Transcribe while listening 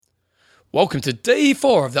Welcome to day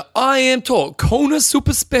 4 of the I Am Talk Kona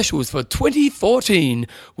Super Specials for 2014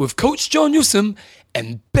 with Coach John Newsom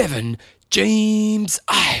and Bevan James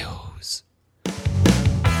Isles.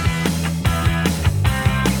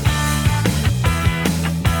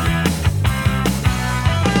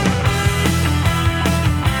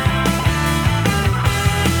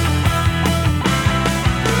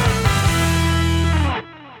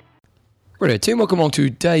 Righto team, welcome along to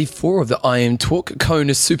day 4 of the I Am Talk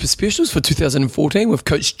Kona Super Specials for 2014 with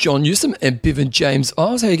Coach John Newsom and Bevan James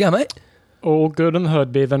Isles. How you going, mate? All good in the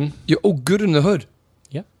hood, Bevan. You're all good in the hood?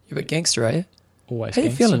 Yep. You're a bit gangster, are you? Always How are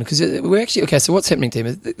you feeling? Because we're actually... Okay, so what's happening,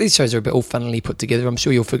 team? These shows are a bit all funnily put together. I'm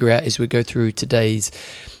sure you'll figure out as we go through today's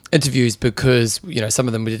interviews because, you know, some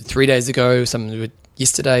of them we did 3 days ago, some of them we did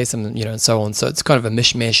yesterday, some of them, you know, and so on. So it's kind of a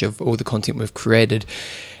mishmash of all the content we've created.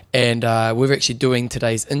 And we're actually doing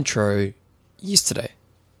today's intro yesterday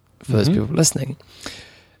for those people listening.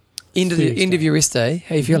 End of your rest day.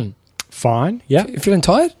 How you feeling? Fine. Yeah. You feeling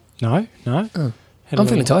tired? No. Oh. I'm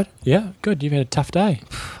feeling tired. Yeah, good. You've had a tough day.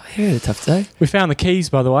 I had a tough day. We found the keys,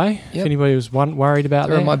 by the way. Yep. If anybody was worried about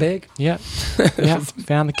They're that. in my bag. Yeah. Yeah.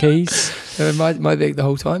 Found the keys. They're in my bag the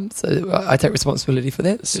whole time. So I take responsibility for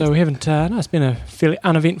that. So we haven't. No, it's been a fairly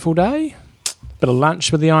uneventful day. Bit of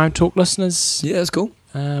lunch with the I Am Talk listeners. Yeah, that's cool.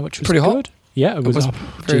 Which was Pretty good. hot. Yeah, it was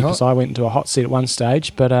very hot. I went into a hot seat at one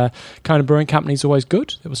stage, but Kona Brewing Company is always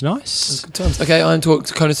good. It was nice. Good times. Okay, I Am Talk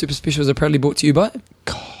Kona Super Specials are proudly brought to you by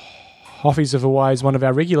Coffees of Hawaii is one of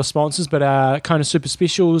our regular sponsors, but Kona Super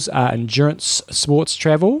Specials are endurance sports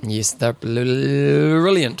travel. Yes, they're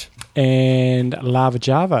brilliant. And Lava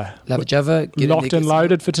Java. Lava Java. Locked and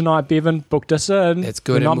loaded for tonight, Bevan. Booked us in. That's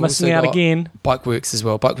good. We're not missing out again. Bikeworks as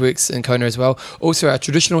well. Bikeworks in Kona as well. Also our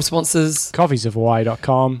traditional sponsors.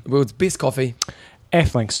 Coffeesofhawaii.com. World's best coffee.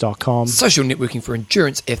 Athlinks.com. Social networking for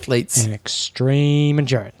endurance athletes. And Extreme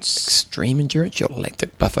Endurance. Extreme Endurance, your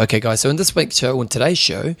lactic buffer. Okay, guys, so in this week's show, on today's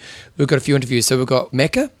show, we've got a few interviews. So we've got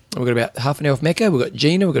Mecca. We've got about half an hour of Mecca. We've got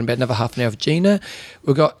Gina. We've got about another half an hour of Gina.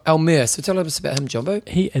 We've got Almir. So tell us about him, Jumbo.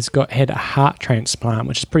 He has had a heart transplant,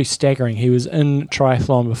 which is pretty staggering. He was in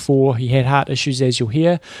triathlon before. He had heart issues, as you'll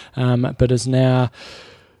hear, but is now...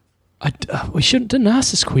 didn't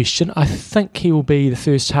ask this question. I think he will be the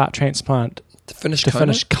first heart transplant to finish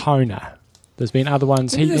Kona. There's been other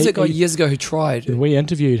ones. There's a guy years ago who tried. We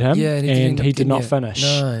interviewed him, and he did not finish.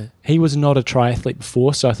 No. He was not a triathlete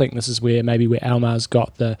before, so I think this is where Almar's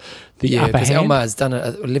got the upper hand. Because Almar's done it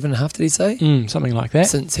at 11 and a half, did he say? Something like that.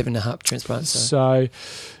 Since having a heart transplant. So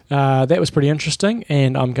that was pretty interesting,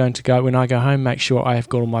 and I'm going to go, when I go home, make sure I have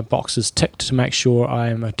got all my boxes ticked to make sure I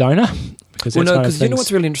am a donor. Because you know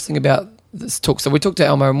what's really interesting about this talk? So we talked to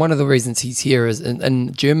Almar, and one of the reasons he's here is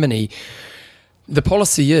in Germany, the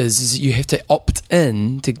policy is you have to opt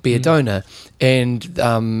in to be a donor, and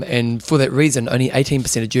for that reason, only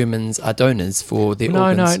 18% of Germans are donors for their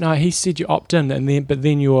organs. No. He said you opt in, but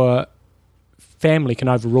then your family can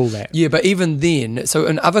overrule that. Yeah, but even then, so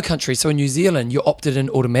in other countries, so in New Zealand, you're opted in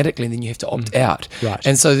automatically, and then you have to opt out. Right.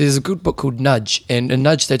 And so there's a good book called Nudge, and in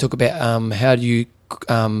Nudge they talk about how do you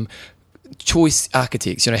choice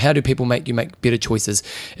architects. You know, how do people make better choices?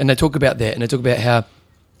 And they talk about that, and they talk about how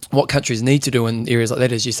what countries need to do in areas like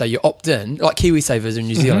that is you say you opt in, like KiwiSavers in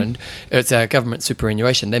New Zealand, it's our government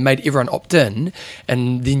superannuation. They made everyone opt in,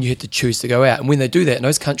 and then you had to choose to go out. And when they do that, in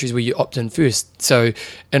those countries where you opt in first, so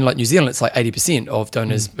in like New Zealand, it's like 80% of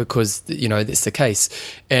donors because, you know, that's the case.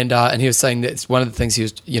 And he was saying that one of the things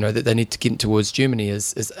that they need to get towards Germany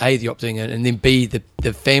is A, the opting in, and then B,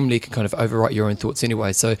 the family can kind of overwrite your own thoughts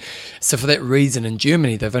anyway. So for that reason, in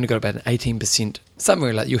Germany, they've only got about an 18%,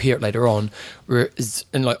 somewhere like, you'll hear it later on, whereas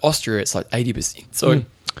in like Austria, it's like 80%. So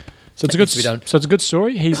it's a good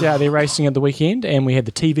story. He's out there racing at the weekend, and we had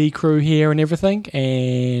the TV crew here and everything,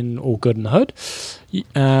 and all good in the hood.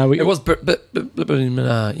 It was,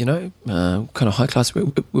 kind of high class.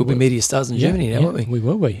 We'll be media stars in Germany now, won't we? We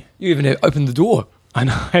will be. You even opened the door. I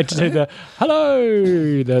know. I had to do the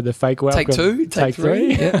hello, the fake welcome. Take 2, take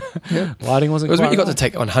 3. Yeah. Lighting wasn't. It was when you got to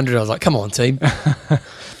take 100. I was like, "Come on, team!"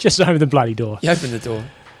 Just open the bloody door. You opened the door.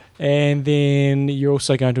 And then you're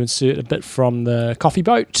also going to insert a bit from the coffee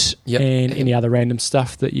boat and any other random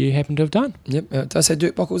stuff that you happen to have done. Yep. Did I say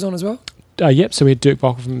Dirk Bockel was on as well? Yep. So we had Dirk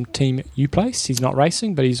Bockel from Team U-Place. He's not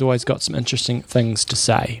racing, but he's always got some interesting things to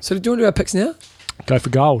say. So do you want to do our picks now? Go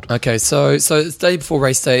for gold. Okay, so it's day before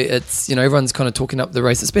race day. It's, everyone's kind of talking up the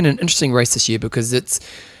race. It's been an interesting race this year because it's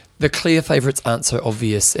the clear favourites aren't so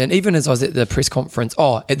obvious. And even as I was at the press conference,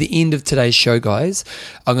 at the end of today's show, guys,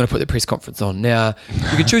 I'm going to put the press conference on. Now,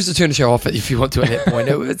 you can choose to turn the show off if you want to at that point.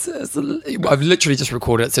 I've literally just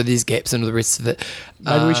recorded it, so there's gaps in the rest of it.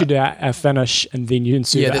 Maybe we should do a finish and then you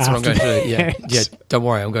insert it. That's what I'm going to do. Yeah, don't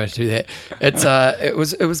worry, I'm going to do that. It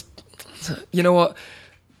was, you know what?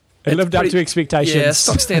 It lived up to expectations. Yeah,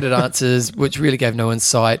 stock standard answers, which really gave no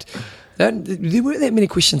insight. There weren't that many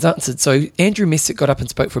questions answered. So Andrew Messick got up and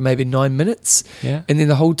spoke for maybe 9 minutes, and then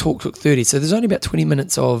the whole talk took 30. So there's only about 20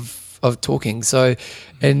 minutes of talking. So,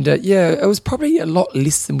 and it was probably a lot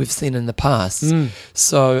less than we've seen in the past.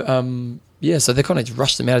 So, so they kind of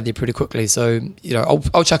rushed them out of there pretty quickly. So,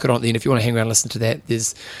 I'll chuck it on at the end if you want to hang around and listen to that.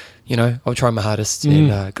 There's, I'll try my hardest,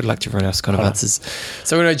 and good luck to everyone else kind of answers.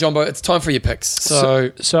 So anyway, Jumbo, it's time for your picks.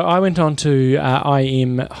 So I went on to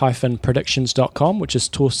im-predictions.com, which is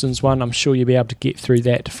Torsten's one. I'm sure you'll be able to get through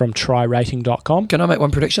that from tryrating.com. Can I make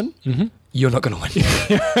one prediction? Mm-hmm. You're not going to win. Do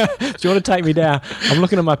you want to take me down? I'm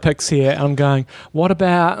looking at my picks here, and I'm going, what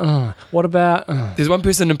about... There's one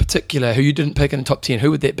person in particular who you didn't pick in the top 10. Who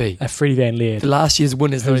would that be? Freddie Van Lierde. The last year's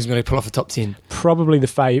winners, who's going to pull off a top 10. Probably the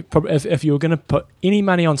favourite. If you were going to put any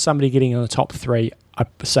money on somebody getting in the top 3, I'd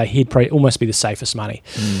say he'd probably almost be the safest money.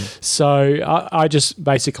 So I just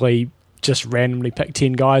basically... just randomly picked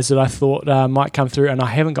 10 guys that I thought might come through, and I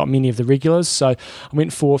haven't got many of the regulars, so I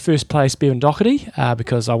went for first place Bevan Doherty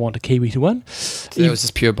because I want a Kiwi to win. So that was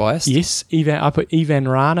just pure bias? Yes. I put Ivan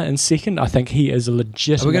Rana in second. I think he is a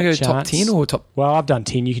legitimate Are we going to go chance. top 10 or top... Well, I've done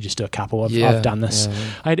 10. You could just do a couple. I've done this. Yeah.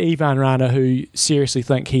 I had Ivan Rana, who seriously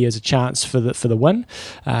think he has a chance for the win.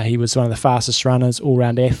 He was one of the fastest runners,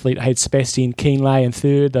 all-round athlete. I had Sebastian Kienle in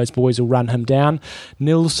third. Those boys will run him down.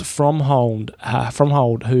 Nils Fromhold,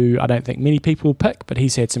 who I don't think many people pick, but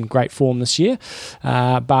he's had some great form this year.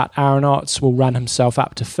 But Aronotts will run himself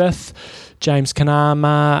up to 5th. James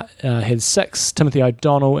Kanama had 6th. Timothy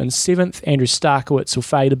O'Donnell in 7th. Andrew Starkowitz will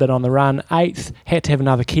fade a bit on the run, 8th. Had to have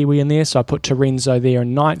another Kiwi in there, so I put Terenzo there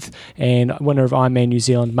in 9th. And winner of Ironman New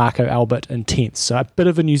Zealand, Marco Albert in 10th. So a bit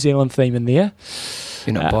of a New Zealand theme in there.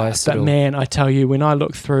 You're not biased but at all. Man, I tell you, when I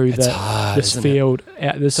look through this field...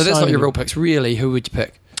 So that's not your real picks. Really, who would you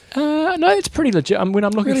pick? No, it's pretty legit. When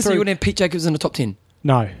I'm looking through... So you wouldn't have Pete Jacobs in the top 10?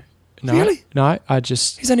 No. Really? No,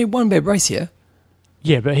 He's only one bad race here.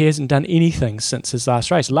 Yeah, but he hasn't done anything since his last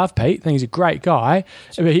race. Love Pete. I think he's a great guy.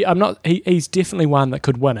 He's definitely one that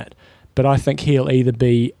could win it. But I think he'll either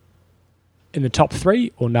be in the top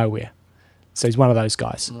 3 or nowhere. So he's one of those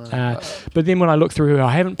guys. But then when I look through who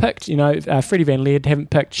I haven't picked, Freddie Van Lierde haven't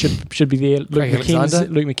picked, should be there.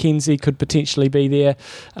 Luke McKenzie could potentially be there.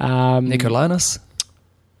 Nico Lanos,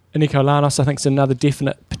 I think, is another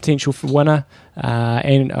definite potential for winner.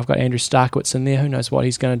 And I've got Andrew Starkowitz in there. Who knows what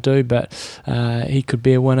he's going to do, but he could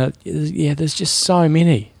be a winner. Yeah, there's just so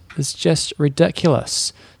many. It's just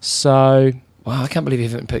ridiculous. So... Wow, I can't believe you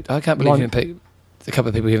haven't picked. I can't believe you haven't picked a couple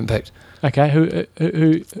of people you haven't picked. Okay,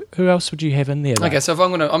 who else would you have in there, though? Okay, so if I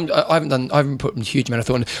haven't put a huge amount of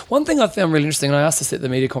thought in. One thing I found really interesting, and I asked this at the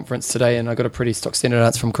media conference today, and I got a pretty stock standard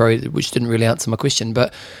answer from Crow, which didn't really answer my question,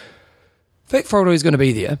 but Vic Frodo is going to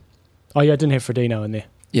be there. Oh yeah, I didn't have Frodeno in there.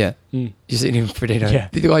 Yeah, you said him Frodeno. Yeah,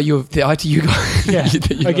 the ITU guy. Yeah,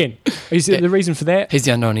 again, the reason for that. He's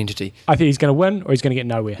the unknown entity. I think he's going to win, or he's going to get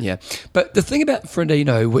nowhere. Yeah, but the thing about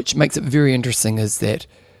Frodeno, which makes it very interesting, is that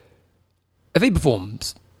if he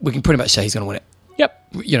performs, we can pretty much say he's going to win it. Yep.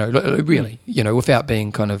 Really, without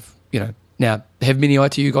being kind of, now, have many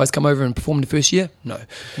ITU guys come over and perform in the first year? No.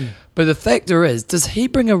 But the factor is, does he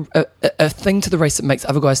bring a thing to the race that makes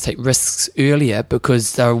other guys take risks earlier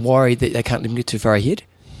because they're worried that they can't let him get too far ahead?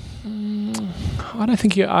 I don't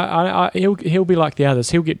think he'll be like the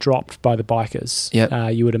others. He'll get dropped by the bikers,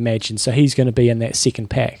 you would imagine. So he's going to be in that second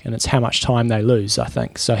pack, and it's how much time they lose, I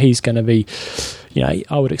think. So he's going to be,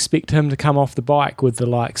 I would expect him to come off the bike with the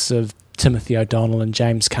likes of Timothy O'Donnell and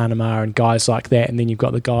James Kanama and guys like that, and then you've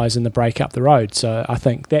got the guys in the break up the road. So I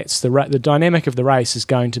think that's the dynamic of the race is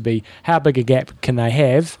going to be how big a gap can they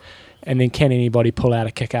have, and then can anybody pull out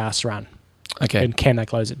a kick-ass run? Okay. And can they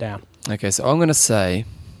close it down? Okay, so I'm going to say...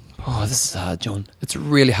 Oh, this is hard, John. It's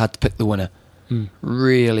really hard to pick the winner.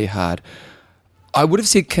 Really hard. I would have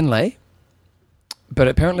said Kienle, but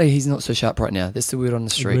apparently he's not so sharp right now. That's the word on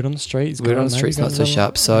the street. Word on the street. Word on the street's not so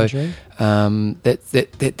sharp. So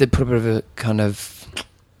that did put a bit of a kind of,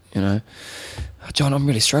 John, I'm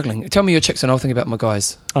really struggling. Tell me your chicks and I'll think about my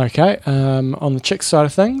guys. Okay. On the chicks side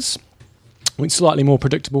of things, went slightly more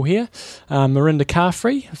predictable here. Mirinda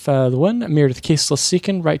Carfrey for the win, Meredith Kessler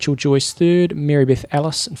second, Rachel Joyce third, Marybeth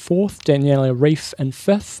Ellis in fourth, Daniela Reef in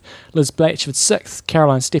fifth, Liz Blatchford sixth,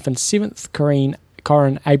 Caroline Stephan seventh,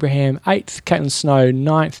 Corin Abraham 8th, Caitlin Snow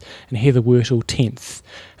 9th, and Heather Wurtle 10th.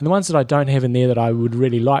 And the ones that I don't have in there that I would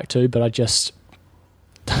really like to, but I just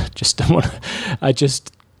don't want to, I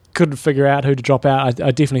just couldn't figure out who to drop out.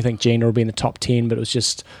 I definitely think Gina will be in the top 10, but it was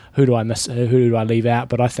just who do I miss, who do I leave out?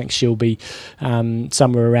 But I think she'll be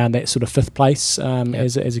somewhere around that sort of 5th place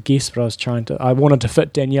as a guest. But I wanted to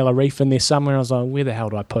fit Daniela Reef in there somewhere. I was like, where the hell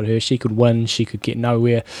do I put her? She could win, she could get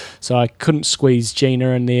nowhere. So I couldn't squeeze Gina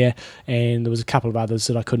in there, and there was a couple of others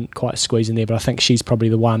that I couldn't quite squeeze in there, but I think she's probably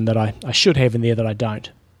the one that I should have in there that I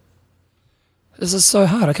don't. This is so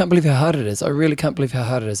hard. I can't believe how hard it is. I really can't believe how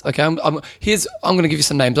hard it is. Okay, I'm going to give you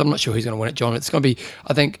some names. I'm not sure who's going to win it, John. It's going to be,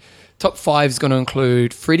 I think, top 5 is going to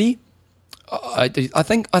include Freddie. I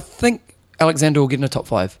think Alexander will get in the top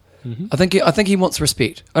 5. Mm-hmm. I think he wants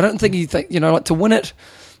respect. I don't think like to win it.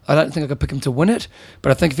 I don't think I could pick him to win it. But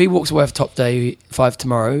I think if he walks away with top day 5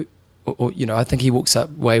 tomorrow, or I think he walks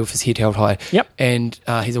away with his head held high. Yep. And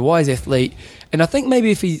he's a wise athlete. And I think maybe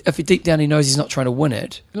if he deep down he knows he's not trying to win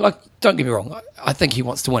it. Like, don't get me wrong, I think he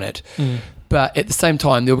wants to win it. Mm. But at the same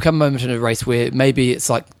time, there will come a moment in a race where maybe it's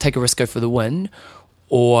like take a risk, go for the win,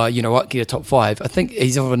 or you know what, get a top 5. I think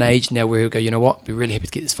he's of an age now where he'll go, you know what, be really happy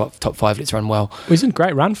to get this top 5. Let's run well. He's in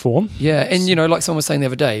great run form. Yeah, and like someone was saying the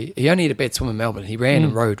other day, he only had a bad swim in Melbourne. He ran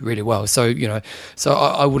and rode really well. So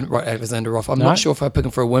I wouldn't write Alexander off. I'm not sure if I pick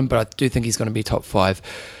him for a win, but I do think he's going to be top 5.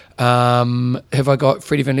 Have I got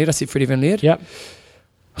Freddie Van Leerd? I said Freddie Van Leerd. Yep.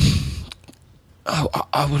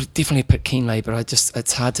 I would definitely pick Kienle, but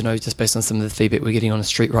it's hard to know just based on some of the feedback we're getting on the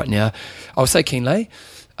street right now. I'll say Kienle.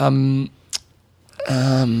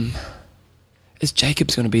 Is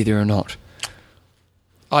Jacobs going to be there or not?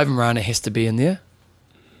 Ivan Rana has to be in there.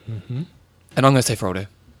 Mm-hmm. And I'm going to say Frollo.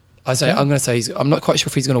 I'm going to say I'm not quite sure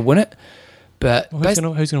if he's going to win it, but who's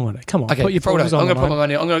going to win it? Come on, okay, put your Frollo. I'm going to put my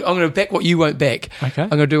money. I'm going to back what you won't back. Okay, I'm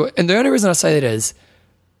going to do it. And the only reason I say that is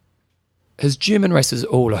his German races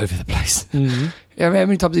all over the place. Mm-hmm. Yeah, how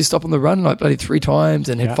many times did he stop on the run? Like bloody 3 times,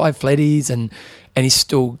 and had 5 flatties, and he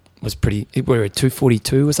still was pretty. We were at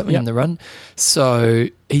 242 or something in the run. So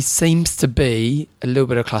he seems to be a little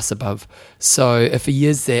bit of class above. So if he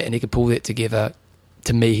is that and he could pull that together,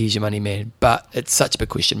 to me, he's your money man. But it's such a big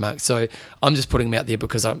question mark. So I'm just putting him out there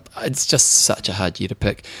because it's just such a hard year to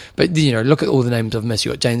pick. But look at all the names I've missed.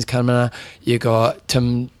 You got James Kamina, you got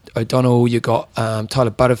Tim O'Donnell, you got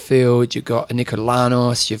Tyler Butterfield, you got Nico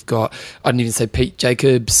Lanos, you've got, I didn't even say Pete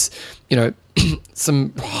Jacobs,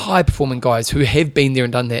 some high performing guys who have been there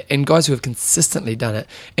and done that, and guys who have consistently done it.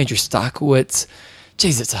 Andrew Starkowitz.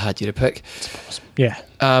 Jeez, it's a hard year to pick. Yeah.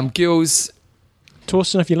 Gills.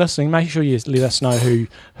 Torsten, if you're listening, make sure you let us know who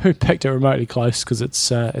picked it remotely close, because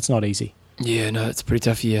it's not easy. Yeah, no, it's a pretty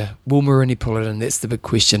tough year. Will Marini pull it in? That's the big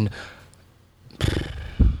question.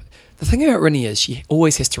 The thing about Rinny is she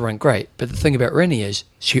always has to run great, but the thing about Rinny is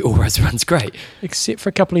she always runs great. Except for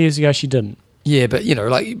a couple of years ago, she didn't. Yeah, but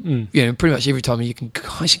pretty much every time she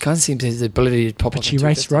kind of seems to have the ability to pop up. But she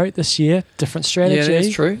raced road this year, different strategy.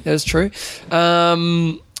 Yeah, that's true.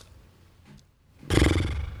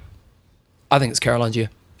 I think it's Caroline's year.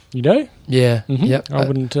 You do? Yeah. Mm-hmm. Yep. I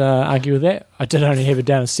wouldn't argue with that. I did only have it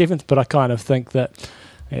down as 7th, but I kind of think that,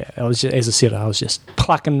 I was just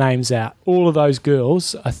plucking names out. All of those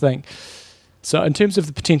girls, I think. So in terms of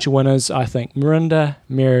the potential winners, I think Mirinda,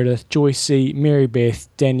 Meredith, Joycey, Mary Beth,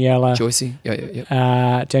 Daniela. Joycey,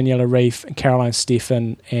 yeah. Daniela Reef, Caroline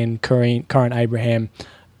Stephan, and Corinne Abraham.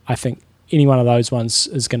 I think any one of those ones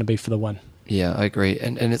is going to be for the win. Yeah, I agree.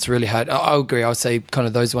 And it's really hard. I agree. I would say kind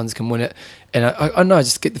of those ones can win it. And I know, I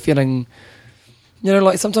just get the feeling,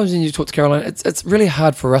 like sometimes when you talk to Caroline, it's really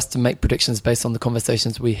hard for us to make predictions based on the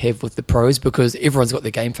conversations we have with the pros, because everyone's got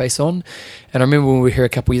their game face on. And I remember when we were here a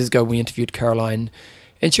couple of years ago, we interviewed Caroline,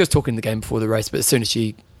 and she was talking the game before the race, but as soon as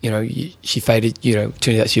she faded,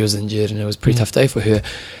 turned out she was injured, and it was a pretty tough day for her.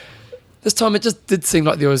 This time it just did seem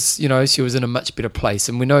like there was, she was in a much better place,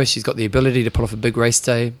 and we know she's got the ability to pull off a big race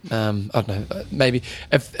day. I don't know, maybe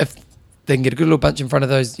if they can get a good little bunch in front of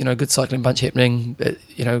those, good cycling bunch happening,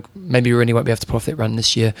 maybe Rennie won't be able to pull off that run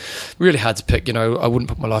this year. Really hard to pick, I wouldn't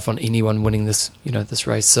put my life on anyone winning this, this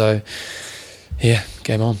race. So, yeah,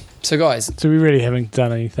 game on. So, guys. So, we really haven't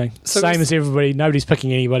done anything. Same as everybody. Nobody's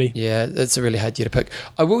picking anybody. Yeah, it's a really hard year to pick.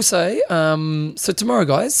 I will say, so tomorrow,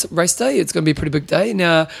 guys, race day, it's going to be a pretty big day.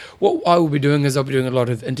 Now, what I will be doing is I'll be doing a lot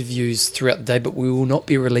of interviews throughout the day, but we will not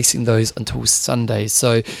be releasing those until Sunday.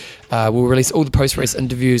 So, we'll release all the post-race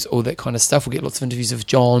interviews, all that kind of stuff. We'll get lots of interviews of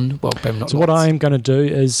John. Well, maybe not. So, what I am going to do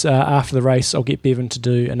is after the race, I'll get Bevan to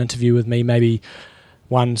do an interview with me, maybe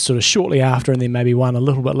one sort of shortly after, and then maybe one a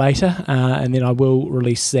little bit later, and then I will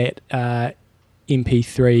release that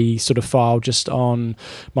MP3 sort of file just on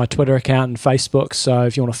my Twitter account and Facebook. So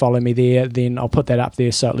if you want to follow me there, then I'll put that up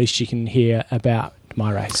there so at least you can hear about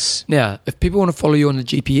my race. Now, if people want to follow you on the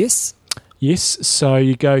GPS... Yes, so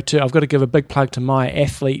you go to, I've got to give a big plug to My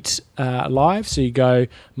Athlete Live, so you go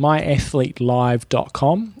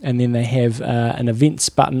myathletelive.com, and then they have an events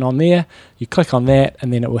button on there. You click on that,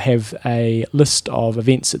 and then it will have a list of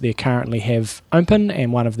events that they currently have open,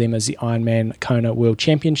 and one of them is the Ironman Kona World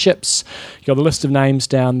Championships. You've got the list of names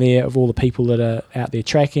down there of all the people that are out there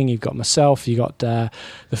tracking. You've got myself, you've got the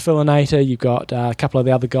Fillinator, you've got a couple of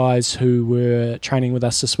the other guys who were training with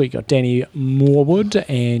us this week. You've got Danny Moorwood,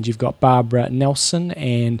 and you've got Barbara Nelson,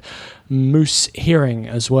 and Moose Herring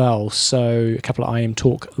as well, so a couple of IM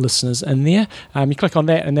Talk listeners in there. You click on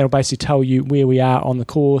that and that'll basically tell you where we are on the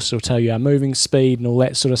course. It'll tell you our moving speed and all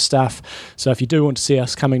that sort of stuff. So if you do want to see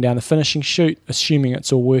us coming down the finishing chute, assuming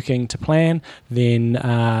it's all working to plan, then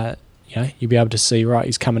you'll be able to see, right,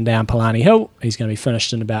 he's coming down Palani Hill. He's going to be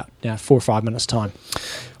finished in about 4 or 5 minutes' time.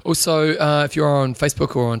 Also, if you're on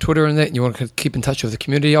Facebook or on Twitter and that, and you want to keep in touch with the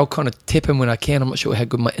community, I'll kind of tap in when I can. I'm not sure how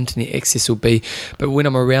good my internet access will be, but when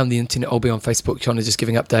I'm around the internet, I'll be on Facebook kind of just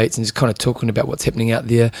giving updates and just kind of talking about what's happening out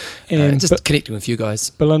there, and just connecting with you guys.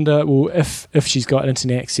 Belinda will, if she's got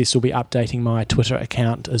internet access, will be updating my Twitter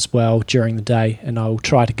account as well during the day, and I'll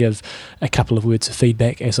try to give a couple of words of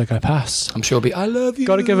feedback as I go past. I'm sure it'll be, I love you.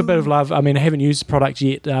 Got to give a bit of love. I mean, I haven't used the product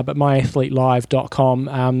yet, but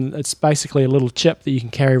myathletelive.com, it's basically a little chip that you can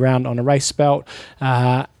carry around on a race belt,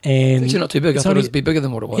 and it's actually not too big. I thought it would be bigger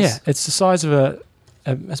than what it was. Yeah, it's the size of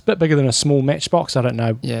it's a bit bigger than a small Matchbox. I don't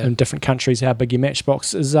know in different countries how big your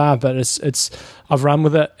Matchboxes are, but it's I've run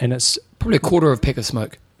with it, and it's probably a quarter of a pack of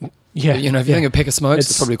smoke. Yeah, if you think of a pack of smokes,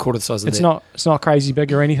 it's probably a quarter the size of that. It's not crazy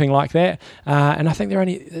big or anything like that. And I think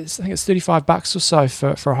it's $35 or so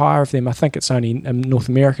for a hire of them. I think it's only North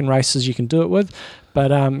American races you can do it with.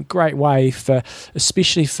 But great way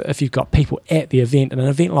especially if you've got people at the event, and an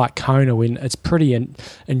event like Kona, when it's pretty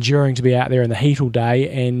enduring to be out there in the heat all day,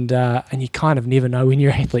 and you kind of never know when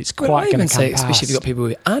your athlete's quite going to come past. Especially if you've got people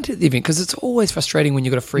who aren't at the event, because it's always frustrating when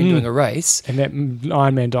you've got a friend doing a race. And that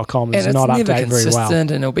Ironman.com is not updated very well.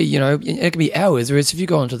 And it'll be, it can be hours, whereas if you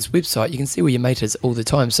go onto this website, you can see where your mate is all the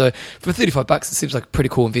time. So for $35, it seems like a pretty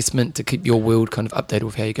cool investment to keep your world kind of updated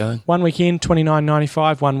with how you're going. 1 weekend,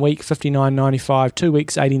 $29.95, 1 week, $59.95, 2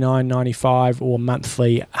 weeks, $89.95, or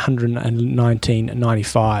monthly,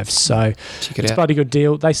 $119.95. So it's a bloody good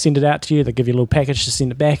deal. They send it out to you. They give you a little package to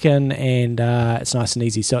send it back in, and it's nice and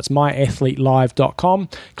easy. So it's myathletelive.com.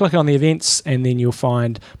 Click on the events, and then you'll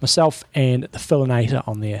find myself and the Fillinator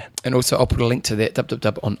on there. And also, I'll put a link to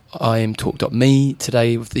that on imtalk.me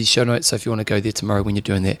today with these show notes. So if you want to go there tomorrow when you're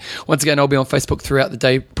doing that. Once again, I'll be on Facebook throughout the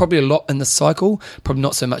day. Probably a lot in the cycle, probably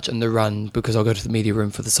not so much in the run, because I'll go to the media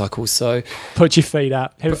room for the cycle. So put your feet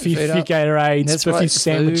up, have a few Gatorades, a few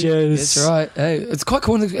sandwiches. That's right. Hey, it's quite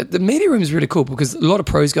cool. The media room is really cool because a lot of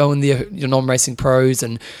pros go in there, your non-racing pros,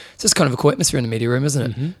 and it's just kind of a cool atmosphere in the media room,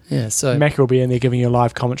 isn't it? Mm-hmm. Yeah. So Mac will be in there giving you a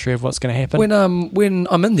live commentary of what's going to happen. When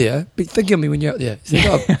I'm in there, be thinking of me when you're out there.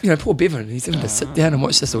 Poor Bevan, he's having to sit down and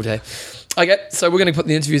watch this all day. Okay, so we're going to put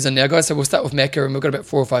the interviews in now, guys. So we'll start with Macca, and we've got about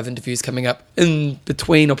 4 or 5 interviews coming up. In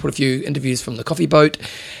between, I'll put a few interviews from the coffee boat,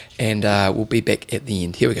 and we'll be back at the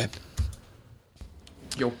end. Here we go.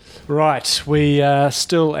 Yo. Right, we are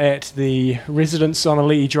still at the residence on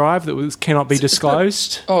Ali'i Drive that cannot be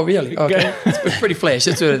disclosed. Oh, really? Okay. It's pretty flash.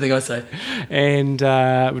 That's the only thing I say. And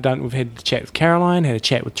we've had a chat with Caroline, had a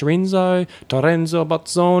chat with Torenzo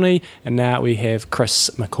Bozzoni, and now we have Chris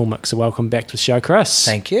McCormick. So welcome back to the show, Chris.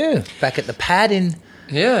 Thank you. Back at the pad in...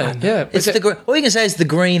 Yeah. It's all you can say is the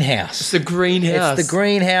greenhouse. It's the greenhouse. It's the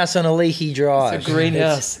greenhouse on Ali'i Drive. It's the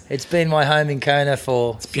greenhouse. It's been my home in Kona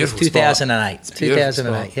since 2008.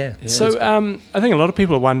 2008, yeah. So I think a lot of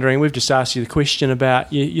people are wondering, we've just asked you the question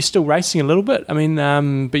about, you're still racing a little bit,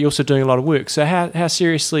 but you're also doing a lot of work. So how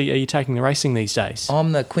seriously are you taking the racing these days?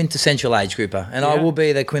 I'm the quintessential age grouper, and I will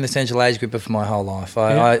be the quintessential age grouper for my whole life.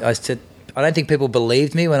 I said, I don't think people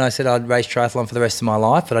believed me when I said I'd race triathlon for the rest of my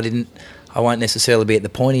life, but I won't necessarily be at the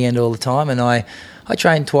pointy end all the time, and I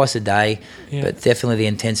train twice a day, but definitely the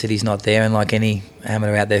intensity's not there, and like any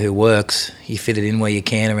amateur out there who works, you fit it in where you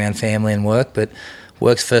can around family and work, but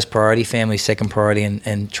work's first priority, family's second priority,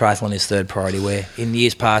 and triathlon is third priority, where in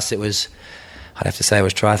years past it was, I'd have to say it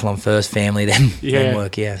was triathlon first, family, then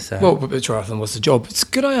work, So. Well, but triathlon was the job.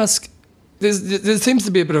 Could I ask, there seems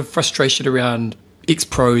to be a bit of frustration around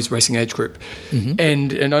ex-pros racing age group,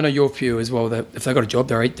 and I know your view as well that if they've got a job,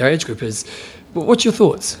 their age group is. But what's your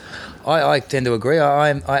thoughts? I tend to agree.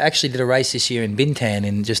 I actually did a race this year in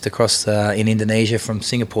Bintan, just across in Indonesia from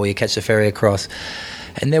Singapore. You catch the ferry across,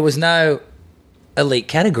 and there was no elite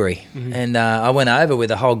category. And I went over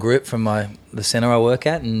with a whole group from the centre I work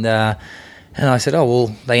at, and I said, oh,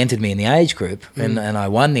 well, they entered me in the age group, and I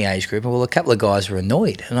won the age group. Well, a couple of guys were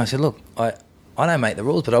annoyed, and I said, look, I don't make the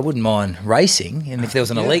rules, but I wouldn't mind racing, and if there was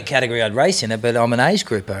an elite category, I'd race in it, but I'm an age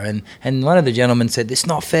grouper. And one of the gentlemen said, it's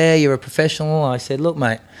not fair, you're a professional. I said, look,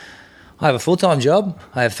 mate, I have a full-time job.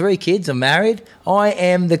 I have 3 kids. I'm married. I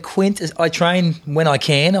am the I train when I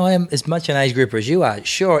can. I am as much an age grouper as you are.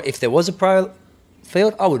 Sure, if there was a pro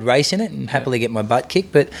field, I would race in it and happily get my butt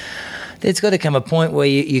kicked. But there's got to come a point where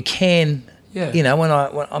you can, you know, when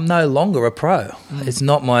I'm no longer a pro. It's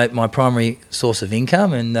not my primary source of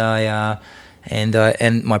income, and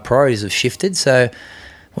and my priorities have shifted. So,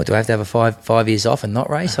 what do I have to have a five years off and not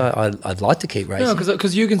race? I'd like to keep racing. No,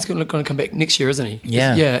 because Jürgen's going to come back next year, isn't he?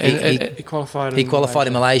 Yeah, yeah. He qualified. He qualified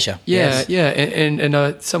in Malaysia. Yeah, yeah.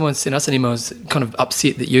 And someone sent us an email, was kind of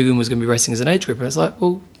upset that Jürgen was going to be racing as an age group. And I was like,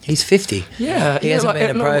 well, he's 50. Yeah, he hasn't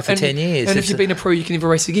been a pro for 10 years. And if you've been a pro, you can never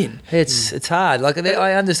race again. It's hard. Like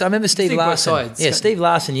I understand. I remember Steve Larson. Both sides. Steve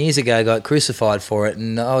Larson years ago got crucified for it,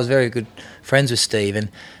 and I was very good friends with Steve. And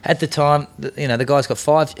at the time, you know, the guy's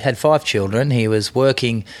had 5 children. He was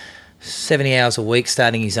working 70 hours a week,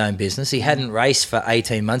 starting his own business. He hadn't raced for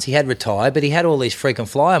 18 months. He had retired, but he had all these frequent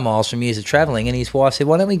flyer miles from years of travelling. And his wife said,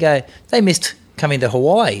 why don't we go? They missed coming to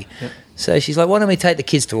Hawaii. Yep. So she's like, why don't we take the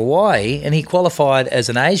kids to Hawaii? And he qualified as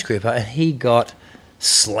an age grouper, and he got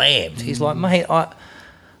slammed. He's like, mate,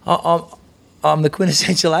 I'm the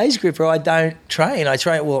quintessential age grouper. I don't train. I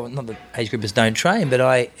train, well, not that age groupers don't train, but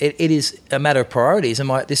it is a matter of priorities. And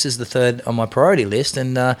this is the 3rd on my priority list,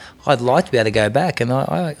 and I'd like to be able to go back. And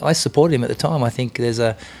I supported him at the time. I think there's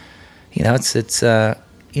it's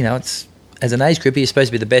as an age grouper, you're supposed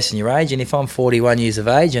to be the best in your age. And if I'm 41 years of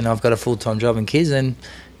age and I've got a full-time job and kids, then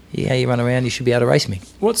you run around, you should be able to race me.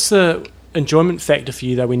 What's the enjoyment factor for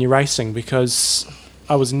you, though, when you're racing? Because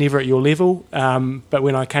I was never at your level, but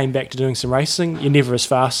when I came back to doing some racing, you're never as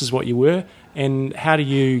fast as what you were. And how do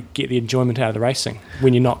you get the enjoyment out of the racing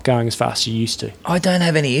when you're not going as fast as you used to? I don't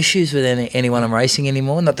have any issues with anyone I'm racing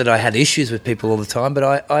anymore. Not that I had issues with people all the time, but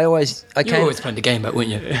I always... You were always playing the game, but weren't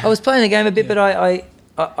you? I was playing the game a bit, but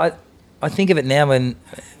I think of it now when,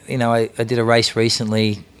 you know, I did a race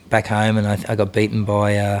recently back home, and I got beaten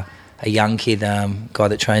by a young kid, guy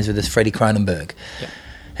that trains with us, Freddie Cronenberg. Yeah.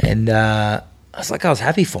 And I was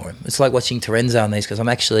happy for him. It's like watching Terenzo and these guys. I'm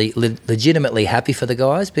actually legitimately happy for the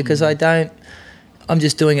guys, because I'm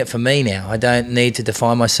just doing it for me now. I don't need to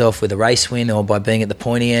define myself with a race win or by being at the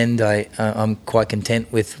pointy end. I'm quite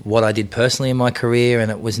content with what I did personally in my career,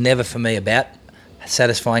 and it was never for me about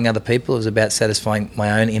satisfying other people. It was about satisfying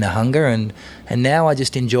my own inner hunger, and now I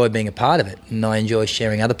just enjoy being a part of it, and I enjoy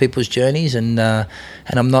sharing other people's journeys, and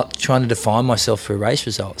I'm not trying to define myself through race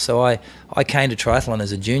results. So I came to triathlon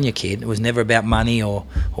as a junior kid. It was never about money or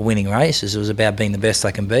winning races. It was about being the best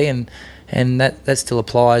I can be, and that still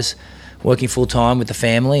applies, working full time with the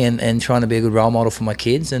family and trying to be a good role model for my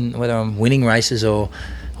kids. And whether I'm winning races or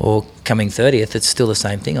coming 30th, it's still the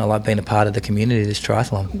same thing. I like being a part of the community of this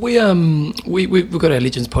triathlon. We've got our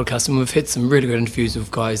Legends podcast, and we've had some really good interviews with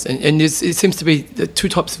guys, and it seems to be the 2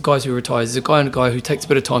 types of guys who retire. There's a guy and a guy who takes a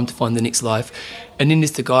bit of time to find the next life, and then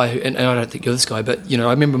there's the guy who, and I don't think you're this guy, but, you know,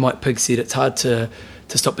 I remember Mike Pigg said it's hard to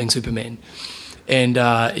stop being Superman. And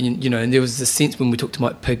you know, and there was this sense when we talked to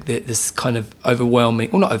Mike Pigg that this kind of overwhelming,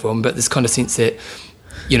 well, not overwhelming, but this kind of sense that,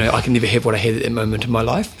 you know, I can never have what I had at that moment in my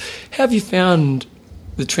life. How have you found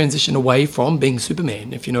the transition away from being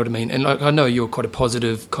Superman, if you know what I mean? And like, I know you're quite a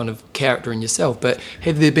positive kind of character in yourself, but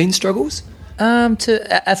have there been struggles?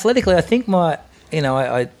 Athletically, I think I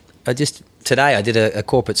just today I did a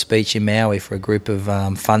corporate speech in Maui for a group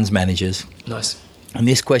of funds managers. Nice. And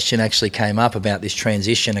this question actually came up about this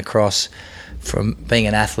transition across from being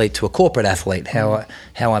an athlete to a corporate athlete, how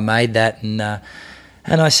I made that,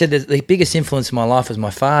 and I said that the biggest influence in my life was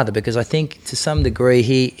my father, because I think to some degree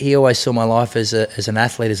he always saw my life as an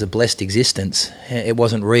athlete as a blessed existence. It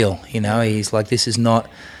wasn't real, you know. He's like, this is not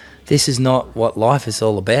what life is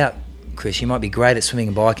all about, Chris. You might be great at swimming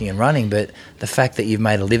and biking and running, but the fact that you've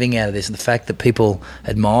made a living out of this and the fact that people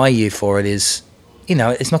admire you for it is, you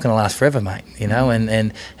know, it's not going to last forever, mate, you know.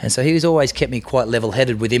 And so he's always kept me quite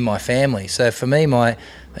level-headed within my family. So for me,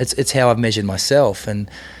 it's how I've measured myself. And,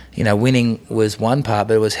 you know, winning was one part,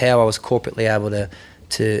 but it was how I was corporately able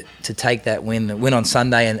to take that win on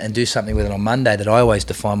Sunday and do something with it on Monday that I always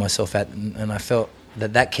define myself at. And I felt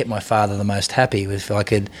that kept my father the most happy. If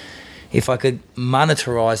I could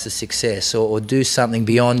monetize the success or do something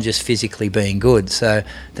beyond just physically being good. So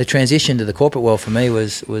the transition to the corporate world for me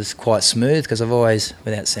was quite smooth, because I've always,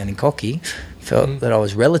 without sounding cocky, felt that I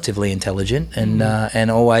was relatively intelligent, and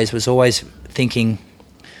was always thinking,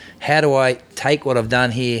 how do I take what I've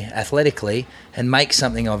done here athletically and make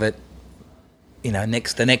something of it, the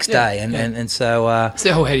next day, and so. It's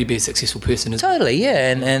the whole how do you be a successful person? Totally,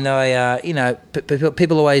 yeah, and I,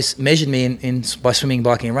 people always measured me in by swimming,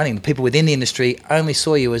 biking, and running. The people within the industry only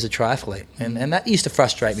saw you as a triathlete, and that used to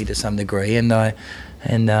frustrate me to some degree.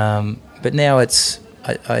 But now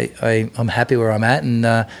I'm happy where I'm at, and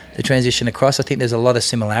the transition across. I think there's a lot of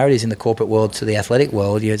similarities in the corporate world to the athletic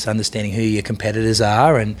world. It's understanding who your competitors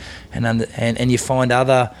are, and you find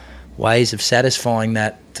other ways of satisfying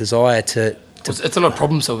that desire to. It's a lot of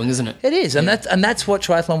problem solving, isn't it? It is, and that's what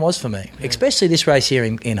triathlon was for me. Yeah. Especially this race here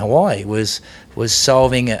in Hawaii was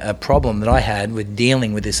solving a problem that I had with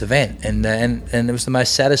dealing with this event, and it was the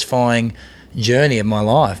most satisfying journey of my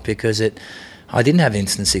life because I didn't have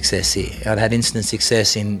instant success here. I'd had instant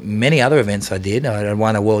success in many other events I did. I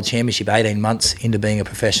won a world championship 18 months into being a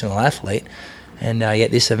professional athlete, and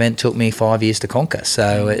yet this event took me 5 years to conquer.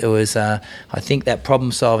 So it was, I think that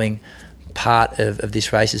problem solving part of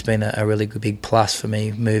this race has been a really good big plus for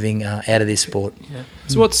me moving out of this sport. Yeah.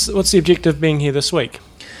 So what's the objective being here this week?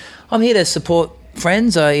 I'm here to support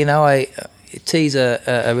friends. T's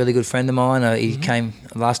a really good friend of mine. He came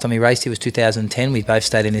last time he raced. It was 2010. We both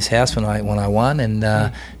stayed in his house when I won,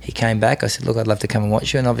 and he came back. I said, "Look, I'd love to come and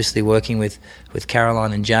watch you." And obviously, working with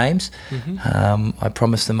Caroline and James, I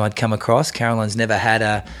promised them I'd come across. Caroline's never had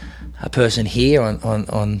a person here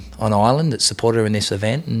on Island that supported her in this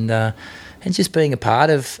event, and just being a part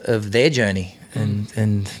of their journey,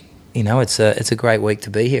 and it's a great week to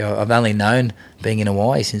be here. I've only known being in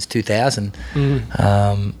Hawaii since 2000.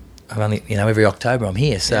 I've only, every October I'm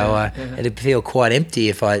here, so it'd feel quite empty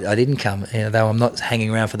if I didn't come. Though I'm not hanging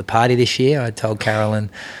around for the party this year. I told Carolyn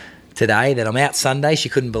today that I'm out Sunday. She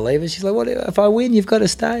couldn't believe it. She's like, "What if I win? You've got to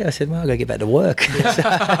stay." I said, "Well, I've got to get back to work."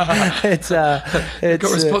 It's got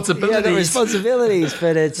responsibilities. Got responsibilities,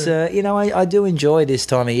 but it's I do enjoy this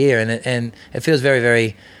time of year, and it feels very,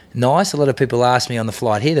 very nice. A lot of people asked me on the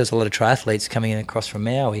flight here. There was a lot of triathletes coming in across from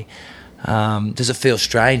Maui. Does it feel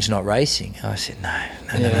strange not racing? I said, no.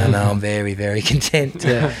 I'm very, very content.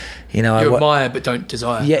 You admire but don't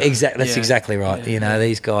desire. Yeah, exactly. That's exactly right.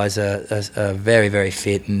 These guys are very, very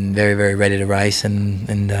fit and very, very ready to race,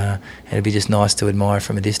 and it'd be just nice to admire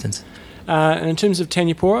from a distance. And in terms of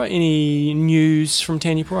Tanyapura, any news from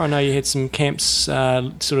Tanyapura? I know you had some camps,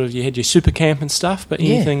 you had your super camp and stuff, but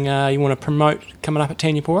anything you want to promote coming up at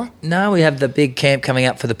Tanyapura? No, we have the big camp coming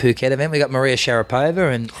up for the Phuket event. We got Maria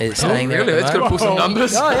Sharapova and staying there. Really? That's got to pull some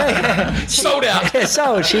numbers. Oh, yeah. Sold out. Yeah,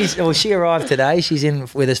 sold. She arrived today. She's in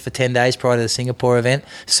with us for 10 days prior to the Singapore event.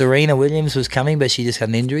 Serena Williams was coming, but she just had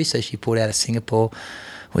an injury, so she pulled out of Singapore.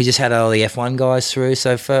 We just had all the F1 guys through.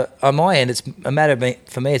 So on my end, it's a matter of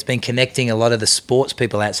for me, it's been connecting a lot of the sports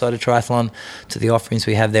people outside of triathlon to the offerings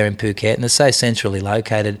we have there in Phuket. And it's so centrally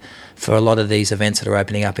located for a lot of these events that are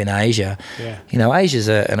opening up in Asia. Yeah. Asia's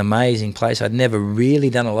an amazing place. I'd never really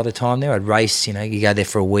done a lot of time there. I'd race, you go there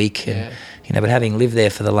for a week. And, but having lived there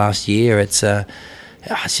for the last year, it's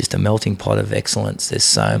just a melting pot of excellence. There's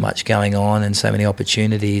so much going on and so many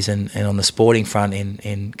opportunities, and on the sporting front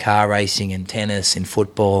in car racing and tennis and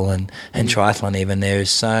football and triathlon even, there is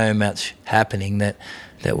so much happening that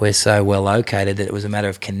we're so well located that it was a matter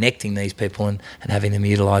of connecting these people and having them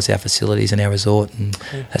utilise our facilities and our resort, and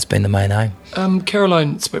that's been the main aim.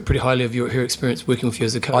 Caroline spoke pretty highly of her experience working with you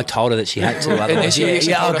as a coach. I told her that she had to. Otherwise,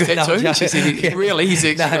 she said, really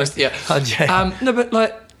easy. No, but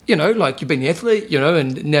you've been the athlete,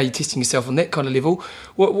 and now you're testing yourself on that kind of level.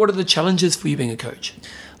 What are the challenges for you being a coach?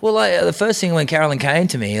 Well, the first thing when Carolyn came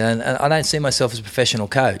to me, and I don't see myself as a professional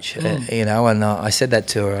coach, and I said that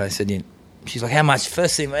to her. I said, she's like, how much?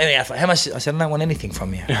 First thing, how much? I said, I don't want anything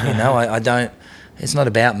from you. I don't. It's not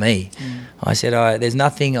about me. I said, there's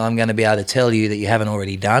nothing I'm going to be able to tell you that you haven't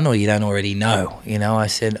already done or you don't already know. I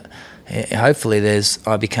said, hopefully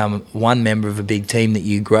I become one member of a big team that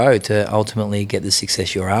you grow to ultimately get the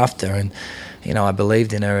success you're after. And I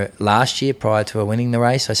believed in her last year prior to her winning the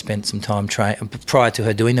race. I spent some time prior to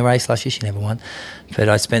her doing the race last year. She never won, but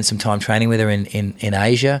I spent some time training with her in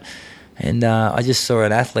Asia, and I just saw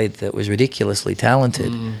an athlete that was ridiculously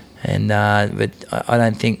talented. And but I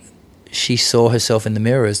don't think she saw herself in the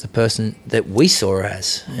mirror as the person that we saw her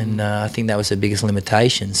as. And I think that was her biggest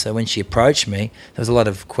limitation. So when she approached me, there was a lot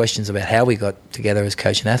of questions about how we got together as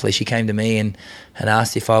coach and athlete. She came to me and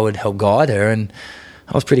asked if I would help guide her, and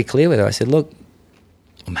I was pretty clear with her. I said, look,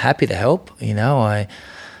 I'm happy to help.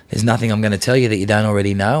 There's nothing I'm going to tell you that you don't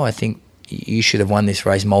already know. I think you should have won this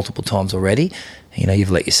race multiple times already.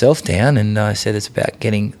 You've let yourself down. And I said it's about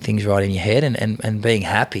getting things right in your head and being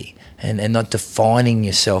happy. and not defining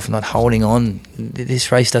yourself, not holding on.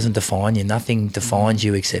 This race doesn't define you. Nothing defines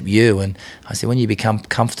you except you. And I said, when you become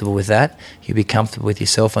comfortable with that, you'll be comfortable with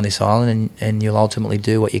yourself on this island, and you'll ultimately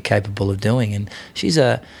do what you're capable of doing. And she's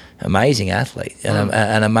a amazing athlete, and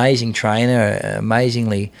an amazing trainer,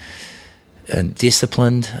 amazingly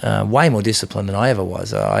disciplined, way more disciplined than I ever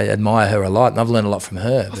was. I admire her a lot, and I've learned a lot from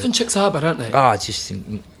her. Often chicks are, but don't they? Oh, it's just,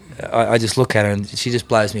 I just look at her and she just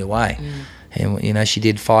blows me away. And, you know, she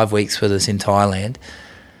did 5 weeks with us in Thailand.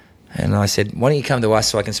 And I said, why don't you come to us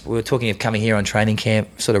so I can... We were talking of coming here on training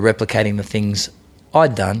camp, sort of replicating the things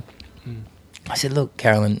I'd done. I said, look,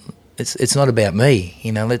 Carolyn, it's not about me.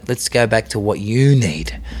 You know, let's go back to what you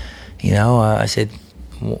need. You know, I said,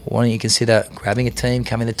 why don't you consider grabbing a team,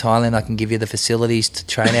 coming to Thailand? I can give you the facilities to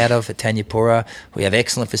train out of at Tanyapura. We have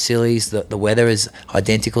excellent facilities. The weather is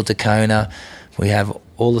identical to Kona. We have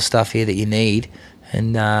all the stuff here that you need.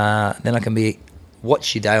 And then I can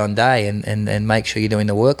watch you day on day and make sure you're doing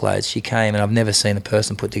the workloads. She came, and I've never seen a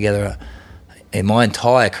person put together, in my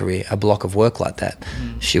entire career, a block of work like that.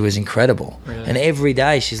 She was incredible. Really? And every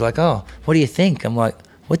day she's like, oh, what do you think? I'm like,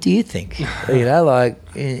 what do you think? You know, like,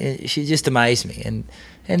 she just amazed me.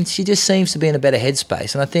 And she just seems to be in a better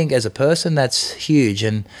headspace. And I think as a person, that's huge.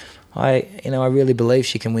 And I really believe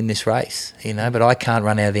she can win this race, you know, but I can't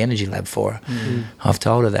run out of the energy lab for her. I've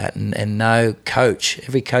told her that. And no coach,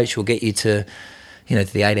 every coach will get you to, you know,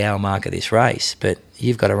 to the 8-hour mark of this race, but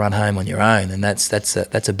you've got to run home on your own. And that's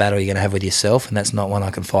a battle you're going to have with yourself, and that's not one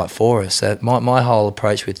I can fight for her. So my whole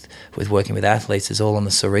approach with working with athletes is all on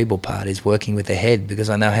the cerebral part, is working with the head, because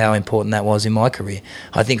I know how important that was in my career.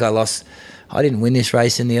 I think I didn't win this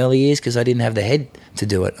race in the early years because I didn't have the head to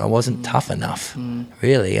do it. I wasn't tough enough,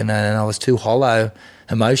 really, and I was too hollow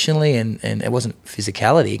emotionally, and it wasn't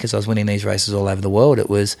physicality, because I was winning these races all over the world. It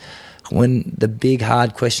was when the big,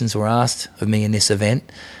 hard questions were asked of me in this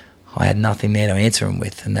event, I had nothing there to answer them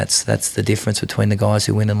with, and that's the difference between the guys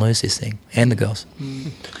who win and lose this thing, and the girls.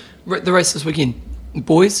 The race this weekend,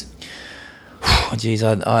 boys. Oh, geez,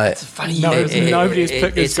 it's funny. Nobody has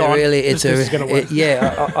picked this guy.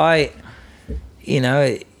 You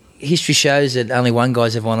know, history shows that only one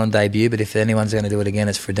guy's ever won on debut, but if anyone's going to do it again,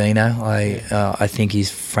 it's Frodeno. I think his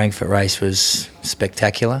Frankfurt race was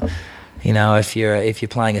spectacular. You know, if you're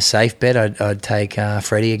playing a safe bet, I'd take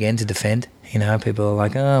Freddie again to defend. You know, people are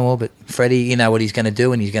like, oh, well, but Freddie, you know what he's going to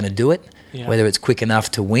do, and he's going to do it. Yeah. Whether it's quick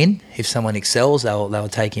enough to win, if someone excels, they'll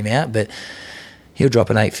take him out, but he'll drop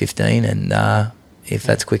an 8:15, and if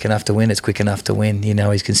that's quick enough to win, it's quick enough to win. You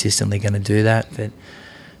know, he's consistently going to do that, but...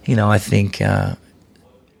 You know, I think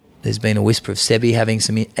there's been a whisper of Sebi having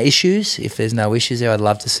some issues. If there's no issues there, I'd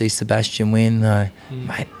love to see Sebastian win.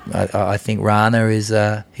 Mate, I think Rana is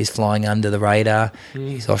flying under the radar.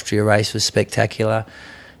 His Austria race was spectacular.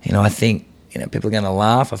 You know, I think, you know, people are going to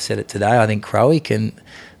laugh. I've said it today. I think Crowe can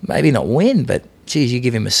maybe not win, but geez, you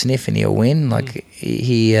give him a sniff and he'll win. Like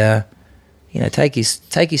he you know, take his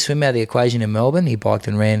swim out of the equation in Melbourne. He biked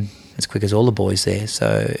and ran as quick as all the boys there.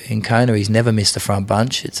 So in Kona, he's never missed the front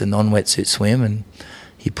bunch. It's a non-wetsuit swim, and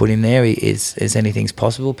you put him there, is anything's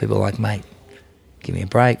possible. People are like, mate, give me a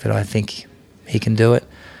break, but I think he can do it.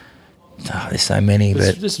 Oh, there's so many,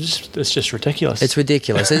 but it's just ridiculous. It's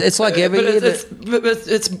ridiculous. It's like every year. But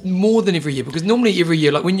it's more than every year, because normally every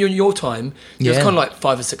year, like when you're in your time, it was kind of like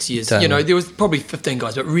 5 or 6 years. Totally. You know, there was probably 15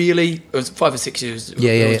 guys, but really it was 5 or 6 years.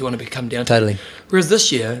 You want to come down to. Totally. Whereas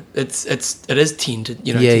this year, it is 10 to 10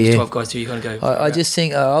 to 12 guys who you kind of go. I just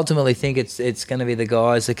think I ultimately think it's going to be the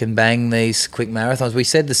guys that can bang these quick marathons. We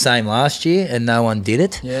said the same last year, and no one did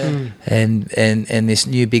it. Yeah. And this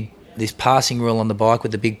new this passing rule on the bike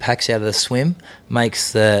with the big packs out of the swim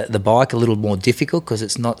makes the bike a little more difficult, because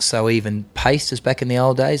it's not so even paced as back in the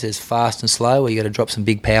old days. There's fast and slow, where you got to drop some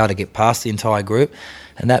big power to get past the entire group,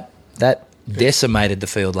 and that decimated the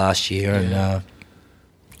field last year. Yeah. And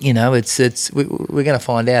you know, we're going to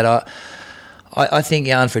find out. I think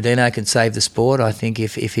Jan Frodeno can save the sport. I think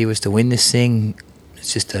if he was to win this thing,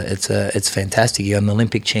 it's fantastic. You're an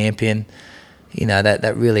Olympic champion. You know,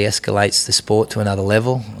 that really escalates the sport to another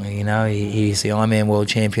level. You know, he's the Ironman world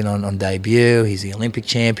champion on debut. He's the Olympic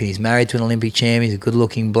champion. He's married to an Olympic champion. He's a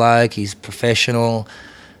good-looking bloke. He's professional.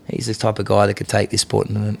 He's the type of guy that could take this sport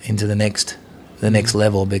into the next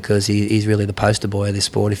level, because he's really the poster boy of this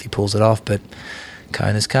sport if he pulls it off. But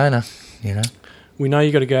Kona's Kona, you know. We know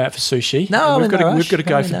you've got to go out for sushi. No, we've got to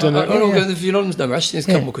go for dinner. If you're not in no rush, there's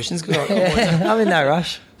a couple more questions. I'm in no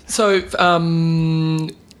rush. So,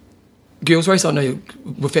 girls' race, I know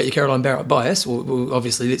without your Caroline Barrett bias, well,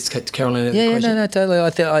 obviously let's get to Caroline. No,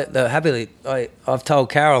 totally. I've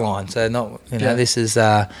told Caroline, so not, you know, this is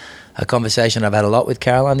a a conversation I've had a lot with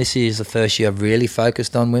Caroline. This is the first year I've really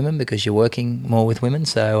focused on women because you're working more with women.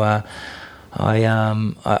 So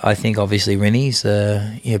I think obviously Rinnie's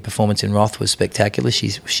performance in Roth was spectacular.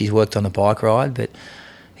 She's worked on the bike ride, but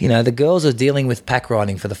the girls are dealing with pack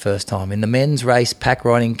riding for the first time. In the men's race, pack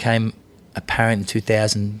riding came apparent in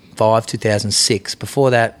 2005, 2006.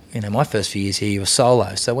 Before that, my first few years here, you were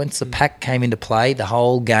solo. So once the pack came into play, the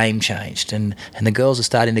whole game changed, and the girls are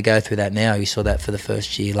starting to go through that now. You saw that for the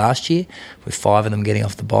first year last year, with 5 of them getting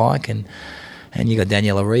off the bike, and you got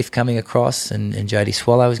Daniela Reef coming across, and Jodie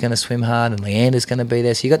Swallow is going to swim hard, and Leander's going to be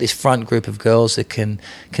there. So you got this front group of girls that can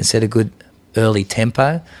set a good early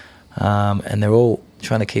tempo, and they're all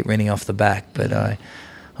trying to keep Rinnie off the back. But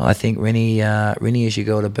I think Rinnie is your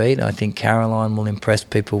girl to beat. I think Caroline will impress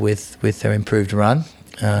people with her improved run,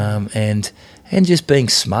 and just being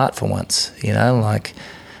smart for once. I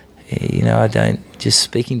don't just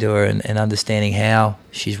speaking to her and understanding how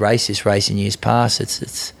she's raced this race in years past.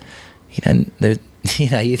 It's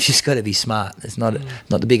you've just got to be smart. It's not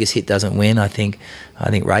the biggest hit doesn't win. I think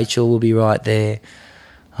Rachel will be right there.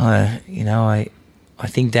 I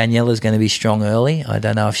think Daniela's going to be strong early. I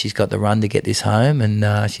don't know if she's got the run to get this home,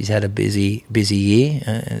 and she's had a busy year.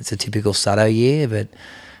 It's a typical Sutto year, but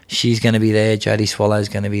she's going to be there. Jodie Swallow's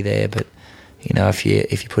going to be there. But if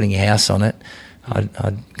you're putting your house on it,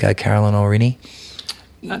 I'd go Caroline or Rinnie.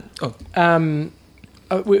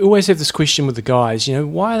 We always have this question with the guys.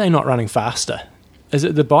 Why are they not running faster? Is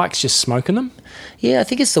it the bike's just smoking them? Yeah, I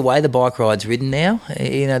think it's the way the bike ride's ridden now.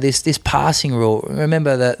 This passing rule.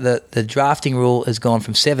 Remember that the drafting rule has gone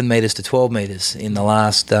from 7 metres to 12 metres in the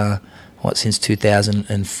last, since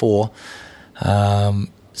 2004.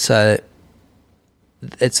 So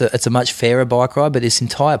it's a much fairer bike ride, but this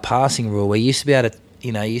entire passing rule where you used to be able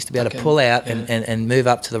to pull out and move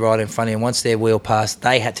up to the right in front of you, and once their wheel passed,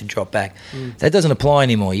 they had to drop back. That doesn't apply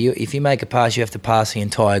anymore. If you make a pass, you have to pass the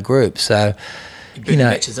entire group. So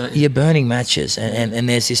matches, aren't you? You're burning matches, and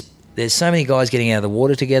there's so many guys getting out of the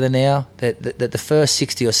water together now that the first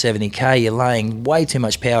 60 or 70k you're laying way too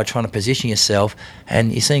much power trying to position yourself,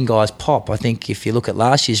 and you're seeing guys pop. I think if you look at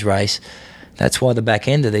last year's race, that's why the back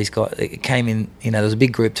end of these guys, it came in, there was a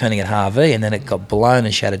big group turning at Harvey, and then it got blown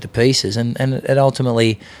and shattered to pieces, and it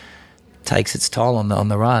ultimately takes its toll on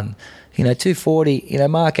the run. 240,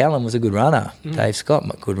 Mark Allen was a good runner. Dave Scott,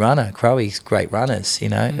 good runner. Crowe's great runners,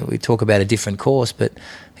 We talk about a different course, but,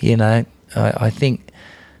 I think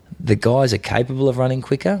the guys are capable of running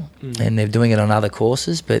quicker, and they're doing it on other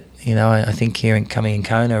courses. But, I think here coming in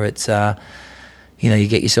Kona, it's, you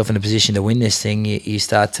get yourself in a position to win this thing. You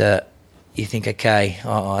start to, you think, okay,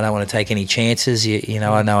 I don't want to take any chances.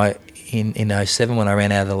 I know in 07 when I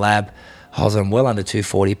ran out of the lab, I was on well under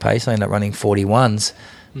 240 pace. I ended up running 41s.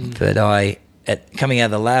 But coming out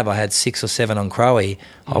of the lab, I had 6 or 7 on Crowe. I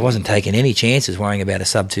wasn't taking any chances worrying about a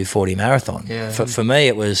sub 240 marathon. Yeah. For me,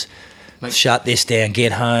 it was shut this down,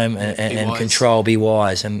 get home, and control, be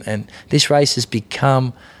wise. And this race has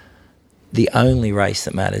become the only race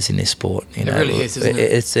that matters in this sport. It really is,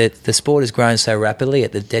 isn't it? The sport has grown so rapidly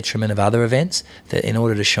at the detriment of other events that in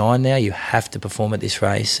order to shine now, you have to perform at this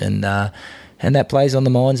race. And that plays on the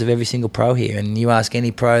minds of every single pro here. And you ask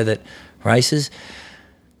any pro that races,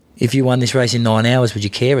 if you won this race in 9 hours, would you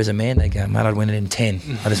care as a man? They go, mate, I'd win it in 10.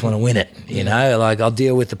 I just want to win it. I'll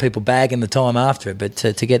deal with the people bagging the time after it. But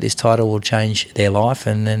to get this title will change their life,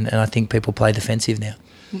 and I think people play defensive now.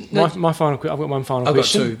 My final. I've got one final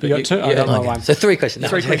question. I've got 2. You got 2? I got one. So 3 questions.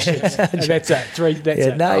 3 questions. That's it. 3. That's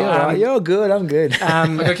it. No, you're right. You're good. I'm good.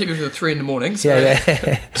 I'm going to keep you for the 3 in the morning. So.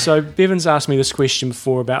 Yeah. So Bevan's asked me this question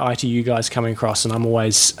before about ITU guys coming across, and I'm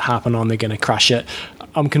always harping on they're going to crush it.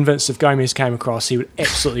 I'm convinced if Gomez came across, he would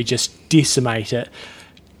absolutely just decimate it.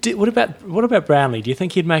 What about Brownlee? Do you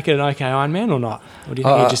think he'd make it an okay Ironman or not? Or do you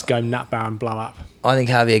think he'd just go nutbar and blow up? I think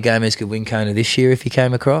Javier Gomez could win Kona this year if he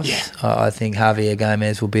came across. Yeah. I think Javier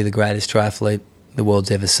Gomez will be the greatest triathlete the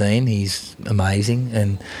world's ever seen. He's amazing.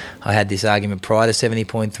 And I had this argument prior to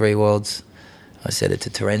 70.3 Worlds. I said it to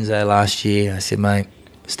Terenzo last year. I said, mate,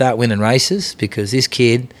 start winning races because this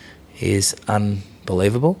kid is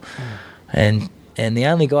unbelievable. And the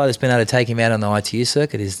only guy that's been able to take him out on the ITU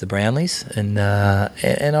circuit is the Brownlees. And I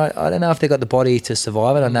don't know if they've got the body to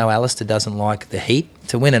survive it. I know Alistair doesn't like the heat.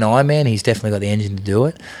 To win an Ironman, he's definitely got the engine to do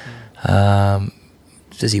it.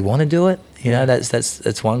 Does he want to do it?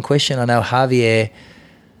 That's one question. I know Javier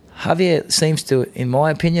seems to, in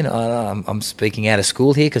my opinion, I'm speaking out of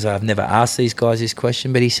school here because I've never asked these guys this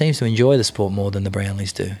question, but he seems to enjoy the sport more than the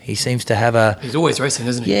Brownlees do. He seems to have He's always racing,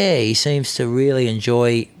 isn't he? Yeah, he seems to really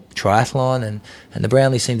enjoy triathlon, and the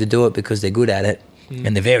Brownlees seem to do it because they're good at it,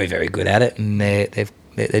 and they're very, very good at it, and they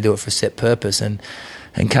do it for a set purpose. And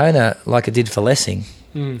And Kona, like it did for Lessing,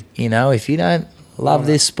 you know, if you don't love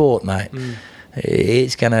this sport, mate,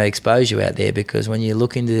 it's going to expose you out there, because when you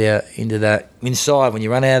look into that inside, when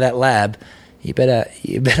you run out of that lab, you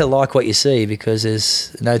better like what you see, because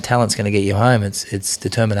there's no talent's going to get you home. It's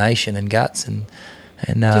determination and guts. And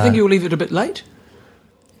do you think you'll leave it a bit late?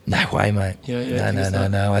 No way, mate.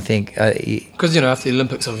 No. I think because after the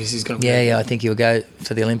Olympics, obviously he's going to. Yeah. I think he'll go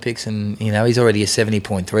for the Olympics, and he's already a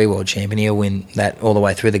 70.3 world champion. He'll win that all the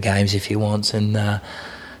way through the games if he wants, and I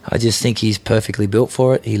just think he's perfectly built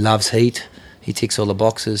for it. He loves heat. He ticks all the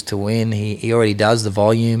boxes to win. He already does the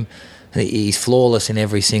volume. He's flawless in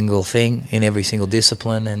every single thing, in every single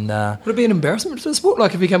discipline. And would it be an embarrassment for the sport?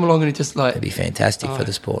 Like if he came along and he just like... It'd be fantastic for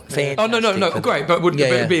the sport. Yeah. No, great. But would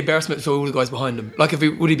it be embarrassment for all the guys behind him? Like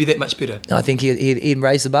would he be that much better? I think he'd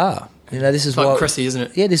raise the bar. This is like why Chrissy, isn't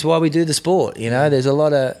it? Yeah, this is why we do the sport. There's a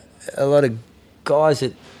lot of guys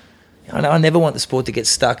that... I never want the sport to get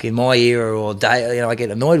stuck in my era or Dave. I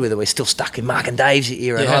get annoyed with it. We're still stuck in Mark and Dave's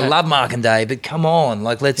era. Yeah. And I love Mark and Dave, but come on,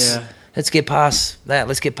 let's get past that.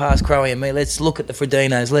 Let's get past Crowe and me. Let's look at the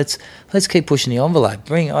Fredinos. Let's keep pushing the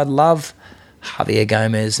envelope. I'd love Javier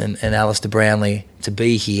Gomez and Alistair Brownlee to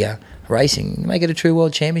be here racing. Make it a true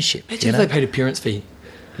world championship. Imagine if they paid appearance fee.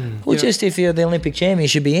 Well, just if you're the Olympic champion, you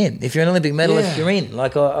should be in. If you're an Olympic medalist, you're in.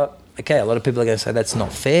 Okay, a lot of people are going to say that's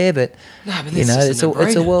not fair, but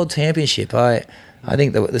it's a world championship. I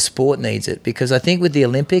think the sport needs it, because I think with the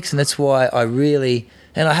Olympics, and that's why I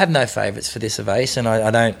have no favourites for this Ace, and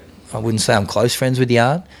I wouldn't say I'm close friends with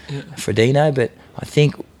Jan Frodeno, but I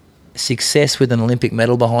think success with an Olympic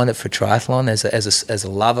medal behind it for triathlon as a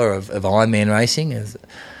lover of Ironman racing,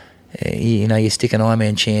 you stick an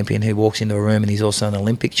Ironman champion who walks into a room and he's also an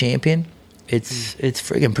Olympic champion. It's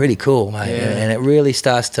friggin' pretty cool, mate, and it really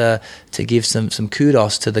starts to give some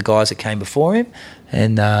kudos to the guys that came before him,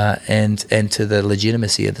 and to the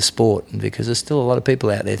legitimacy of the sport, because there's still a lot of people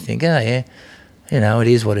out there think, it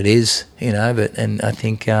is what it is, but I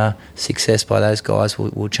think success by those guys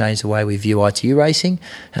will change the way we view ITU racing,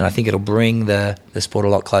 and I think it'll bring the sport a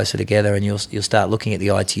lot closer together, and you'll start looking at the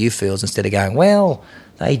ITU fields instead of going, well,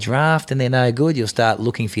 they draft and they're no good. You'll start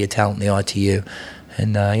looking for your talent in the ITU.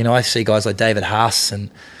 And, I see guys like David Haas, and,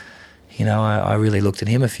 I really looked at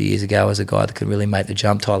him a few years ago as a guy that could really make the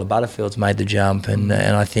jump. Tyler Butterfield's made the jump, and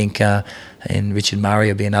I think and Richard Murray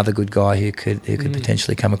will be another good guy who could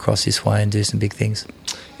potentially come across this way and do some big things.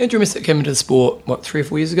 Andrew Messick came into the sport, 3 or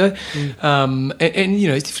 4 years ago, and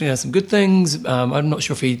he's definitely done some good things. I'm not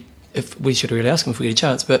sure if we should really ask him if we get a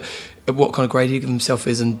chance, but what kind of grade he gives himself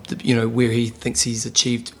is, and where he thinks he's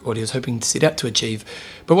achieved what he was hoping to set out to achieve.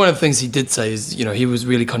 But one of the things he did say is, he was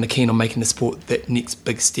really kind of keen on making the sport that next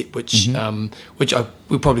big step, which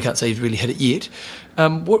we probably can't say he's really hit it yet.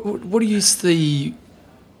 What do you see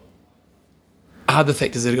are the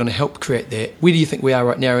factors that are going to help create that? Where do you think we are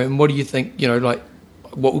right now, and what do you think,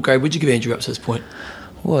 what grade would you give Andrew up to this point?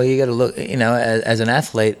 Well, you got to look, as an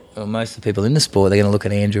athlete, most of the people in the sport, they're going to look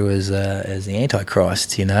at Andrew as the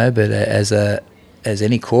Antichrist, but as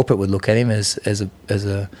any corporate would look at him as a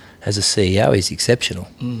CEO, he's exceptional.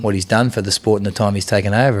 What he's done for the sport in the time he's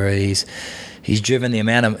taken over, he's driven the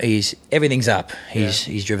amount of everything's up.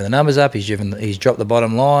 He's driven the numbers up. He's dropped the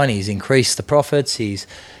bottom line. He's increased the profits. He's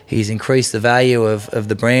increased the value of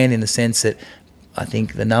the brand, in the sense that I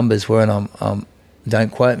think the numbers were, and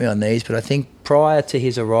don't quote me on these, but I think prior to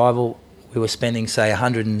his arrival, we were spending, say,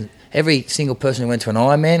 every single person who went to an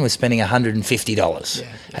Ironman was spending $150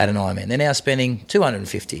 at an Ironman. They're now spending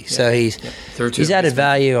 $250. So he's added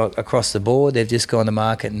value across the board. They've just gone to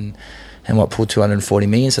market and pulled $240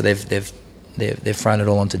 million. So they've thrown it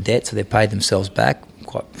all onto debt. So they've paid themselves back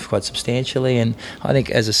quite substantially. And I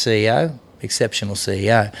think as a CEO, exceptional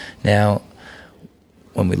CEO. Now,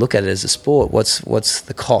 when we look at it as a sport, what's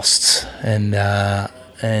the costs, and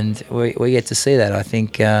we get to see that. I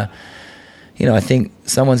think I think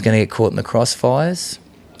someone's going to get caught in the crossfires,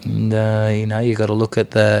 and you got to look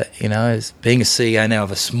at as being a CEO now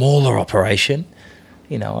of a smaller operation.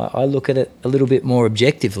 I look at it a little bit more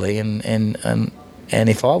objectively, and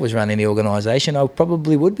if I was running the organisation, I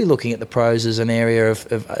probably would be looking at the pros as an area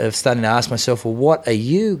of starting to ask myself, well, what are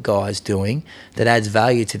you guys doing that adds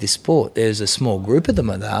value to this sport? There's a small group of them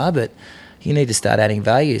that are, but you need to start adding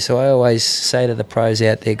value. So I always say to the pros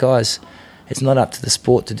out there, guys, it's not up to the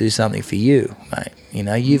sport to do something for you, mate.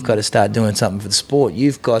 You've got to start doing something for the sport.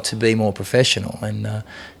 You've got to be more professional. And,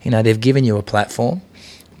 they've given you a platform,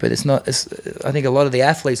 but it's not... I think a lot of the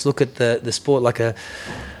athletes look at the sport like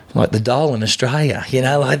the Dole in Australia,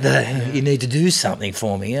 you need to do something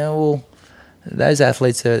for me. Well, those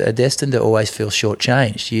athletes are destined to always feel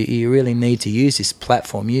shortchanged. You really need to use this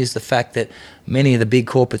platform, use the fact that many of the big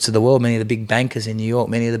corporates of the world, many of the big bankers in New York,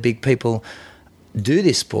 many of the big people do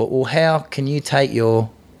this sport. Well, how can you take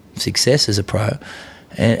your success as a pro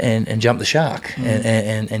and jump the shark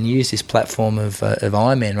and use this platform of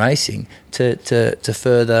Ironman racing to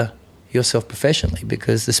further yourself professionally,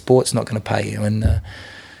 because the sport's not going to pay you. And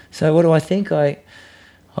so what do I think?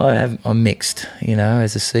 I'm mixed.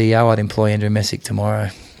 As a CEO, I'd employ Andrew Messick tomorrow,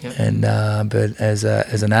 and but as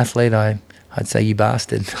an athlete, I'd say, you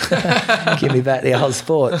bastard, give me back the old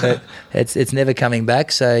sport. But it's never coming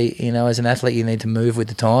back. So as an athlete, you need to move with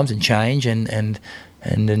the times and change, and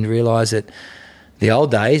realise that the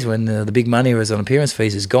old days when the big money was on appearance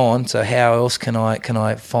fees is gone. So how else can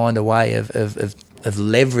I find a way of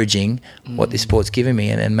leveraging what this sport's giving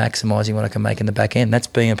me and maximising what I can make in the back end? That's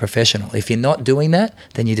being a professional. If you're not doing that,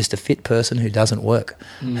 then you're just a fit person who doesn't work.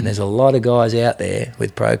 And there's a lot of guys out there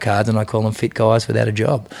with pro cards, and I call them fit guys without a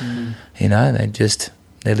job. They're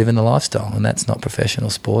living the lifestyle, and that's not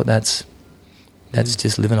professional sport. That's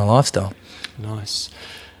just living a lifestyle. Nice.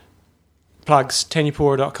 Plugs,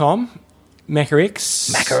 tanyapura.com.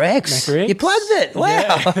 Macca-X. You plugged it. Wow.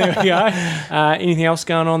 Yeah, there we go. Anything else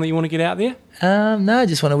going on that you want to get out there? No, I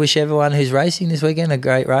just want to wish everyone who's racing this weekend a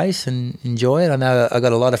great race and enjoy it. I know I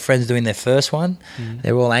got a lot of friends doing their first one.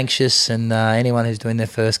 They're all anxious, and anyone who's doing their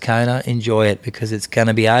first Kona, enjoy it, because it's going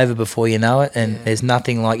to be over before you know it, and there's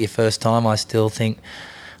nothing like your first time. I still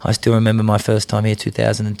remember my first time here,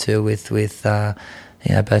 2002, with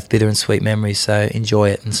both bitter and sweet memories. So enjoy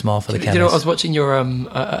it and smile for the cameras. I was watching your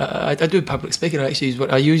I do public speaking. I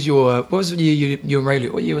use your what was the year you were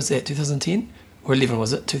radio? What year was that? 2010 or 11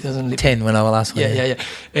 was it? 2011. 10 when I was last one. Yeah.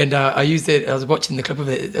 And I used that. I was watching the clip of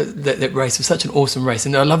it. That race was such an awesome race,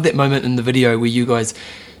 and I love that moment in the video where you guys,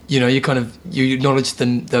 you acknowledged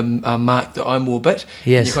the mark that I'm more bit.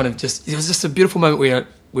 Yes. And you it was just a beautiful moment where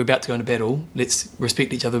we're about to go into battle. Let's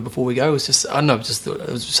respect each other before we go. It was just, I don't know, just thought it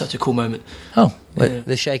was such a cool moment. Oh,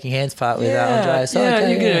 the shaking hands part with Andreas.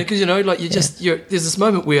 Because there's this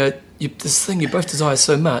moment where this thing you both desire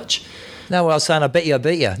so much. No, well, I was saying, I bet you.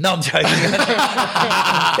 No, I'm joking.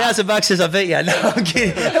 $1,000 says I bet you. No, I'm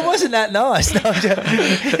kidding. It wasn't that nice. No, I'm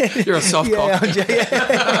joking. You're a soft cock.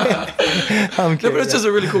 I'm kidding. No, but it's just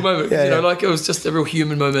a really cool moment. It was just a real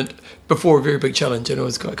human moment before a very big challenge, and it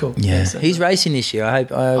was quite cool. Yeah, he's racing this year. I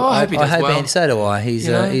hope he does well. So do I. He's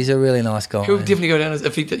a really nice guy. He'll definitely go down as,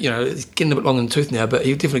 if he, he's getting a bit long in the tooth now, but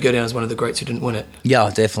he'll definitely go down as one of the greats who didn't win it. Yeah,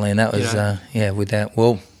 definitely. And that was with that.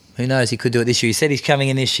 Well, who knows? He could do it this year. He said he's coming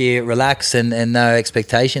in this year relaxed and no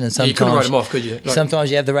expectation. And sometimes you couldn't write him off, could you?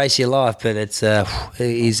 Sometimes you have the race of your life, but it's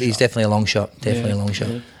he's definitely a long shot. Definitely a long shot.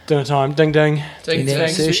 Dinner time. Ding ding.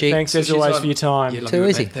 Thanks as always for your time. Yeah, too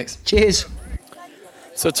easy. Thanks. Cheers.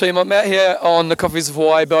 So team, I'm out here on the Coffees of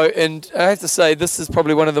Hawaii boat, and I have to say this is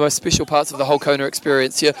probably one of the most special parts of the whole Kona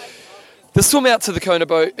experience here. The swim out to the Kona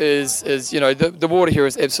boat is the water here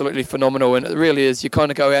is absolutely phenomenal, and it really is. You kind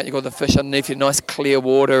of go out, you got the fish underneath you, nice clear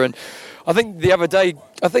water, and I think the other day,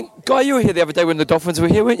 Guy, you were here the other day when the dolphins were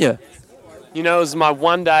here, weren't you? It was my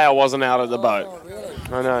one day I wasn't out at the boat. Oh, really?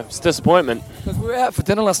 I know, it's disappointment. Because we were out for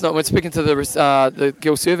dinner last night, we were speaking to the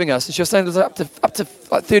girl serving us, and she was saying there's up to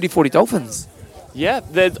like 30, 40 dolphins. Yeah,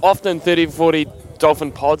 there's often 30, 40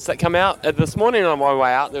 dolphin pods that come out. This morning on my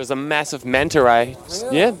way out, there was a massive manta ray.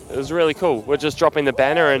 Really? Yeah, it was really cool. We're just dropping the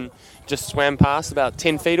banner and just swam past about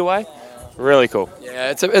 10 feet away. Really cool.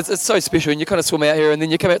 Yeah, it's so special, and you kind of swim out here, and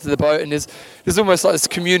then you come out to the boat, and there's almost like this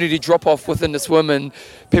community drop off within the swim, and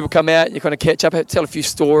people come out, and you kind of catch up, tell a few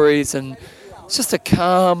stories, and it's just a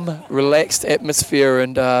calm, relaxed atmosphere,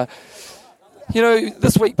 and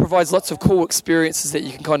this week provides lots of cool experiences that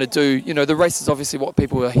you can kind of do. The race is obviously what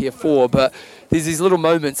people are here for, but there's these little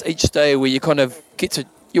moments each day where you kind of get to,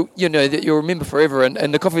 that you'll remember forever,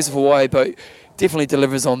 and the Coffees of Hawaii boat definitely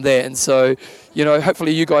delivers on that. And so,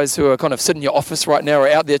 hopefully you guys who are kind of sitting in your office right now or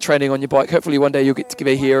out there training on your bike, hopefully one day you'll get to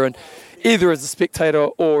be here, and either as a spectator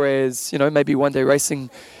or as, maybe one day racing,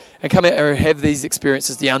 and come out and have these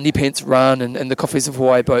experiences, the Underpants run and the Coffees of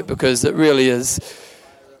Hawaii boat, because it really is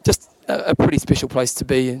just a pretty special place to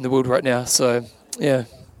be in the world right now. So, yeah.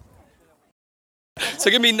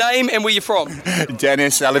 So give me name and where you're from.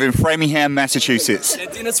 Dennis, I live in Framingham, Massachusetts.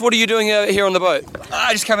 Dennis, what are you doing here on the boat?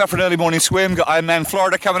 I just came out for an early morning swim. Got Ironman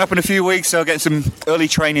Florida coming up in a few weeks, so I'll get some early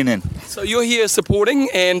training in. So you're here supporting,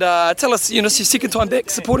 and tell us, it's your second time back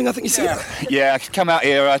supporting, I think you said? Yeah, I come out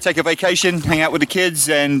here, take a vacation, hang out with the kids,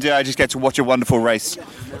 and just get to watch a wonderful race.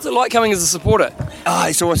 What's it like coming as a supporter?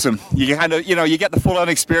 It's awesome. You kind of, you get the full-on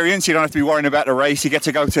experience. You don't have to be worrying about the race. You get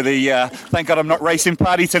to go to the thank God I'm not racing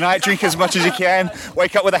party tonight. Drink as much as you can.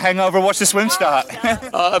 Wake up with a hangover. Watch the swim start.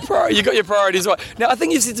 You got your priorities right. Now, I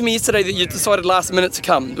think you said to me yesterday that you decided last minute to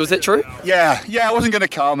come. Was that true? Yeah. I wasn't going to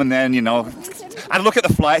come, and then I looked at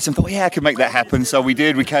the flights and thought, I could make that happen. So we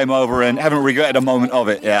did. We came over and haven't regretted a moment of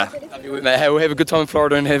it. Yeah. We'll have a good time in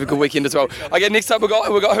Florida and have a good weekend as well. Okay, next up we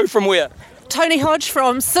got who from where? Tony Hodge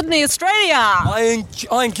from Sydney, Australia.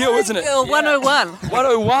 Iron Gill, isn't it? Gill, 101.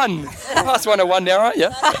 101. Past 101 now, right?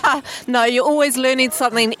 Yeah. No, you're always learning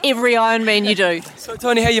something every Ironman you do. So,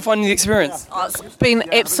 Tony, how are you finding the experience? It's been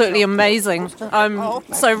absolutely amazing. I'm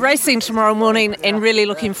racing tomorrow morning and really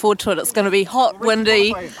looking forward to it. It's going to be hot,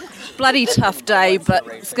 windy, bloody tough day, but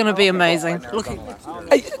it's going to be amazing.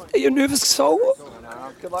 Are you a nervous soul?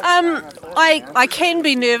 I can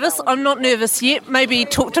be nervous. I'm not nervous yet. Maybe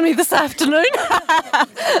talk to me this afternoon.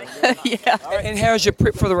 Yeah. And how's your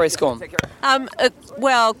prep for the race gone?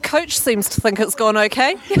 Coach seems to think it's gone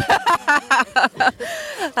okay.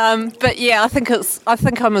 But yeah, I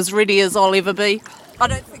think I'm as ready as I'll ever be. I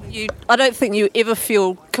don't think you ever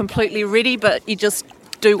feel completely ready, but you just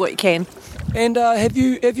do what you can. And have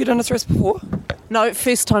you done this race before? No,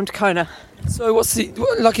 first time to Kona. So what's the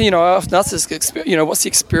after us, what's the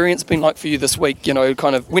experience been like for you this week?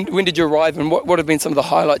 Kind of when did you arrive, and what have been some of the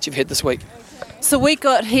highlights you've had this week? So we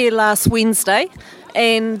got here last Wednesday,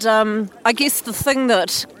 and I guess the thing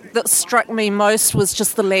that struck me most was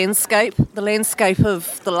just the landscape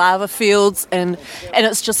of the lava fields, and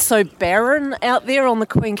it's just so barren out there on the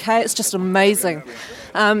Queen K. It's just amazing.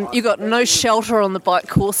 You got no shelter on the bike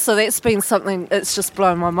course, so that's been something that's just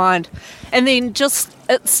blown my mind. And then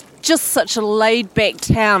it's just such a laid-back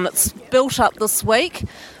town. It's built up this week,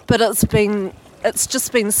 but it's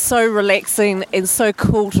just been so relaxing and so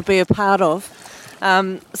cool to be a part of.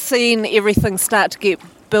 Seeing everything start to get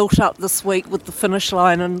built up this week with the finish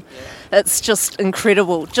line, and it's just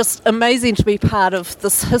incredible, just amazing to be part of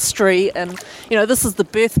this history. And this is the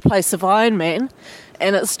birthplace of Ironman,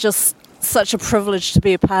 and it's just such a privilege to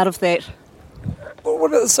be a part of that. Well,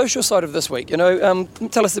 what about the social side of this week? Tell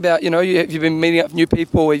us about, have you been meeting up with new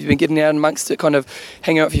people? Have you been getting out amongst it, kind of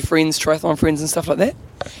hanging out with your friends, triathlon friends and stuff like that?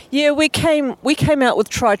 Yeah, we came out with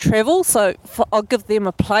Tri Travel, so I'll give them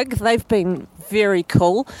a plug. They've been very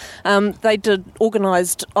cool. They did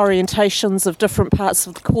organised orientations of different parts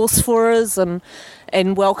of the course for us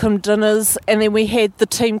and welcome dinners, and then we had the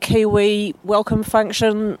Team Kiwi welcome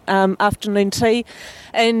function, afternoon tea,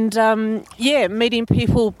 and meeting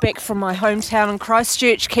people back from my hometown in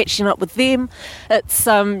Christchurch, catching up with them. It's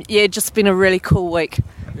just been a really cool week.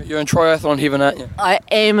 You're in triathlon heaven, aren't you? I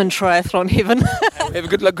am in triathlon heaven. Have a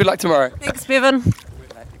good luck tomorrow. Thanks, Bevan.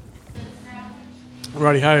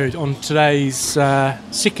 Righty-ho, on today's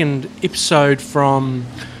second episode from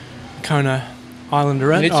Kona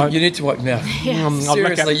Islander Inn. You need to wipe your mouth. Yes.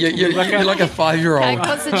 Seriously, you're like a 5-year-old. Can't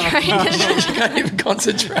concentrate. You can't even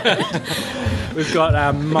concentrate. We've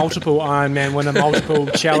got multiple Ironman winner, multiple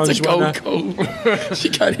challenge winner. It's a gold call. She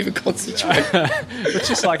can't even concentrate. It's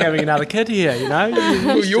just like having another kid here,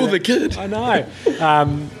 Well, you're the kid. I know.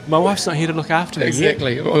 My wife's not here to look after me.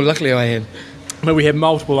 Exactly. Yet. Well, luckily I am. But we have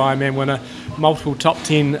multiple Ironman winner, multiple top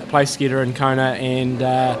 10 place getter in Kona, and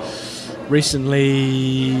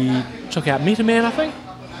recently took out Metaman, I think.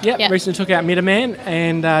 Yep. Recently took out Metaman,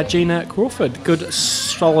 and Gina Crawford, good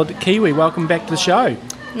solid Kiwi. Welcome back to the show.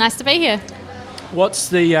 Nice to be here. What's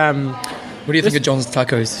the... what do you think of John's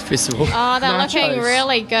Tacos Festival? Oh, they're looking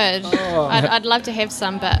really good. Oh. I'd love to have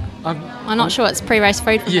some, but I'm not sure it's pre-race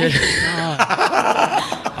food for me.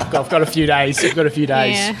 I've got a few days.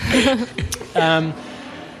 Yeah.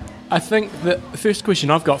 I think the first question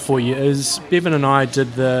I've got for you is, Bevan and I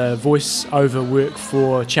did the voice-over work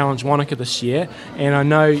for Challenge Wanaka this year, and I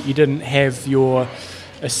know you didn't have your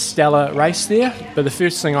stellar race there, but the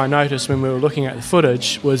first thing I noticed when we were looking at the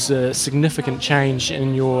footage was a significant change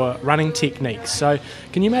in your running techniques. So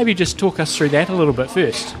can you maybe just talk us through that a little bit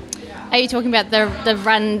first? Are you talking about the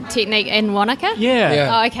run technique in Wanaka?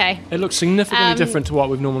 Yeah. Oh, okay. It looks significantly different to what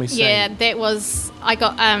we've normally seen. Yeah, that was...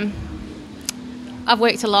 I've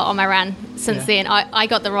worked a lot on my run since then. I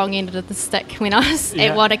got the wrong end of the stick when I was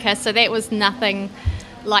at Wanaka, so that was nothing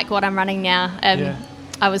like what I'm running now.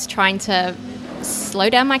 I was trying to slow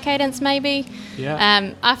down my cadence maybe.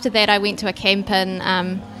 Yeah. After that I went to a camp in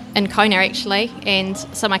Kona actually, and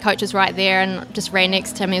so my coach was right there and just ran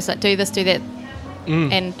next to me. He was like, do this, do that.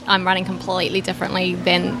 And I'm running completely differently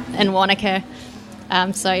than in Wanaka.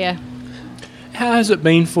 So yeah. How has it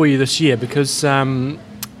been for you this year? Because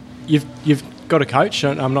you've got a coach.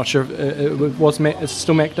 I'm not sure if it was Matt. It's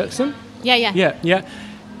still Matt Dixon. Yeah. Yeah.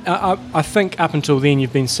 I think up until then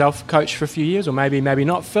you've been self-coached for a few years, or maybe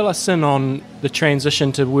not. Fill us in on the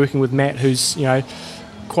transition to working with Matt, who's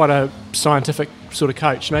quite a scientific sort of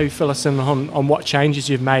coach. Maybe fill us in on what changes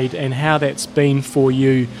you've made and how that's been for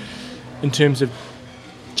you in terms of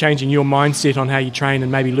changing your mindset on how you train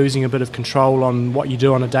and maybe losing a bit of control on what you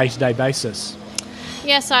do on a day-to-day basis.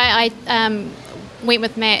 Yes, I went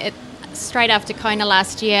with Matt straight after Kona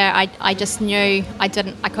last year. I just knew I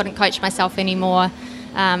couldn't coach myself anymore.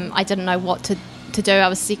 I didn't know what to do. I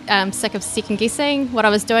was sick of second guessing what I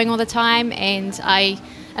was doing all the time, and I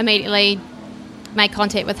immediately made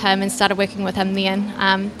contact with him and started working with him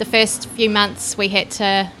then. The first few months we had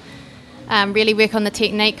to really work on the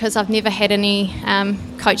technique, because I've never had any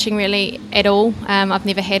coaching really at all. I've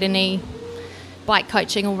never had any bike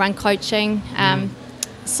coaching or run coaching.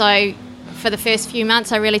 So for the first few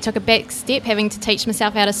months I really took a back step, having to teach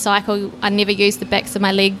myself how to cycle. I never used the backs of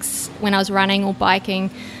my legs when I was running or biking.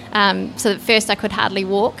 So at first I could hardly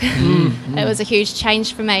walk. It was a huge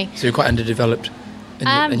change for me. So you're quite underdeveloped in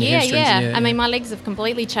your hamstrings. Yeah. I mean, my legs have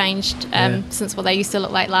completely changed since what they used to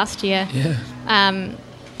look like last year. And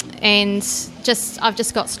I've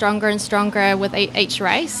just got stronger and stronger with each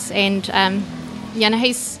race. And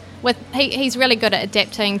he's really good at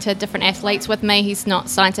adapting to different athletes. With me, he's not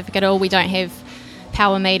scientific at all. We don't have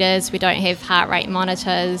power meters. We don't have heart rate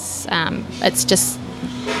monitors. It's just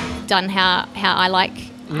done how I like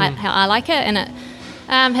how I like it.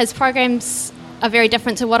 And his programs are very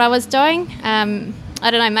different to what I was doing. I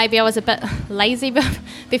don't know, maybe I was a bit lazy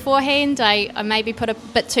beforehand. I maybe put a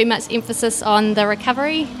bit too much emphasis on the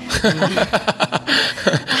recovery.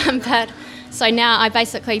 But so now I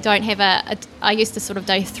basically don't have I used to sort of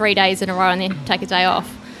do 3 days in a row and then take a day off,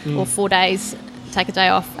 or 4 days, take a day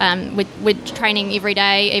off. We're training every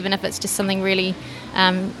day, even if it's just something really,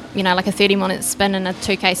 like a 30-minute spin and a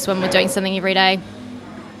 2K swim. We're doing something every day.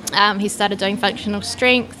 He started doing functional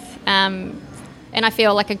strength. And I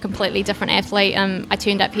feel like a completely different athlete. I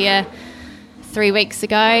turned up here 3 weeks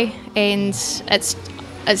ago, and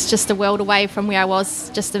it's just a world away from where I was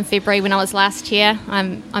just in February when I was last here.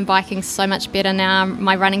 I'm biking so much better now.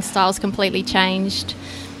 My running style's completely changed.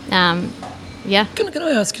 Can I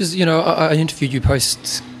ask, because I interviewed you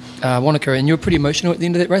post Wanaka, and you were pretty emotional at the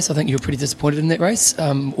end of that race. I think you were pretty disappointed in that race,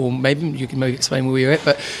 or maybe you can explain where you're at.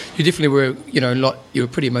 But you definitely were, you were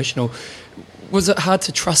pretty emotional. Was it hard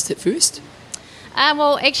to trust at first?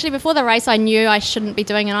 Well, actually, before the race, I knew I shouldn't be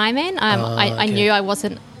doing an Ironman. I knew I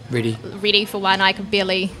wasn't ready for one. I could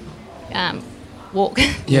barely walk.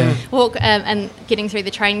 Walk, and getting through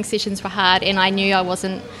the training sessions were hard, and I knew I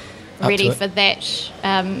wasn't ready for that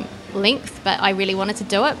length. But I really wanted to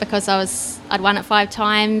do it because I'd won it 5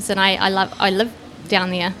 times, and I lived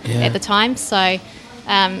down there at the time, so.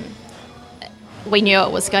 We knew it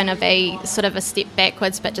was going to be sort of a step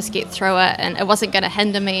backwards, but just get through it, and it wasn't going to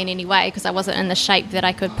hinder me in any way because I wasn't in the shape that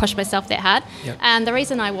I could push myself that hard. And the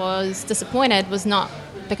reason I was disappointed was not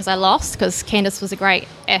because I lost, because Candice was a great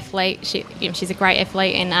athlete. She's a great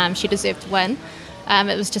athlete, and she deserved to win.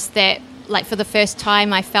 It was just that, like, for the first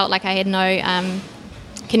time, I felt like I had no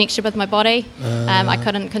connection with my body. I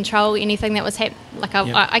couldn't control anything that was happening. Like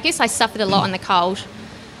I guess I suffered a lot in the cold.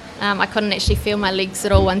 I couldn't actually feel my legs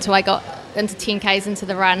at all until I got into 10Ks into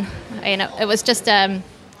the run, and it was just I've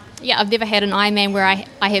never had an Ironman where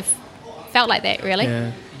I have felt like that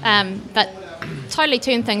really. But totally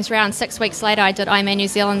turned things around. 6 weeks later I did Ironman New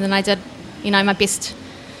Zealand, and I did my best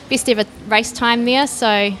ever race time there, so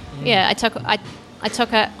I took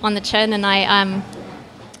it on the chin, and I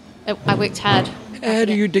worked hard. How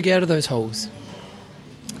do you dig out of those holes?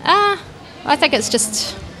 I think it's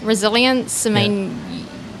just resilience. I mean,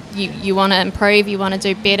 you want to improve, you want to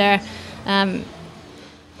do better.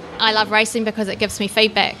 I love racing because it gives me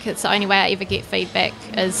feedback. It's the only way I ever get feedback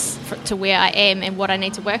is to where I am and what I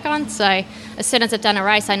need to work on. So as soon as I've done a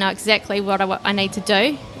race, I know exactly what I need to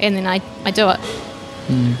do, and then I do it.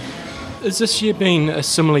 Has this year been a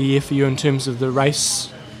similar year for you in terms of the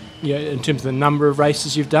race, in terms of the number of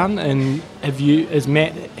races you've done? And has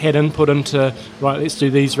Matt had input into, right, let's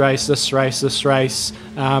do this race,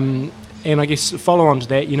 and I guess follow on to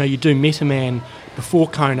that, you do Metaman before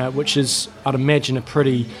Kona, which is, I'd imagine, a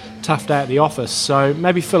pretty tough day at the office. So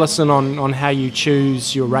maybe fill us in on how you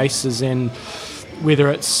choose your races, and whether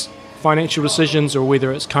it's financial decisions or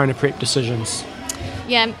whether it's Kona prep decisions.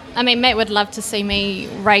 Yeah, I mean, Matt would love to see me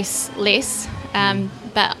race less,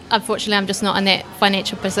 but unfortunately I'm just not in that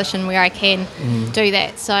financial position where I can do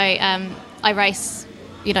that. So I race,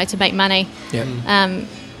 to make money.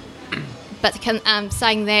 But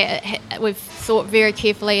saying that, we've thought very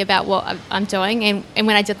carefully about what I'm doing, and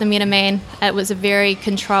when I did the Metaman, it was a very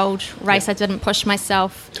controlled race. I didn't push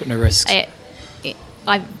myself. Took no risks.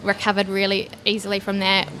 I recovered really easily from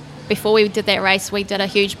that. Before we did that race, we did a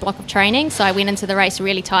huge block of training, so I went into the race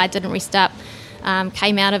really tired, didn't rest up,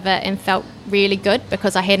 came out of it and felt really good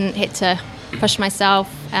because I hadn't had to push myself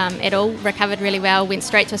at all, recovered really well, went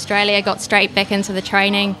straight to Australia, got straight back into the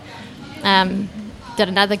training, did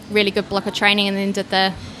another really good block of training, and then did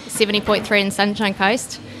the 70.3 in Sunshine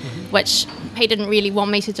Coast, which he didn't really want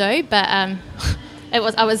me to do, but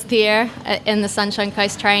I was there in the Sunshine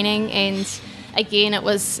Coast training, and again it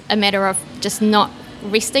was a matter of just not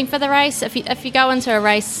resting for the race. If you go into a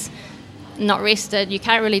race not rested, you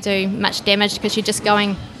can't really do much damage because you're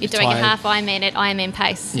doing a half Ironman at Ironman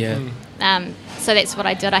pace. So that's what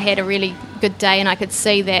I did. I had a really good day, and I could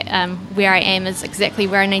see that where I am is exactly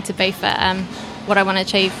where I need to be for what I want to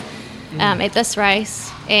achieve at this race.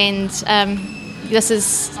 And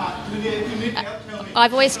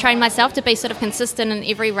I've always trained myself to be sort of consistent in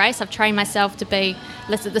every race. I've trained myself to be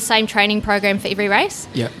listed the same training program for every race.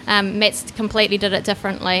 Matt's completely did it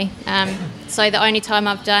differently. So the only time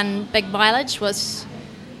I've done big mileage was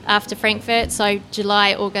after Frankfurt, so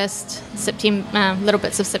July, August, September, little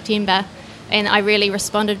bits of September, and I really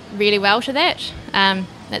responded really well to that.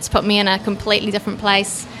 It's put me in a completely different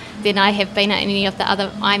place than I have been at any of the other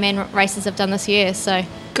Ironman races I've done this year. So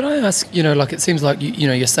can I ask, it seems like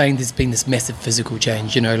you're saying there's been this massive physical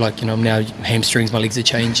change, I'm now hamstrings, my legs are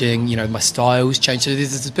changing, my style's changed, so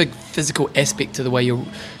there's this big physical aspect to the way your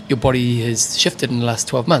body has shifted in the last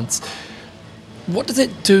 12 months. What does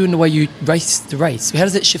it do in the way you race the race? How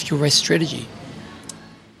does it shift your race strategy?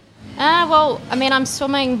 I'm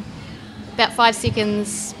swimming about 5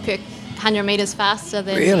 seconds per 100 metres faster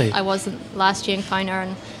than I was last year in Kona,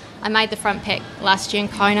 and I made the front pack last year in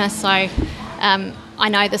Kona, so I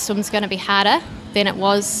know the swim's going to be harder than it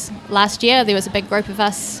was last year. There was a big group of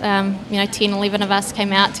us, 10, 11 of us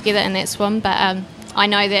came out together in that swim, but I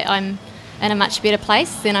know that I'm in a much better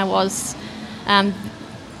place than I was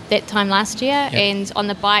that time last year. And on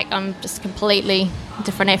the bike I'm just completely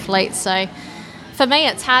different athlete, so for me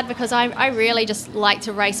it's hard because I really just like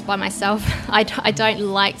to race by myself. I don't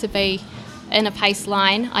like to be in a pace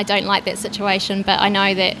line. I don't like that situation, but I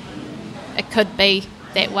know that it could be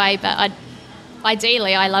that way. But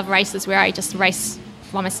ideally I love races where I just race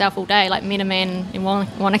by myself all day, like Metaman in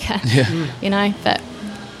Wanaka. But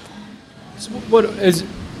so what is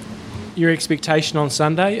your expectation on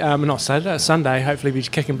Sunday? Not Saturday, Sunday. Hopefully we're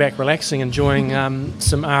kicking back, relaxing, enjoying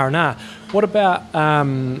some R&R. What about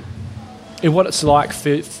what it's like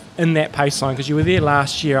in that pace line? Because you were there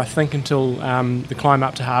last year, I think, until the climb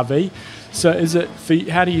up to Harvey. So is it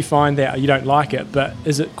how do you find that? You don't like it, but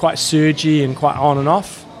is it quite surgy and quite on and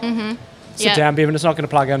off? Sit down, Bevan, it's not going to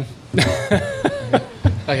plug in.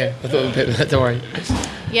 Okay, I thought, don't worry.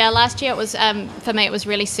 Yeah, last year it was, for me it was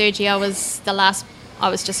really surgy. I was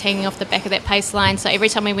just hanging off the back of that pace line, so every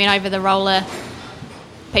time we went over the roller,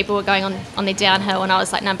 people were going on their downhill, and I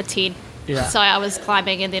was like number 10. Yeah. So I was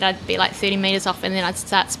climbing, and then I'd be like 30 metres off, and then I'd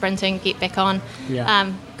start sprinting, get back on.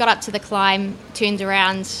 Got up to the climb, turned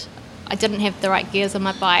around. I didn't have the right gears on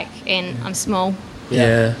my bike, and I'm small.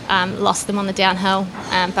 Lost them on the downhill,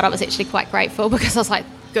 but I was actually quite grateful because I was like,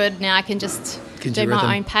 good, now I can just do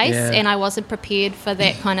my own pace. And I wasn't prepared for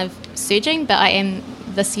that kind of surging, but I am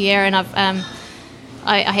this year, and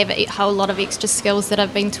I have a whole lot of extra skills that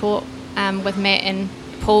I've been taught with Matt and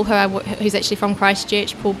Paul, who's actually from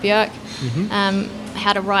Christchurch, Paul Björk,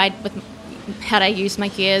 how to use my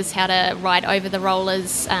gears, how to ride over the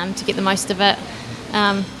rollers to get the most of it.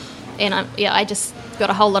 I just got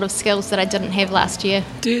a whole lot of skills that I didn't have last year.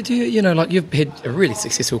 Do you, you've had a really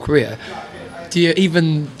successful career. Do you,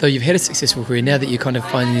 even though you've had a successful career, now that you're kind of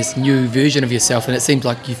finding this new version of yourself and it seems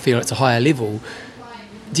like you feel it's a higher level,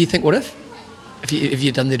 do you think, what if? Have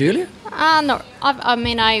you done that earlier? No.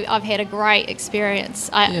 I've had a great experience.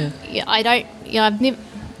 I've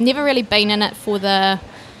never really been in it for the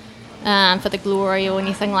glory or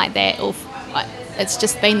anything like that. It's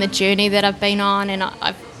just been the journey that I've been on, and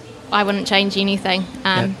I wouldn't change anything.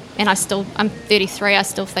 And I'm 33. I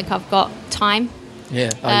still think I've got time. You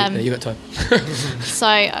got time. So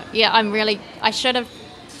I should have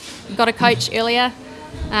got a coach earlier,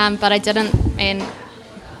 but I didn't, and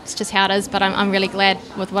it's just how it is. But I'm really glad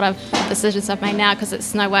with decisions I've made now, because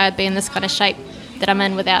it's no way I'd be in this kind of shape that I'm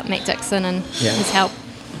in without Matt Dixon and his help.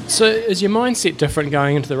 So is your mindset different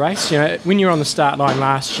going into the race? When you were on the start line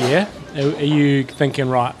last year, are you thinking,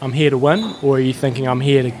 right, I'm here to win, or are you thinking I'm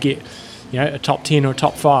here to get a top 10 or a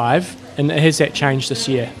top 5? And has that changed this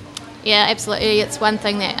year? Yeah, absolutely. It's one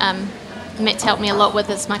thing that Matt's helped me a lot with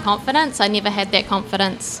is my confidence. I never had that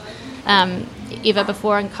confidence ever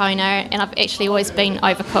before in Kona, and I've actually always been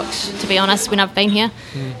overcooked, to be honest, when I've been here.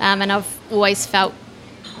 And I've always felt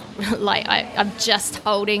like I'm just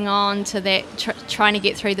holding on to that, trying to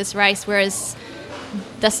get through this race, whereas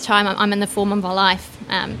this time I'm in the form of my life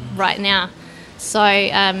right now. So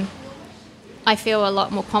I feel a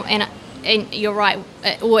lot more confident. And you're right,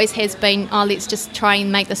 it always has been, let's just try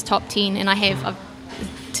and make this top 10, and I've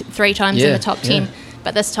 3 times in the top 10.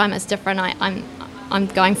 But this time it's different. I'm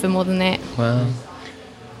going for more than that. Wow.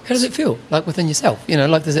 How does it feel, like, within yourself? You know,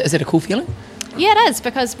 like, is it a cool feeling? Yeah, it is,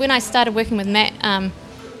 because when I started working with Matt,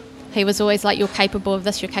 he was always like, you're capable of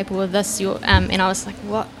this, and I was like,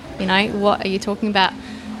 what? You know, what are you talking about?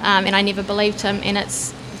 And I never believed him, and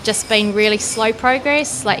it's just been really slow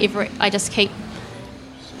progress. Like, I just keep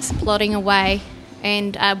plodding away.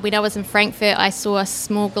 And when I was in Frankfurt, I saw a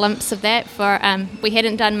small glimpse of that. We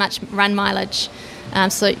hadn't done much run mileage,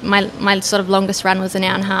 so my sort of longest run was an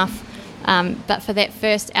hour and a half. But for that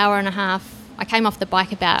first hour and a half, I came off the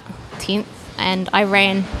bike about 10th, and I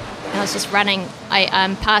ran, and I was just running. I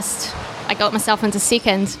got myself into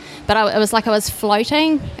second, but it was like I was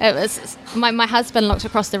floating. It was my husband looked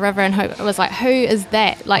across the river and was like, "Who is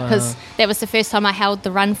that?" Like, because that was the first time I held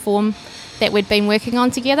the run form that we'd been working on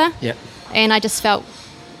together. Yeah. And I just felt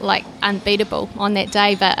like unbeatable on that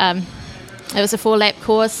day. But it was a 4-lap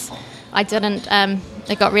course. I didn't.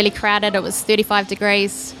 It got really crowded. It was 35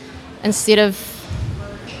 degrees. Instead of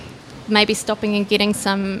maybe stopping and getting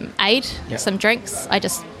some aid, some drinks, I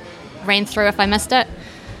just ran through if I missed it.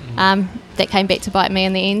 That came back to bite me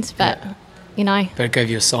in the end. But you know, but it gave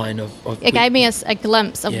you a sign of it gave me a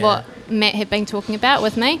glimpse of what Matt had been talking about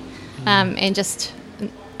with me, and just.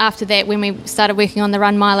 After that, when we started working on the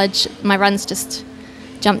run mileage, my runs just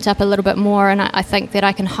jumped up a little bit more, and I think that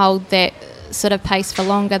I can hold that sort of pace for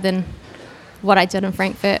longer than what I did in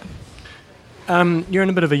Frankfurt. You're in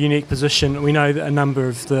a bit of a unique position. We know that a number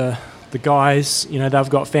of the guys, you know, they've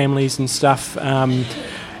got families and stuff, and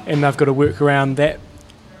they've got to work around that,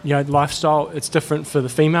 you know, lifestyle. It's different for the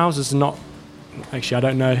females. It's not, actually, I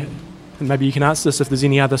don't know, maybe you can answer this, if there's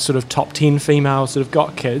any other sort of top 10 females that have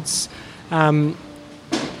got kids.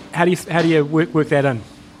 How do you work that in?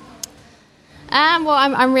 Well,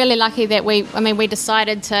 I'm really lucky that we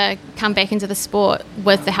decided to come back into the sport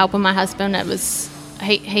with the help of my husband. It was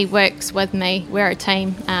he works with me. We're a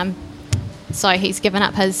team. So he's given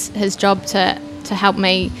up his job to help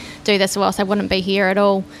me do this, or else I wouldn't be here at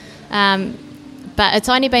all. But it's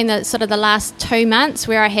only been the last 2 months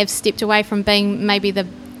where I have stepped away from being maybe the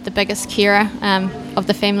biggest carer of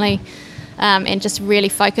the family. And just really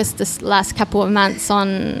focused this last couple of months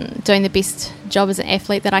on doing the best job as an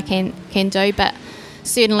athlete that I can do. But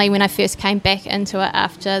certainly when I first came back into it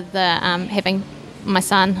after having my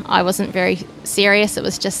son, I wasn't very serious. It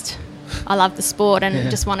was just, I loved the sport and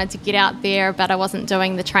just wanted to get out there, but I wasn't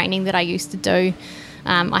doing the training that I used to do.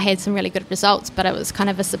 I had some really good results, but it was kind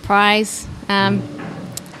of a surprise. I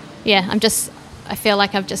feel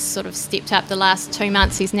like I've just sort of stepped up the last 2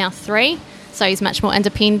 months. He's now 3. So he's much more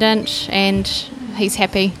independent and he's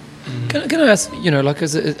happy. Can I ask, you know, like,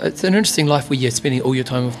 it's an interesting life where you're spending all your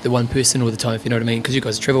time with the one person all the time, if you know what I mean, because you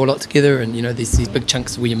guys travel a lot together and, you know, there's these big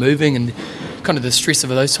chunks where you're moving and kind of the stress of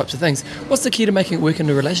those types of things. What's the key to making it work in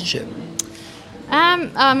a relationship?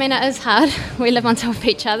 I mean, it is hard. We live on top of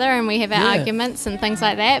each other and we have our arguments and things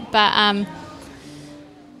like that. But I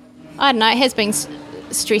don't know, it has been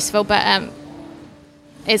stressful, but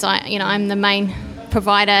as I'm the main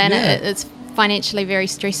provider and it's financially very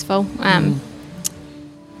stressful.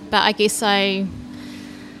 But I guess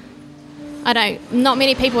not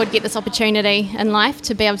many people would get this opportunity in life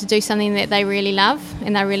to be able to do something that they really love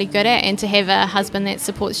and they're really good at, and to have a husband that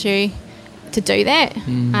supports you to do that.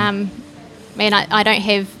 And I don't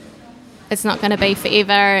have, it's not going to be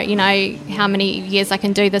forever, you know, how many years I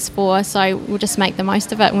can do this for, so we'll just make the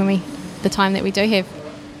most of it the time that we do have.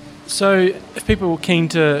 So if people are keen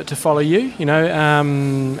to follow you, you know, I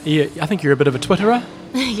think you're a bit of a Twitterer.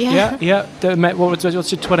 Yeah. Matt, what's your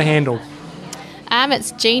Twitter handle?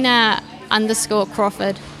 It's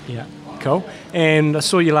Gina_Crawford. Yeah, cool. And I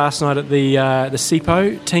saw you last night at the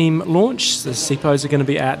SEPO team launch. The SEPOs are going to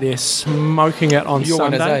be out there smoking it on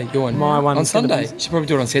Sunday. Your one. My one on Sunday. You should probably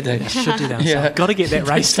do it on Saturday. I should do that on Sunday. Got to get that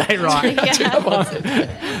race day right.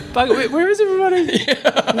 But where is everybody?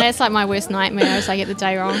 No, it's like my worst nightmare is I get the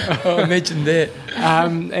day wrong. Oh, imagine that.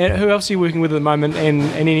 And who else are you working with at the moment, and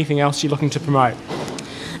anything else you're looking to promote?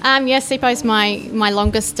 SEPO's my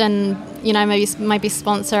longest and, you know, maybe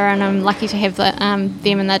sponsor, and I'm lucky to have them,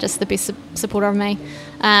 and they're just the best supporter of me.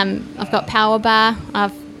 I've got Power Bar.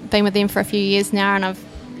 I've been with them for a few years now, and I've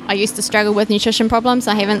I used to struggle with nutrition problems.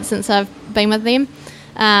 I haven't since I've been with them.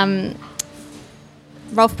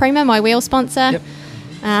 Rolf Prima, my wheel sponsor. Yep.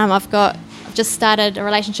 I've just started a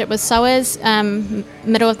relationship with Sowers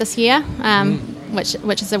middle of this year,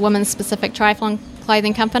 which is a women's specific triathlon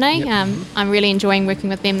clothing company. Yep. I'm really enjoying working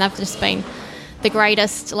with them. They've just been the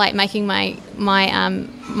greatest, like making my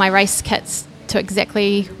race kits to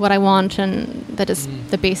exactly what I want, and that is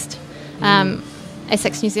the best.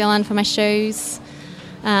 Essex New Zealand for my shoes.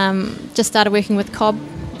 Just started working with Cobb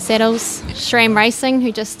Saddles. SRAM Racing,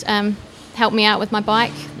 who just helped me out with my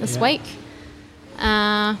bike this week.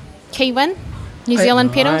 Kiwin, New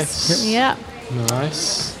Zealand pedals. Yep. Yeah.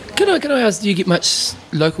 Nice. Can I ask, do you get much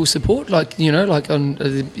local support? Like, you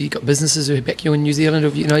got businesses who back you in New Zealand?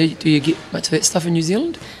 Or, do you get much of that stuff in New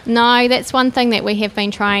Zealand? No, that's one thing that we have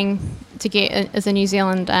been trying to get is a New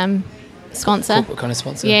Zealand sponsor. Corporate kind of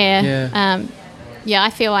sponsor. Yeah. I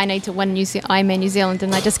feel I need to win Ironman New Zealand,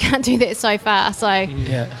 and I just can't do that so far. So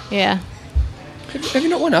yeah. Have you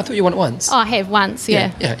not won? I thought you won it once. Oh, I have once. Yeah.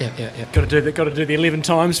 Got to do the 11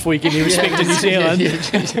 times before you get any respect in New Zealand.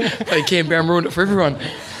 Hey, Cam Brown ruined it for everyone.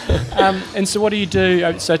 And so what do you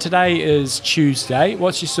do? So today is Tuesday.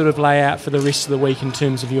 What's your sort of layout for the rest of the week in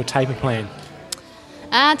terms of your taper plan?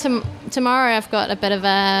 Tomorrow I've got a bit of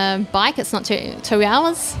a bike. It's not 2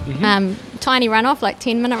 hours. Tiny run off, like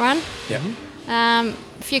 10-minute run. Yeah. A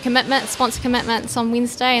few sponsor commitments on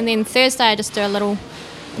Wednesday, and then Thursday I just do a little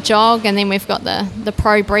jog, and then we've got the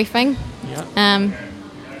pro briefing. Yeah.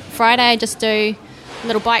 Friday I just do a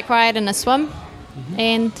little bike ride and a swim,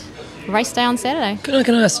 and race day on Saturday.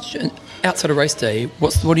 Can I ask, outside of race day,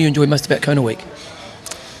 what do you enjoy most about Kona Week?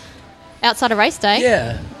 Outside of race day?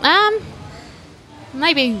 Yeah.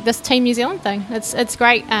 Maybe this Team New Zealand thing. It's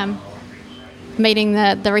great meeting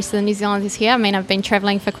the rest of the New Zealanders here. I mean, I've been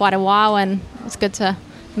travelling for quite a while, and it's good to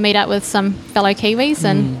meet up with some fellow Kiwis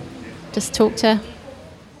and just talk to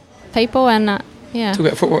people and Talk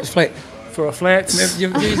about football flat. For our flats,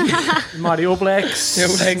 Mighty All Blacks. The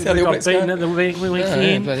All Blacks, how the All Blacks beaten at the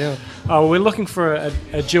weekend. We're looking for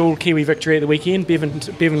a dual Kiwi victory at the weekend. Bevan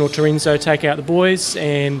or Terenzo take out the boys,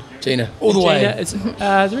 and Gina all the way. Is there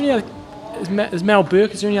any other? Is Mel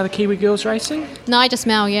Burke? Is there any other Kiwi girls racing? No, just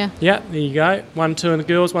Mel. Yeah. Yeah, there you go. 1-2 in the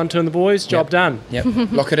girls, 1-2 in the boys. Job done. Yep.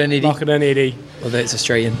 Lock it in, Eddie. Lock it in, Eddie. Well, that's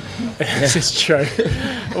Australian. This is true.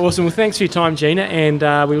 Awesome. Well, thanks for your time, Gina, and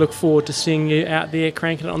we look forward to seeing you out there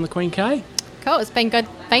cranking it on the Queen K. Cool. It's been good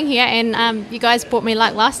being here, and you guys brought me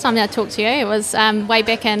luck last time that I talked to you. It was way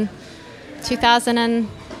back in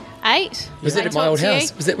 2008. Was it at my old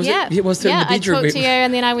house? Was it? Yeah. It was in the bedroom. I talked to you,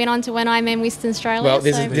 and then I went on to win Ironman Western Australia. Well,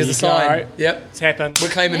 there's a sign. Yep, it's happened. We're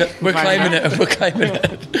claiming it. We're claiming it.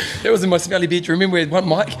 That was in my smelly bedroom. Remember, we had one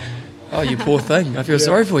mic. Oh, you poor thing. I feel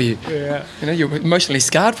sorry for you. Yeah. You're emotionally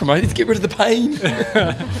scarred from it. I need to get rid of the pain.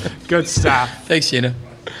 Good stuff. Thanks, Jenna.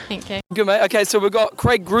 Thank you. Good, mate. Okay, so we've got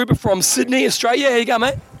Craig Gruber from Sydney, Australia. How you going,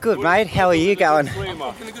 mate? Good, mate. How are you going?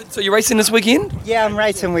 So you're racing this weekend? Yeah, I'm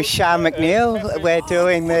racing with Sean McNeil. We're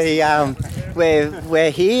doing the...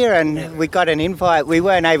 We're here, and we got an invite. We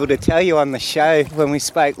weren't able to tell you on the show when we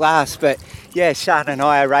spoke last, but yeah, Sean and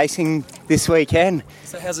I are racing this weekend.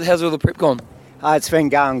 So how's all the prep gone? Oh, it's been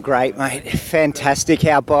going great, mate. Fantastic.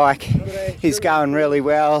 Our bike is going really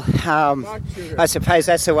well. I suppose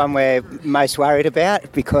that's the one we're most worried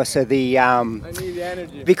about because of the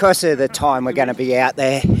time we're going to be out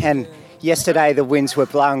there. And yesterday the winds were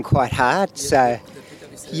blowing quite hard, so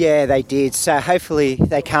yeah, they did. So hopefully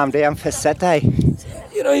they calm down for Saturday.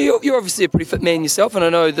 You're obviously a pretty fit man yourself, and I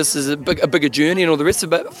know this is a bigger journey and all the rest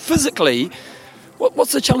of it. But physically,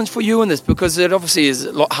 what's the challenge for you in this? Because it obviously is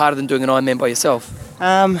a lot harder than doing an Ironman by yourself.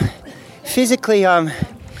 Physically,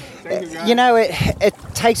 it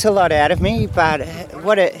takes a lot out of me, but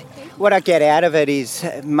what I get out of it is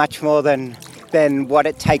much more than what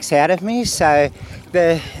it takes out of me. So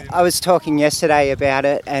I was talking yesterday about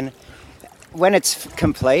it, and when it's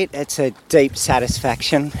complete, it's a deep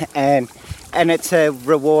satisfaction, and it's a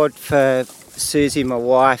reward for Susie, my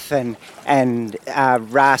wife, and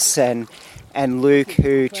Russ and Luke,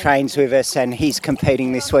 who trains with us, and he's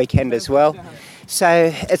competing this weekend as well.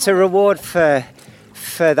 So it's a reward for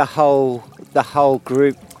the whole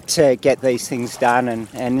group to get these things done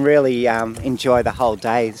and really enjoy the whole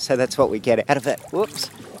day. So that's what we get out of it. Whoops.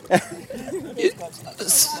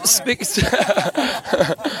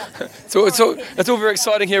 It's all very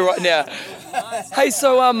exciting here right now. Hey,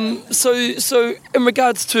 so in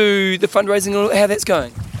regards to the fundraising, how that's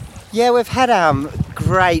going? Yeah, we've had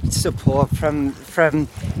great support from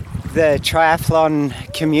the triathlon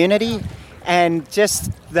community. and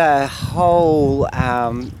just the whole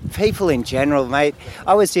people in general, mate.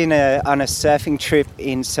 I was on a surfing trip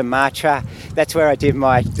in Sumatra. That's where I did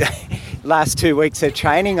my last 2 weeks of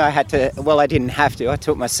training. I didn't have to. I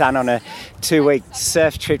took my son on a 2-week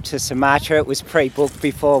surf trip to Sumatra. It was pre-booked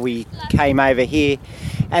before we came over here.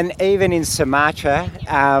 And even in Sumatra,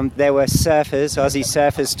 there were Aussie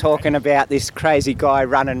surfers, talking about this crazy guy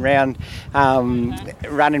running around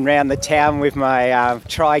the town with my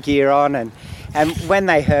tri-gear on. And when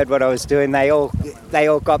they heard what I was doing, they all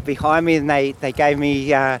got behind me, and they gave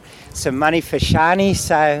me some money for Shani.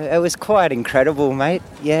 So it was quite incredible, mate.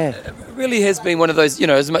 Yeah. It really has been one of those,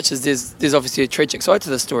 as much as there's obviously a tragic side to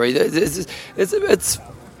the story, it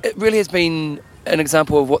really has been an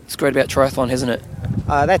example of what's great about triathlon, hasn't it?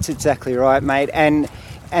 That's exactly right, mate. And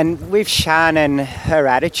with Shan and her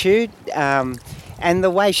attitude, and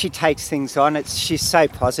the way she takes things on, she's so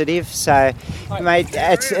positive. So, mate,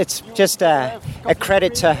 it's just a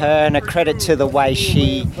credit to her and a credit to the way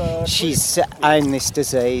she's owned this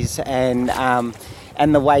disease, and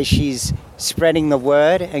the way she's spreading the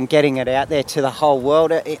word and getting it out there to the whole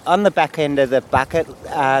world. On the back end of the bucket,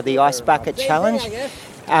 the Ice Bucket Challenge,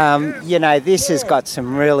 this has got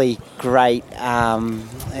some really great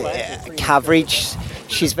coverage.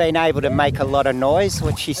 She's been able to make a lot of noise,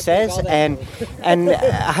 what she says, and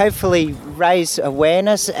hopefully raise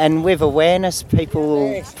awareness. And with awareness, people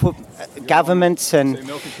will put governments and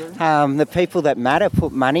the people that matter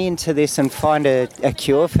put money into this and find a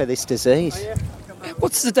cure for this disease.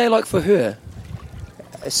 What's the day like for her?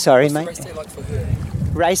 Sorry, mate. What's the race day like for her?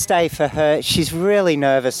 Race day for her, she's really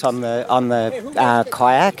nervous on the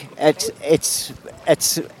kayak.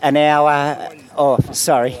 It's an hour.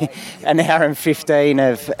 An hour and 15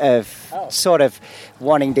 of sort of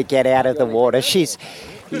wanting to get out of the water.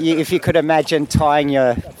 If you could imagine tying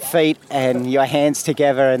your feet and your hands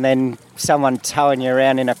together and then someone towing you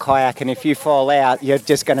around in a kayak, and if you fall out, you're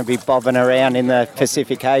just going to be bobbing around in the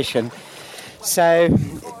Pacific Ocean. So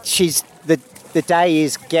the day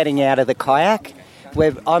is getting out of the kayak.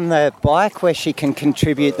 We're on the bike where she can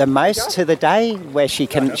contribute the most to the day, where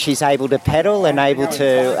she's able to pedal and able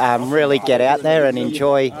to really get out there and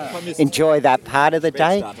enjoy that part of the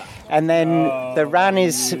day. And then the run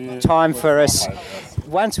is time for us.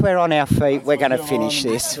 Once we're on our feet, we're going to finish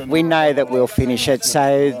this. We know that we'll finish it.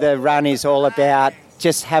 So the run is all about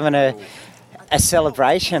just having a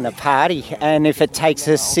celebration, a party, and if it takes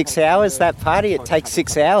us 6 hours, that party, it takes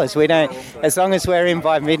 6 hours. We don't, as long as we're in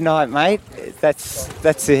by midnight, mate, that's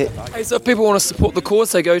it. Hey, so if people want to support the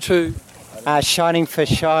cause, they go to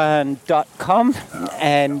shiningforshine.com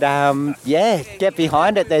and get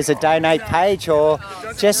behind it. There's a donate page or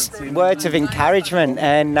just words of encouragement,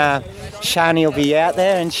 and Shani will be out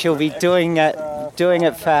there and she'll be doing it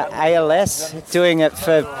for ALS, doing it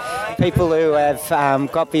for people who have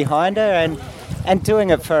got behind her, and doing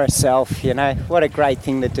it for herself. What a great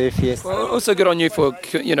thing to do for you. Well, also good on you for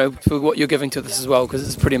what you're giving to this as well, because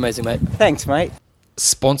it's pretty amazing, mate. Thanks, mate.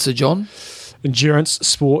 Sponsor, John? Endurance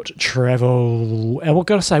Sport Travel. And we've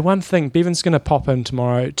got to say one thing, Bevan's going to pop in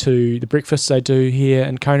tomorrow to the breakfast they do here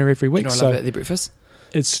in Kona every week. I love about their breakfast?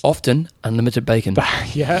 It's often unlimited bacon.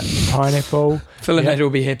 Yeah, pineapple. Phil and Nate will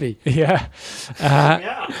be happy. Yeah.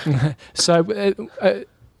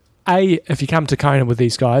 If you come to Kona with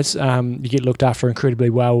these guys, you get looked after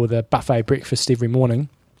incredibly well with a buffet breakfast every morning.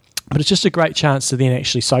 But it's just a great chance to then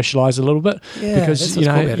actually socialise a little bit, because you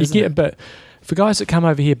get a bit. For guys that come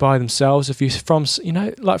over here by themselves, if you're from,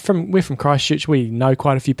 we're from Christchurch, we know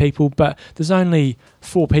quite a few people, but there's only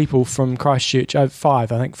 4 people from Christchurch,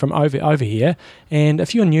 5 I think, from over here. And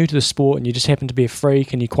if you're new to the sport and you just happen to be a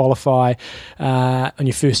freak and you qualify on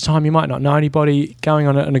your first time, you might not know anybody. Going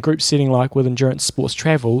on in a group setting like with Endurance Sports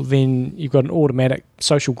Travel, then you've got an automatic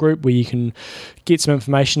social group where you can get some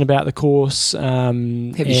information about the course. Have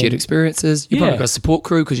you shared experiences? You've probably got a support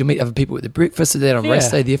crew, because you'll meet other people at the breakfast, so that on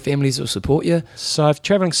race day, their families will support you. So if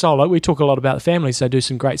travelling solo, we talk a lot about the families, they do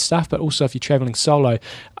some great stuff, but also if you're travelling solo,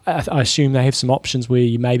 I assume they have some options where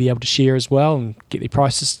you may be able to share as well and get their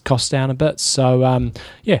costs down a bit. So,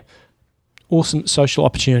 awesome social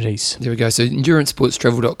opportunities. There we go. So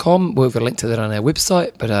endurancesportstravel.com. We'll have a link to that on our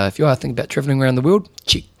website. But if you are thinking about travelling around the world,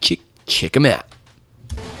 check them out.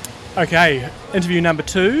 Okay, interview number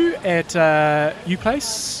 2 at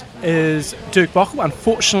U-Place is Dirk Bockel.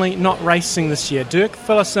 Unfortunately, not racing this year. Dirk,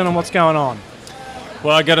 fill us in on what's going on.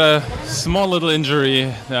 Well, I got a small little injury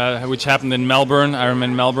which happened in Melbourne. I'm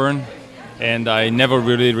in Melbourne, and I never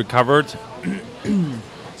really recovered.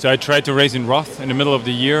 So I tried to race in Roth in the middle of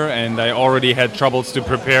the year, and I already had troubles to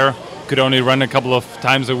prepare. Could only run a couple of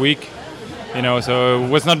times a week, so it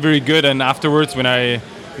was not very good. And afterwards, when I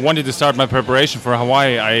wanted to start my preparation for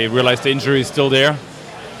Hawaii, I realized the injury is still there,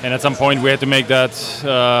 and at some point we had to make that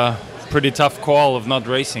pretty tough call of not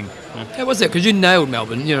racing. How was that? Because you nailed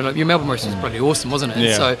Melbourne. Your Melbourne race was pretty awesome, wasn't it?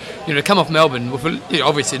 Yeah. So, to come off Melbourne with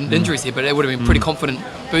obviously injuries there, but it would have been a pretty confident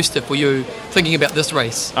booster for you thinking about this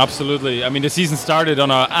race. Absolutely. I mean, the season started on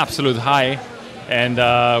an absolute high, and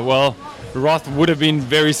Roth would have been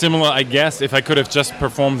very similar, I guess, if I could have just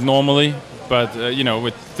performed normally. But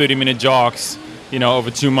with 30-minute jogs,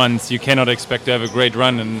 over 2 months, you cannot expect to have a great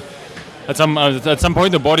run. And at some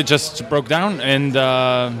point, the body just broke down, and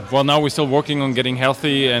now we're still working on getting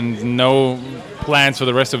healthy and no plans for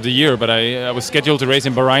the rest of the year. But I was scheduled to race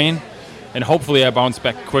in Bahrain, and hopefully I bounce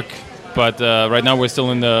back quick. But right now we're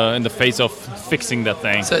still in the phase of fixing that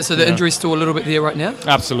thing. So the injury's still a little bit there right now?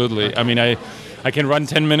 Absolutely. Okay. I mean, I can run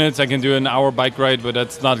 10 minutes, I can do an hour bike ride, but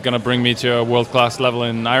that's not going to bring me to a world-class level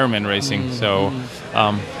in Ironman racing.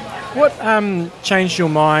 What changed your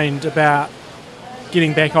mind about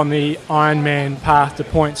getting back on the Ironman path to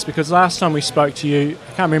points? Because last time we spoke to you,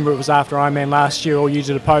 I can't remember, it was after Ironman last year, or you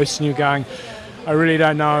did a post and you were going, I really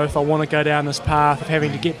don't know if I want to go down this path of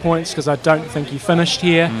having to get points because I don't think you finished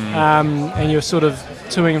here, and you're sort of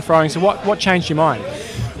toing and froing. So what changed your mind?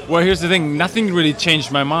 Well, here's the thing. Nothing really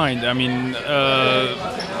changed my mind. I mean,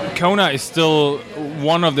 Kona is still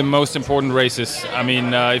one of the most important races. I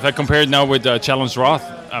mean, if I compare it now with Challenge Roth,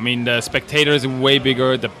 I mean, the spectators are way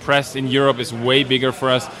bigger. The press in Europe is way bigger for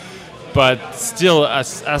us. But still,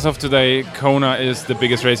 as of today, Kona is the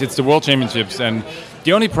biggest race. It's the World Championships. And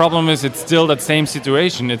the only problem is it's still that same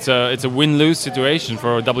situation. It's a win-lose situation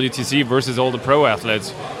for WTC versus all the pro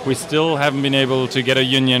athletes. We still haven't been able to get a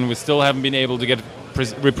union. We still haven't been able to get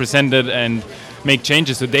represented and make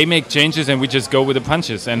changes. So they make changes and we just go with the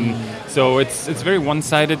punches. And so it's very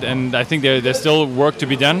one-sided, and I think there's still work to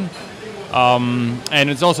be done. And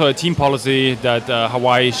it's also a team policy that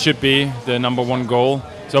Hawaii should be the number one goal.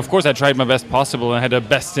 So of course I tried my best possible and had the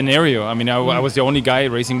best scenario. I mean, I was the only guy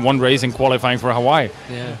racing one race and qualifying for Hawaii.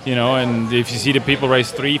 Yeah. And if you see the people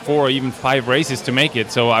race 3, 4, or even 5 races to make it.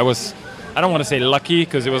 So I don't want to say lucky,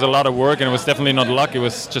 because it was a lot of work, and it was definitely not luck. It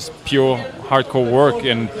was just pure hardcore work.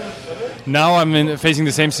 And now I'm facing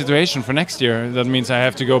the same situation for next year. That means I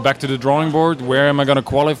have to go back to the drawing board. Where am I going to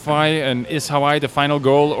qualify? And is Hawaii the final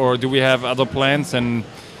goal, or do we have other plans?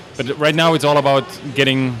 But right now it's all about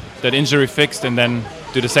getting that injury fixed and then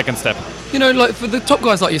do the second step. Like for the top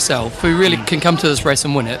guys like yourself who really can come to this race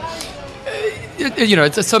and win it,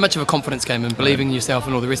 it's so much of a confidence game and believing in yourself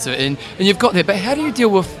and all the rest of it, and you've got there. But how do you deal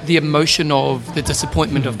with the emotion of the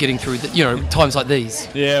disappointment of getting through times like these?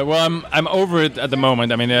 Yeah, well, I'm over it at the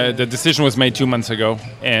moment. I mean, the decision was made 2 months ago,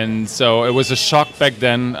 and so it was a shock back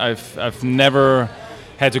then. I've never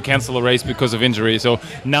had to cancel a race because of injury. So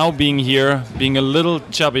now being here, being a little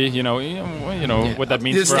chubby, what that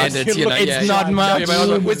means for us. It's not much.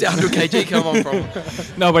 Where's the 100 kg come on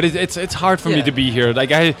from? No, but it's hard for me to be here.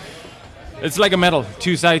 It's like a medal,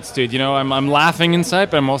 2 sides to it. I'm laughing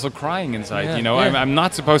inside, but I'm also crying inside. I'm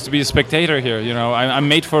not supposed to be a spectator here. I'm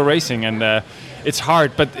made for racing, and it's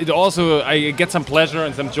hard. But it also, I get some pleasure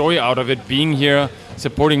and some joy out of it, being here,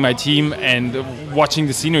 supporting my team, and watching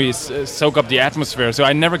the scenery soak up the atmosphere. So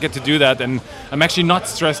I never get to do that, and I'm actually not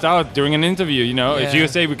stressed out during an interview. If you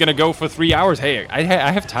say we're gonna go for 3 hours, hey, I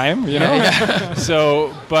have time.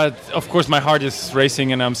 So, but of course, my heart is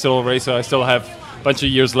racing, and I'm still a racer. I still have bunch of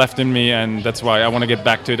years left in me, and that's why I want to get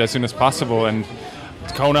back to it as soon as possible. And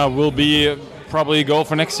Kona will be probably a goal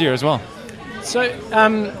for next year as well. So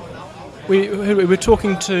we were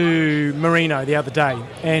talking to Marino the other day,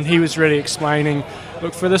 and he was really explaining,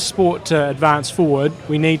 look, for this sport to advance forward,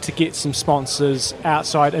 we need to get some sponsors,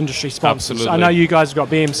 outside industry sponsors. Absolutely. I know you guys have got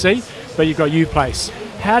BMC, but you've got UPlace.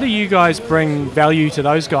 How do you guys bring value to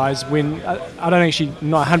those guys when I don't actually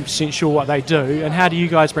not 100% sure what they do, and how do you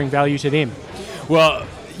guys bring value to them? Well,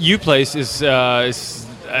 UPlace is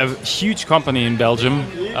a huge company in Belgium.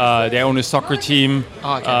 They own a soccer team.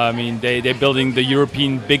 Oh, okay. I mean, they're building the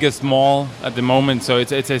European biggest mall at the moment. So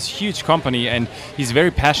it's a huge company, and he's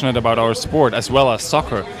very passionate about our sport as well as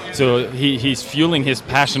soccer. So he's fueling his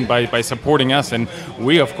passion by supporting us. And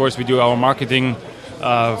we, of course, we do our marketing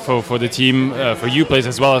for the team, for UPlace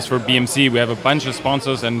as well as for BMC. We have a bunch of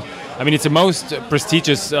sponsors, and I mean, it's the most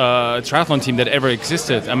prestigious triathlon team that ever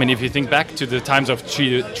existed. I mean, if you think back to the times of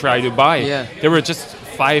Tri Dubai, there were just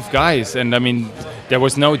 5 guys, and I mean, there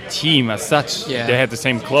was no team as such. Yeah. They had the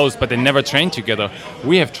same clothes, but they never trained together.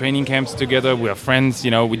 We have training camps together. We are friends.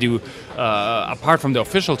 We do, apart from the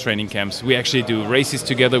official training camps, we actually do races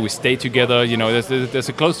together. We stay together. There's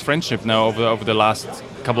a close friendship now over the last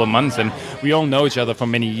couple of months, and we all know each other for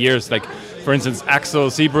many years. Like for instance, Axel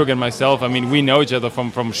Seabrook and myself, I mean, we know each other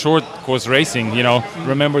from short course racing.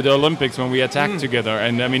 Remember the Olympics when we attacked together,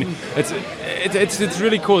 and I mean, it's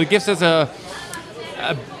really cool. It gives us a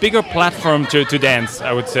bigger platform to dance,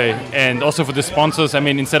 I would say, and also for the sponsors. I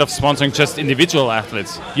mean, instead of sponsoring just individual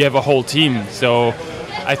athletes, you have a whole team. So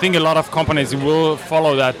I think a lot of companies will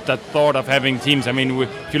follow that thought of having teams. I mean,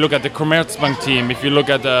 if you look at the Commerzbank team, if you look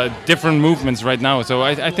at different movements right now, so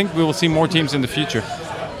I think we will see more teams in the future.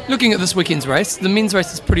 Looking at this weekend's race, the men's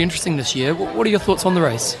race is pretty interesting this year. What are your thoughts on the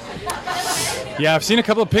race? Yeah, I've seen a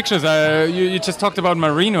couple of pictures. You just talked about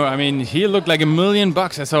Marino. I mean, he looked like $1 million. I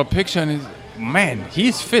saw a picture and man,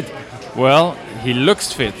 he's fit. Well, he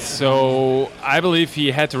looks fit. So I believe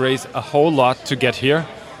he had to race a whole lot to get here.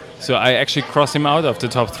 So I actually crossed him out of the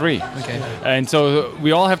top 3. Okay. And so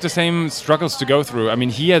we all have the same struggles to go through. I mean,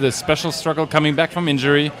 he had a special struggle coming back from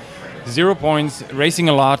injury, 0 points, racing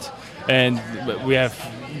a lot. And we have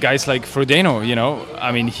guys like Frodeno,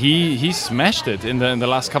 I mean, he smashed it in the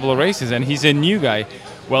last couple of races, and he's a new guy.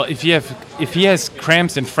 Well, if he has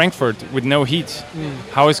cramps in Frankfurt with no heat,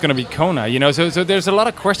 how is it going to be Kona? So there's a lot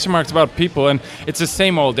of question marks about people, and it's the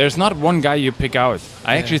same old. There's not one guy you pick out.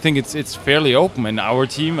 I actually think it's fairly open. And our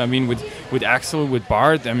team, I mean, with Axel, with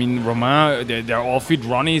Bart, I mean, Romain, they're all fit.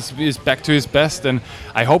 Ronnie is back to his best, and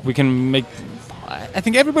I hope we can make. I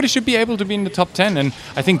think everybody should be able to be in the top 10, and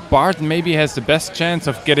I think Bart maybe has the best chance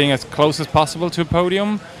of getting as close as possible to a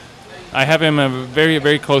podium. I have him very,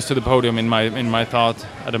 very close to the podium in my thought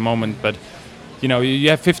at the moment. But, you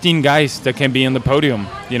have 15 guys that can be on the podium.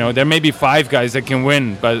 There may be 5 guys that can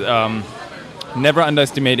win, but never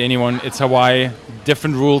underestimate anyone. It's Hawaii,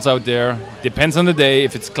 different rules out there. Depends on the day.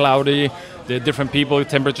 If it's cloudy, there are different people,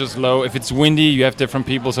 temperature's low. If it's windy, you have different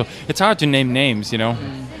people. So it's hard to name names,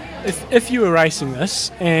 If you were racing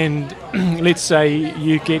this and let's say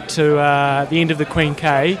you get to the end of the Queen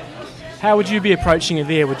K, how would you be approaching it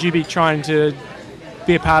there? Would you be trying to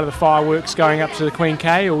be a part of the fireworks going up to the Queen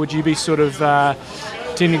K, or would you be sort of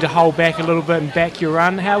tending to hold back a little bit and back your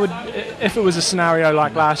run? If it was a scenario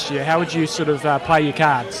like last year, how would you sort of play your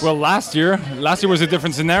cards? Well, last year was a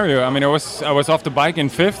different scenario. I mean, I was off the bike in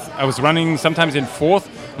 5th. I was running sometimes in 4th.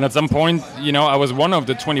 And at some point, I was one of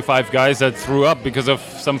the 25 guys that threw up because of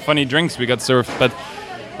some funny drinks we got served. But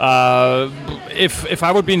if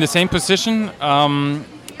I would be in the same position,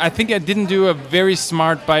 I think I didn't do a very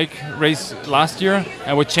smart bike race last year.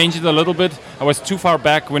 I would change it a little bit. I was too far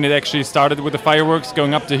back when it actually started with the fireworks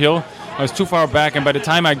going up the hill. I was too far back, and by the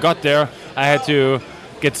time I got there, I had to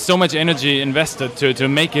get so much energy invested to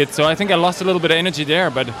make it. So I think I lost a little bit of energy there,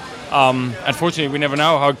 but unfortunately, we never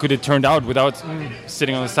know how good it turned out without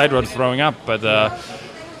sitting on the side road throwing up. But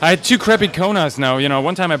I had 2 crappy Konas now.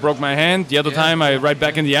 One time I broke my hand, the other time I ride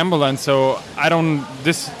back in the ambulance. So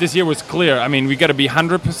this year was clear. I mean, we got to be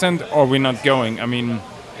 100% or we're not going. I mean,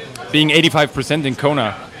 being 85% in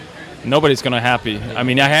Kona, nobody's going to happy. I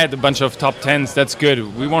mean, I had a bunch of top 10s. That's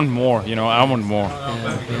good. We want more. I want more.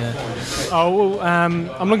 Oh, well,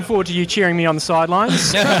 I'm looking forward to you cheering me on the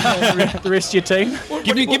sidelines, the rest of your team.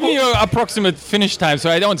 Give me your approximate finish time so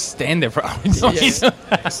I don't stand there for hours. Yes.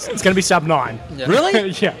 It's going to be sub 9. Yeah. Really?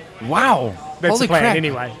 Yeah. Wow. That's Holy the plan crap.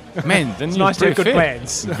 Anyway. Man, then it's you're nice to have good fit.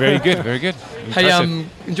 plans. Very good, very good. Hey,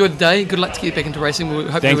 enjoy the day. Good luck to get back into racing. We'll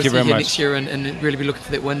hope Thank to you see very you much. next year and really be looking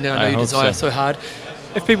for that win that I know I you hope desire so. so hard.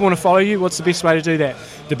 If people want to follow you, what's the best way to do that?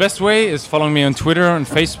 The best way is following me on Twitter and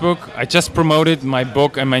Facebook. I just promoted my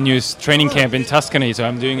book and my new training camp in Tuscany, so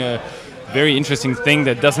I'm doing a very interesting thing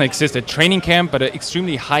that doesn't exist, a training camp, but an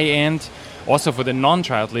extremely high-end, also for the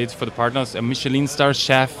non-triathletes, for the partners, a Michelin star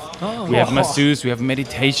chef. We have masseuse, we have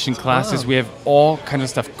meditation classes, we have all kind of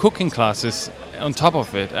stuff, cooking classes on top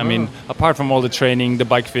of it. I mean, apart from all the training, the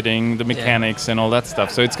bike fitting, the mechanics and all that stuff.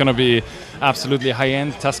 So it's going to be absolutely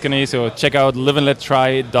high-end Tuscany, so check out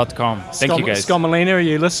liveandlettry.com. Thank you, guys. Scott Molina, are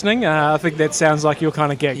you listening? I think that sounds like your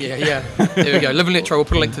kind of gig. Yeah. There we go. Live and Let Try. We'll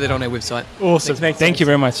put a link to that on our website. Awesome. Thank you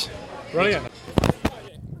very much. Brilliant.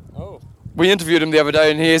 We interviewed him the other day,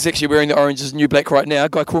 and he is actually wearing the oranges and new black right now.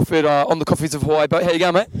 Guy Crawford on the Coffees of Hawaii boat. How you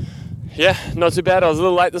going, mate? Yeah, not too bad. I was a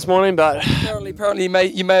little late this morning, but Apparently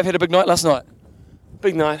you may have had a big night last night.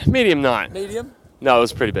 big night, medium night. Medium? No, it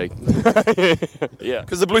was pretty big. Yeah.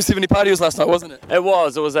 Because the Blue 70 party was last night, wasn't it? It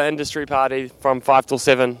was an industry party from 5 till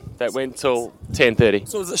 7 that went till 10:30.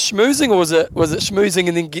 So was it schmoozing, or was it schmoozing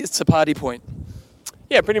and then gets to party point?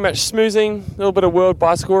 Yeah, pretty much smoozing, a little bit of World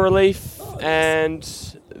Bicycle Relief, and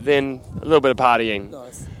then a little bit of partying.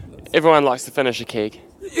 Nice. Everyone likes to finish a keg.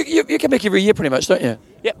 You come back every year pretty much, don't you?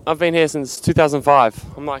 Yep, I've been here since 2005.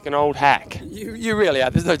 I'm like an old hack. You really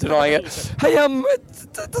are, there's no denying it. Hey,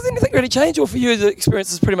 does anything really change, or for you the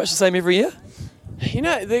experience is pretty much the same every year?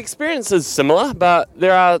 The experience is similar, but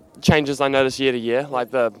there are changes I notice year to year,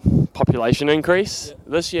 like the population increase.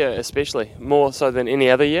 This year especially, more so than any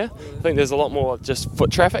other year. I think there's a lot more just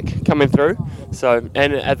foot traffic coming through. So,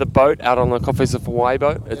 and at the boat, out on the Coffees of Hawaii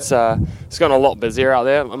boat, it's gotten a lot busier out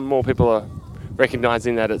there. More people are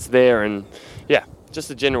recognising that it's there, and just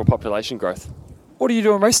the general population growth. What do you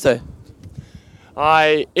do on race day?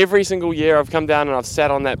 Every single year I've come down and I've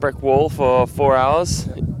sat on that brick wall for 4 hours.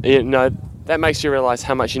 That makes you realise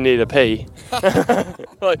how much you need to pee.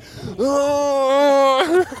 Like,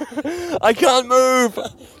 I can't move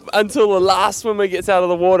until the last swimmer gets out of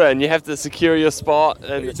the water, and you have to secure your spot.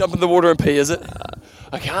 And you jump in the water and pee, is it?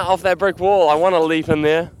 I can't off that brick wall. I want to leap in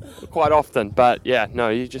there quite often, but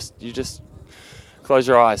you just close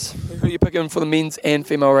your eyes. Who are you picking for the men's and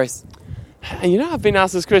female race? I've been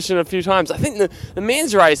asked this question a few times. I think the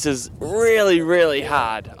men's race is really, really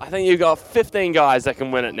hard. I think you've got 15 guys that can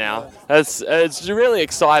win it now. It's really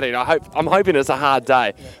exciting. I'm hoping it's a hard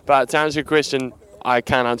day. But to answer your question, I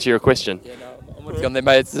can't answer your question. Yeah, no, I'm with you on that,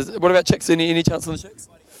 mate. What about chicks? Any chance on the chicks?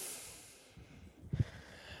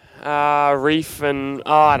 Reef and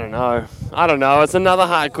I don't know. It's another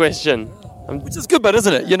hard question. Which is good, but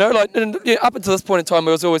isn't it? Up until this point in time,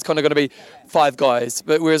 it was always kind of going to be 5 guys.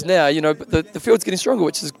 But whereas now, the field's getting stronger,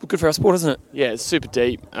 which is good for our sport, isn't it? Yeah, it's super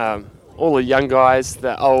deep. All the young guys,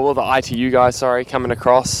 all the ITU guys, coming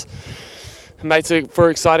across. It makes it for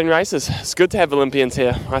exciting races. It's good to have Olympians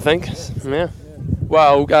here, I think. Yeah.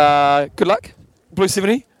 Well, good luck. Blue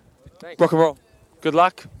 70. Thanks. Rock and roll. Good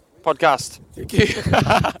luck. Podcast. Thank you.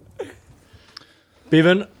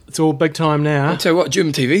 Bevan, it's all big time now. I'll tell you what,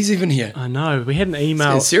 German TV's even here. I know. We had an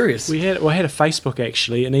email. It's serious. We had a Facebook,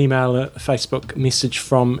 actually, a Facebook message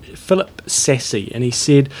from Philip Sassy, and he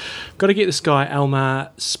said, got to get this guy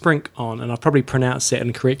Elmar Sprink on, and I probably pronounced that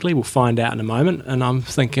incorrectly. We'll find out in a moment. And I'm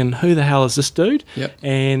thinking, who the hell is this dude? Yep.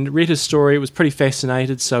 And read his story. It was pretty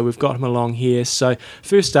fascinated, so we've got him along here. So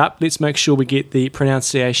first up, let's make sure we get the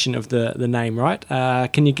pronunciation of the name right.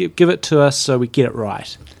 Can you give it to us so we get it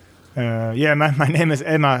right? My name is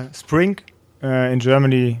Elmar Sprink. In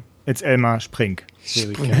Germany, it's Elmar Sprink. There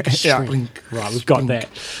we go. Sprink. Right, we've got that.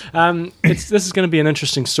 This is going to be an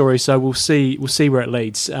interesting story, so we'll see where it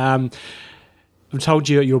leads. I've told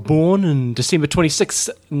you you're born on December 26th,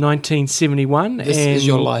 1971. This is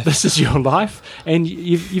your life. This is your life. And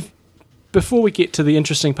you've before we get to the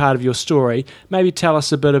interesting part of your story, maybe tell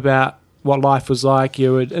us a bit about what life was like.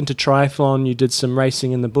 You were into triathlon, you did some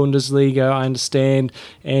racing in the Bundesliga, I understand,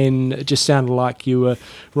 and it just sounded like you were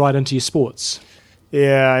right into your sports.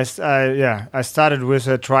 Yeah, I started with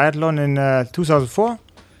a triathlon in 2004.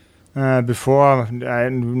 Before, I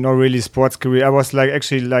had no really sports career. I was like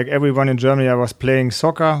everyone in Germany, I was playing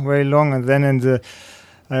soccer very long, and then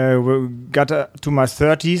I got to my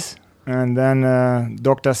 30s. And then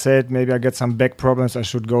doctor said maybe I get some back problems, I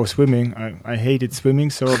should go swimming. I hated swimming,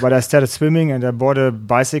 but I started swimming and I bought a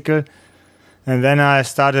bicycle. And then I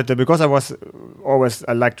started, because I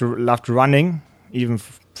loved running. Even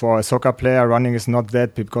for a soccer player, running is not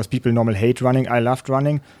that, because people normally hate running. I loved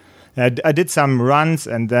running. I did some runs,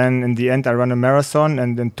 and then in the end I ran a marathon.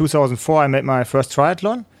 And in 2004 I made my first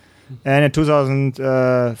triathlon. And in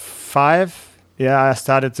 2005, I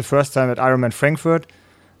started the first time at Ironman Frankfurt.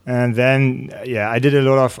 And then, I did a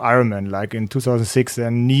lot of Ironman, like in 2006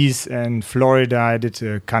 and Nice and Florida. I did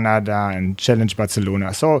Canada and Challenge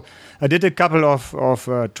Barcelona. So I did a couple of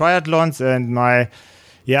triathlons, and I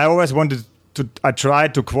always wanted to. I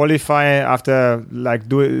tried to qualify after like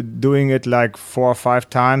doing it like 4 or 5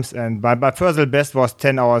 times, and my personal best was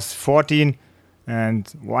 10 hours 14. And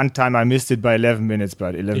one time I missed it by 11 minutes,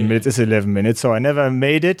 but 11 minutes is 11 minutes, so I never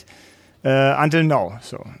made it. Until now,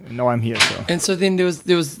 so now I'm here. So. And so then there was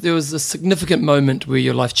a significant moment where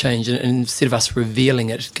your life changed, and instead of us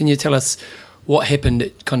revealing it, can you tell us what happened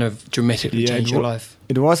that kind of dramatically changed your life?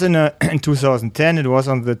 It was in 2010. It was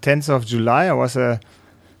on the 10th of July. It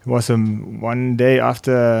was one day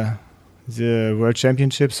after the World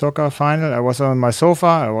Championship soccer final. I was on my sofa.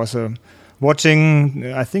 I was watching.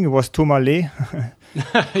 I think it was Tourmalet.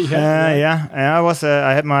 And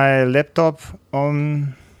I had my laptop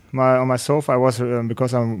on my sofa. I was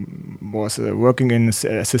because I was working as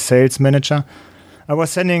a sales manager. I was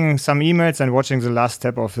sending some emails and watching the last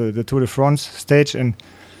step of the Tour de France stage, and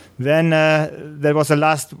then that was the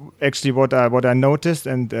last actually what I noticed.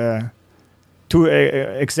 And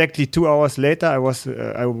exactly 2 hours later, I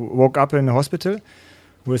woke up in the hospital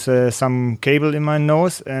with some cable in my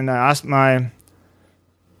nose, and I asked my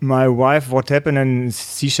wife what happened, and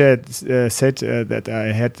she said that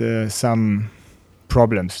I had some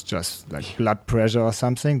problems, just like blood pressure or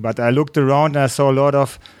something. But I looked around and I saw a lot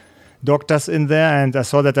of doctors in there, and I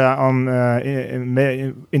saw that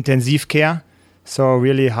they're intensive care, so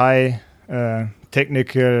really high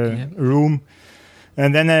technical room.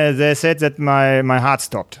 And then they said that my heart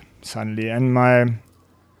stopped suddenly, and my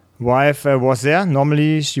wife was there.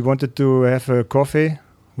 Normally she wanted to have a coffee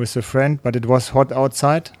with a friend, but it was hot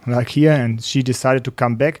outside, like here, and she decided to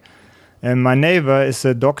come back. And my neighbor is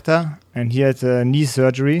a doctor, and he had a knee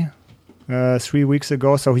surgery 3 weeks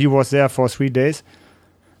ago, so he was there for 3 days,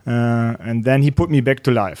 and then he put me back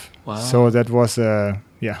to life. Wow. So that was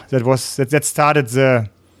that started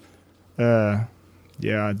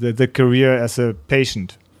the career as a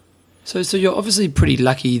patient. So you're obviously pretty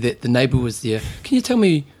lucky that the neighbor was there. Can you tell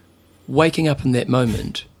me, waking up in that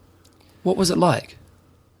moment, what was it like?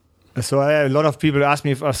 So a lot of people ask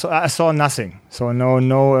me if I saw nothing. So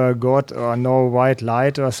no God or no white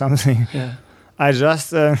light or something. Yeah. I just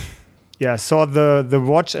saw the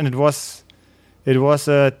watch, and it was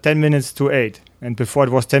 10 minutes to 8, and before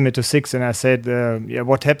it was 10 minutes to 6, and I said,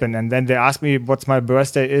 what happened? And then they asked me what my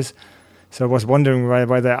birthday is. So I was wondering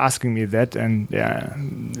why they're asking me that, and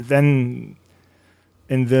then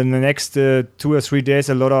in the next 2 or 3 days,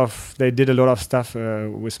 they did a lot of stuff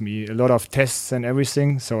with me, a lot of tests and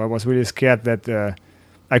everything. So I was really scared that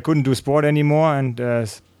I couldn't do sport anymore,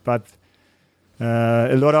 but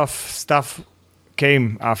a lot of stuff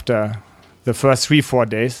came after the first 3-4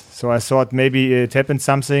 days. So I thought maybe it happened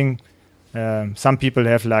something. Some people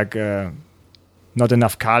have not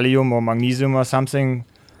enough kalium or magnesium or something.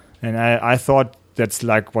 And I thought that's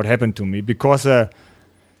like what happened to me, because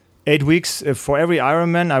 8 weeks for every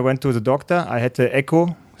Ironman, I went to the doctor. I had the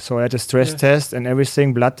echo, so I had a stress test and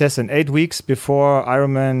everything, blood test. And 8 weeks before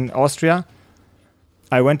Ironman Austria,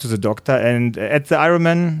 I went to the doctor. And at the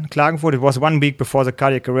Ironman Klagenfurt, it was 1 week before the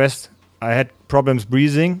cardiac arrest. I had problems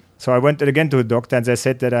breathing, so I went again to the doctor, and they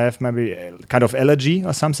said that I have maybe a kind of allergy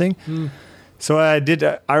or something. So I did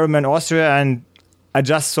Ironman Austria, and I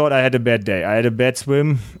just thought I had a bad day. I had a bad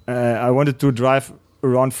swim. I wanted to drive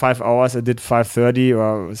around 5 hours. I did 5:30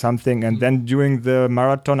 or something. And then during the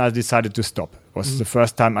marathon, I decided to stop. It was the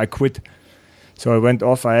first time I quit. So I went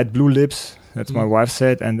off. I had blue lips. That's my wife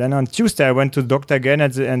said. And then on Tuesday, I went to the doctor again,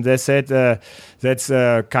 and they said that's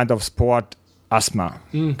a kind of sport asthma,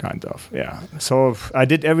 kind of. Yeah. So I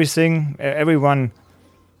did everything. Everyone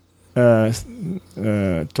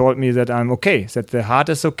told me that I'm okay, that the heart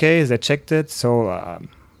is okay. They checked it, so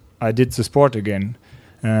I did the sport again.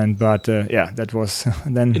 But that was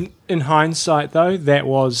then. In hindsight, though, that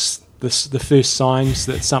was the first signs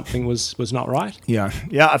that something was not right.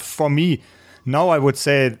 Yeah. For me, now I would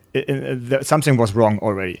say that something was wrong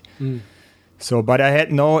already. So, but I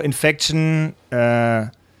had no infection.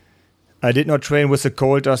 I did not train with a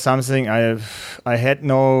cold or something. I had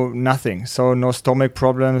nothing. So no stomach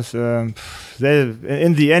problems. In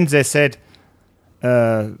the end, they said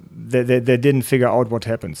they didn't figure out what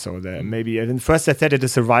happened. So maybe at first they said it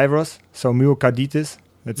is a virus, so myocarditis.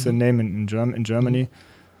 That's the name in Germany.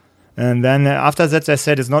 And then after that, they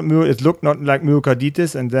said it looked not like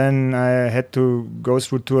myocarditis. And then I had to go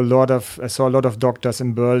through I saw a lot of doctors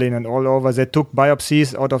in Berlin and all over. They took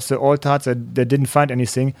biopsies out of the old hearts. They didn't find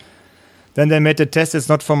anything. Then they made a test. It's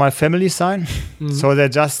not for my family sign. So they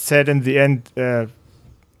just said in the end, they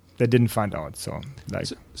didn't find out. So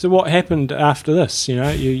what happened after this? You know,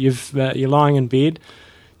 you're lying in bed.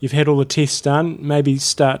 You've had all the tests done. Maybe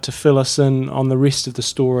start to fill us in on the rest of the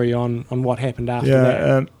story on what happened after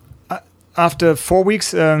that. After 4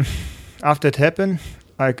 weeks after it happened,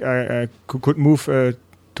 I could move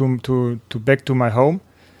to back to my home.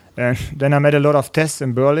 And then I made a lot of tests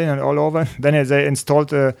in Berlin and all over. Then they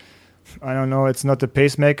installed I don't know, it's not a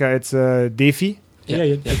pacemaker, it's a Defi.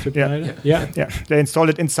 Yeah. They installed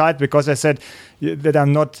it inside because I said that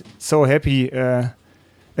I'm not so happy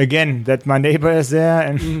again that my neighbor is there.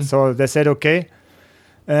 And so they said, okay.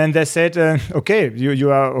 And they said, okay,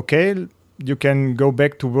 you are okay. You can go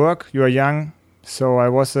back to work. You are young. So I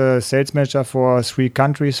was a sales manager for 3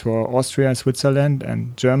 countries, for Austria, Switzerland,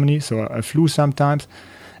 and Germany. So I flew sometimes.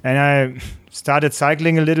 And I started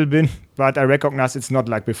cycling a little bit, but I recognized it's not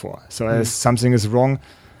like before. So something is wrong.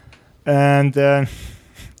 And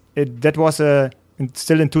that was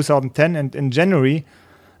still in 2010. And in January,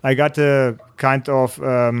 I got a kind of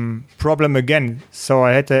problem again. So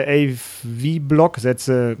I had a AV block. That's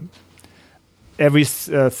every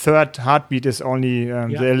third heartbeat is only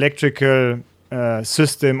the electrical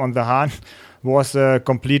system on the heart was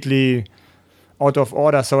completely out of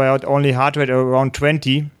order. So I had only heart rate around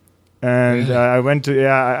 20. And I went to,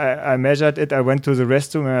 I measured it. I went to the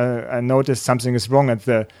restroom. I noticed something is wrong. And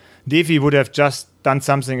Defi would have just done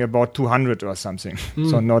something about 200 or something.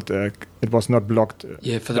 So not it was not blocked.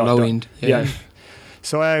 For the low end. Yeah.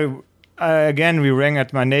 So again, we rang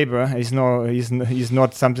at my neighbor. He's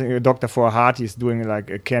not something a doctor for a heart. He's doing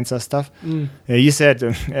like cancer stuff. He said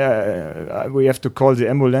we have to call the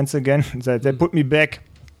ambulance again. They put me back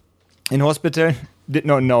in hospital. Did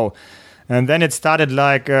not know, and then it started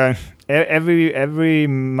like every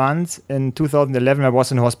month in 2011 I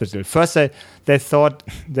was in hospital. First they thought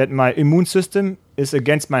that my immune system is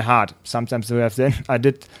against my heart. Sometimes they have. Then I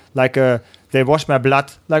did like they washed my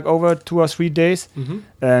blood like over 2 or 3 days.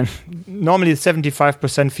 Normally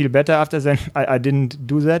 75% feel better after. Then I didn't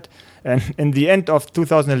do that. And in the end of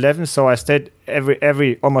 2011, so I stayed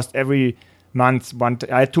almost every month.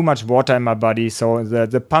 I had too much water in my body, so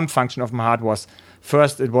the pump function of my heart was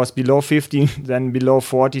first it was below 50, then below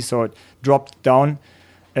 40, so it dropped down.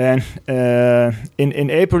 And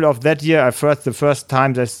in April of that year, the first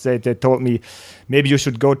time they told me maybe you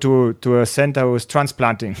should go to a center who is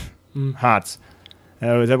transplanting hearts.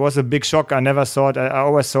 That was a big shock. I never thought. I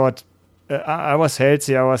always thought I was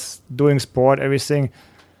healthy. I was doing sport, everything.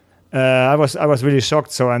 I was really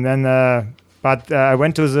shocked. So and then, but I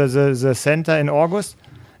went to the center in August,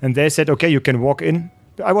 and they said, okay, you can walk in.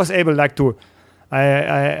 I was able I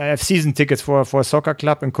have season tickets for a soccer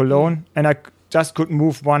club in Cologne, and I just could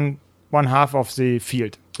move one half of the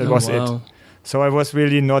field. That was it. So I was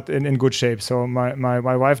really not in good shape. So my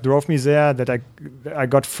wife drove me there. That I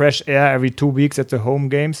got fresh air every 2 weeks at the home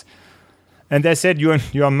games, and they said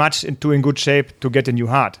you are much in good shape to get a new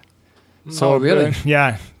heart. So really?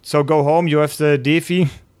 So go home. You have the Defi,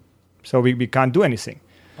 so we can't do anything.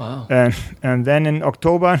 Wow. And then in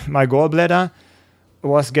October, my gallbladder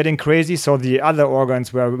was getting crazy, so the other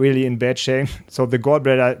organs were really in bad shape. So they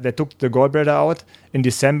took the gallbladder out in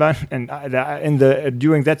December, and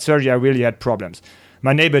during that surgery I really had problems.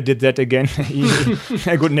 My neighbor did that again.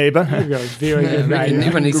 A good neighbor. Very good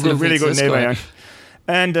neighbor. Really good neighbor.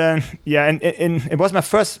 Yeah. And it was my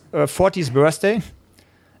first 40th birthday,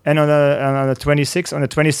 and on the 26th, on the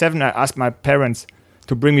 27th, I asked my parents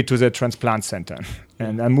to bring me to the transplant center,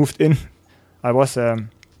 and I moved in. I was.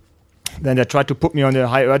 Then they tried to put me on the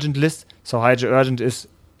high urgent list. So high urgent is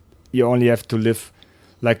you only have to live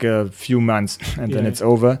like a few months and then it's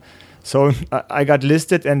over. So I got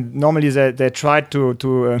listed, and normally they tried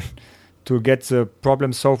to get the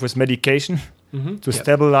problem solved with medication to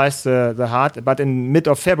stabilize the heart. But in mid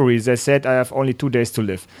of February, they said I have only 2 days to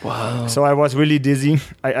live. Wow. So I was really dizzy.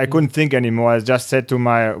 I couldn't think anymore. I just said to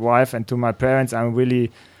my wife and to my parents, I'm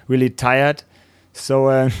really, really tired.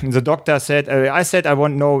 So the doctor said, I said I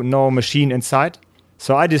want no machine inside.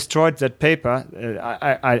 So I destroyed that paper.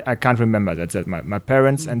 I can't remember that my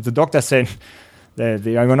parents and the doctor said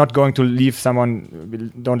they are not going to leave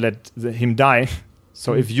someone, don't let him die.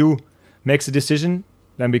 So if you make the decision,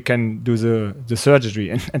 then we can do the surgery.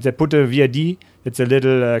 And they put a VID, it's a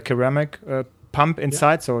little ceramic pump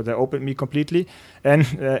inside, so they opened me completely. And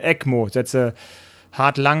ECMO, that's a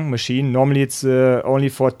heart-lung machine. Normally it's only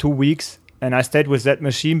for 2 weeks. And I stayed with that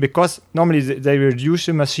machine because normally they reduce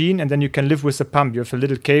the machine and then you can live with the pump. You have a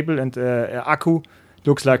little cable and accu,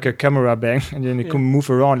 looks like a camera bank, and then you can move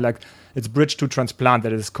around like it's bridge to transplant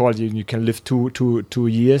that is called. You can live two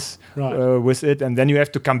years with it, and then you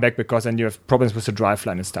have to come back because then you have problems with the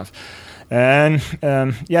driveline and stuff. And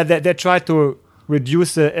they tried to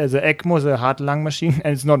reduce the ECMO, the heart-lung machine,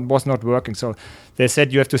 and was not working. So they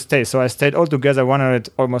said you have to stay. So I stayed altogether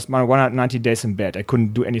almost 190 days in bed. I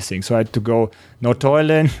couldn't do anything. So I had to go no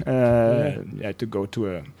toilet. I had to go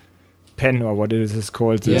to a pen or what it is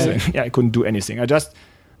called. I couldn't do anything. I just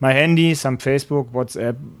my handy, some Facebook,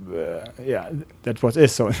 WhatsApp. That was it.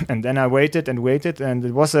 So and then I waited, and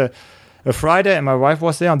it was a Friday, and my wife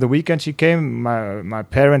was there. On the weekend she came. My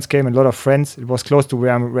parents came, and a lot of friends. It was close to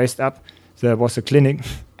where I'm raised up. There was a clinic,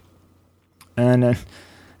 and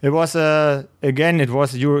it was it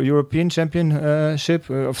was European Championship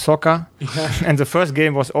of soccer, and the first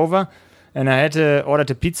game was over, and I had ordered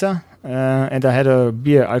a pizza, and I had a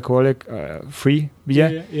beer, alcoholic free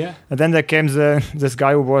beer. And then there came this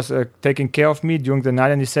guy who was taking care of me during the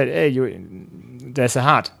night, and he said, "Hey, there's a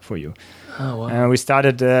heart for you." Oh wow! And we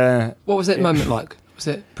started. What was that moment like? Was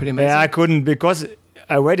that pretty amazing? Yeah, I couldn't because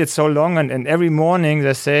I waited so long, and every morning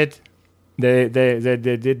they said. They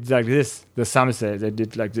did like this. The Psalms they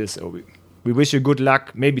did like this. Oh, we wish you good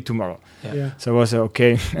luck. Maybe tomorrow. So I was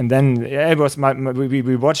okay. And then it was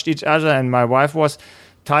we watched each other, and my wife was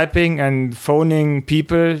typing and phoning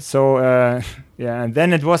people. So and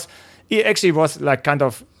then it actually was like kind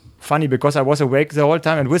of funny because I was awake the whole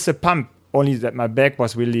time, and with the pump only that my back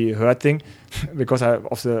was really hurting because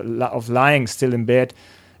of lying still in bed.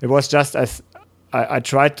 it was just as I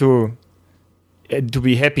tried to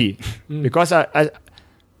be happy because I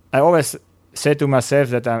always say to myself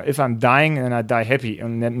that if I'm dying, then I die happy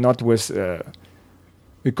and not with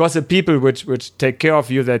because the people which take care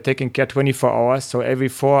of you, they're taking care 24 hours. So every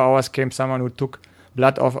 4 hours came someone who took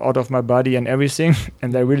blood out of my body and everything,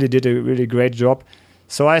 and they really did a really great job.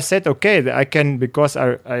 So I said, okay, I can, because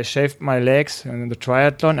I shaved my legs in the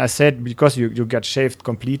triathlon. I said, because you get shaved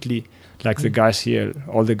completely, like the guys here,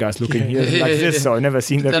 all the guys looking here like this. So I've never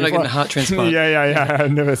seen that before. They're like a heart transplant. Yeah.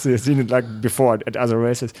 I've never seen it like before at other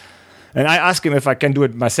races. And I asked him if I can do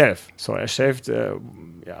it myself. So I shaved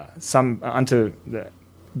some until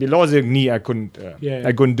below the knee. I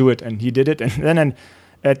couldn't do it, and he did it. And then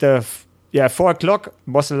at 4 o'clock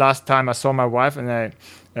was the last time I saw my wife, and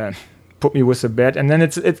I put me with the bed. And then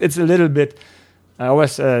it's a little bit. I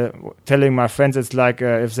always telling my friends it's like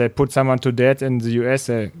if they put someone to death in the US,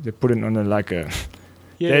 they put it on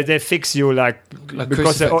they fix you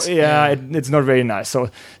because it's not very nice. So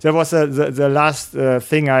that was the last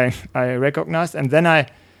thing I recognized, and then I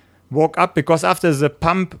woke up because after the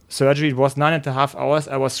pump surgery, it was 9.5 hours.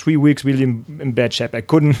 I was 3 weeks really in bad shape. I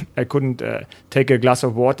couldn't take a glass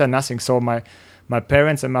of water, nothing. So my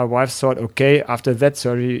parents and my wife thought, okay, after that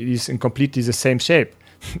surgery, he's in completely the same shape.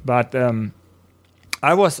 But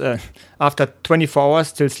I was after 24 hours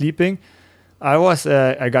still sleeping.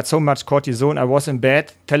 I got so much cortisone. I was in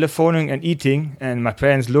bed, telephoning and eating, and my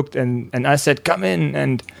parents looked and I said, "Come in,"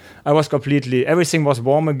 and I was everything was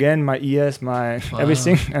warm again, my ears,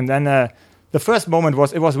 everything. And then the first moment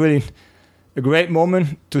it was really a great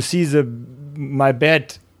moment to see my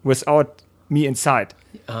bed without me inside.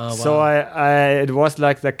 Wow. So it was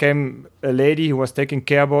like there came a lady who was taking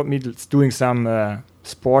care about me, doing some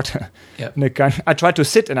sport. Yep. I tried to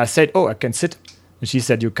sit, and I said, "Oh, I can sit." And she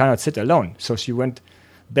said, "You cannot sit alone." So she went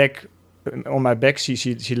back on my back.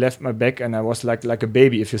 She left my back, and I was like a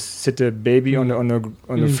baby. If you sit a baby on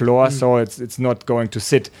the floor, so it's not going to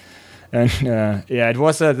sit. And it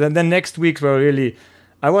was. The next week were really.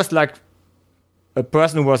 I was like a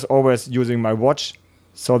person who was always using my watch.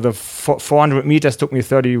 So the 400 meters took me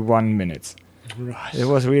 31 minutes. Right. It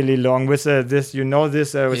was really long with this.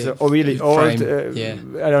 Was a really old.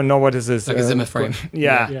 I don't know what this is. Like a Zimmer frame.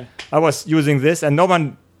 Yeah. I was using this, and no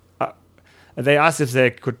one. They asked if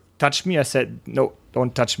they could touch me. I said, "No,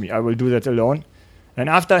 don't touch me. I will do that alone." And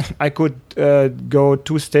after I could go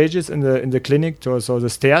 2 stages in the clinic, so the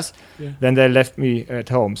stairs. Yeah. Then they left me at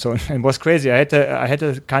home. So it was crazy. I had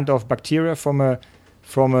a kind of bacteria from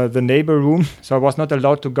the neighbor room, so I was not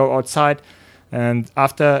allowed to go outside. And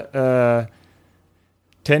after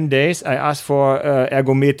 10 days, I asked for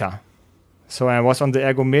ergometer. So I was on the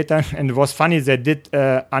ergometer, and it was funny. They did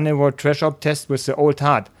anaerobic threshold test with the old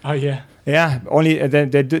heart. Oh yeah. Yeah. Only they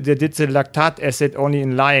did the lactate acid only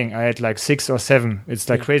in lying. I had like 6 or 7. It's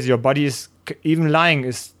like crazy. Your body is even lying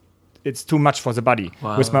it's too much for the body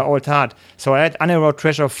with my old heart. So I had anaerobic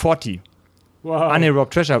threshold 40. Wow.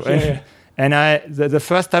 Anaerobic threshold. Yeah. And the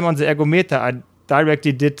first time on the ergometer, I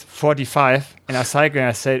directly did 45, and I cycled, and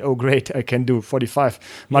I said, "Oh, great, I can do 45,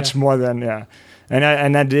 much more than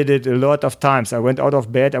And I did it a lot of times. I went out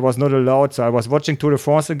of bed. I was not allowed, so I was watching Tour de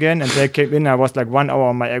France again, and they came in. I was like 1 hour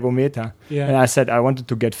on my ergometer, and I said I wanted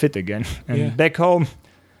to get fit again. And back home,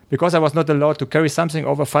 because I was not allowed to carry something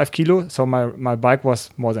over 5 kilo, so my bike was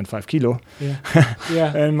more than 5 kilo.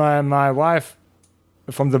 Yeah. And my wife.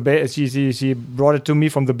 From the she brought it to me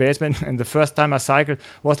from the basement, and the first time I cycled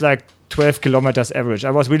was like 12 kilometers average.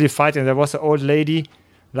 I was really fighting. There was an old lady,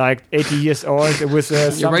 like 80 years old, with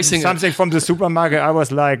something from the supermarket. I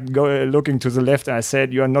was like looking to the left, and I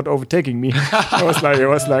said, "You are not overtaking me." It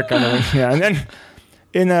was like kind of, yeah. And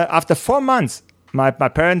then after 4 months, my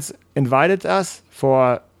parents invited us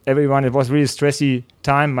for everyone. It was really stressy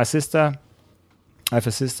time. My sister. I have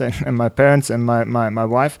a sister and my parents and my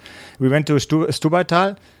wife. We went to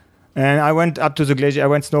Stubaital, and I went up to the glacier. I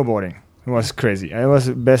went snowboarding. It was crazy. I was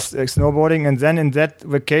best snowboarding, and then in that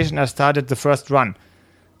vacation I started the first run,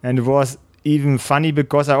 and it was even funny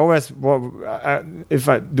because I always, if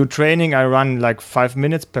I do training, I run like 5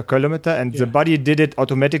 minutes per kilometer, and the body did it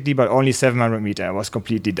automatically, but only 700 meters. I was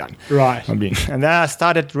completely done. Right. And then I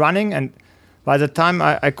started running, and by the time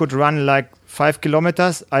I could run like 5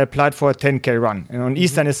 kilometers, I applied for a 10K run. And on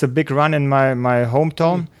Eastern, it's a big run in my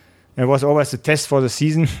hometown. It was always a test for the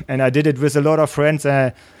season, and I did it with a lot of friends.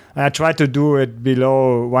 I tried to do it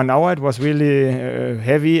below 1 hour. It was really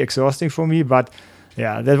heavy, exhausting for me, but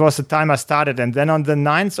yeah, that was the time I started. And then on the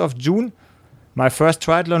 9th of June, my first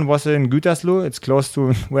triathlon was in Gütersloh. It's close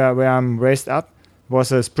to where I'm raised up. It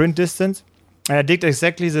was a sprint distance. And I did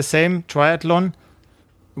exactly the same triathlon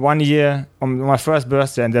one year on my first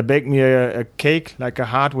birthday, and they baked me a cake, like a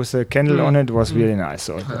heart with a candle on it. It was really nice.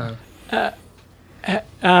 So,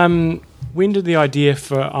 when did the idea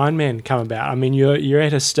for Ironman come about? I mean, you're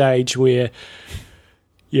at a stage where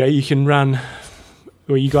you can run,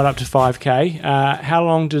 where you got up to 5K. How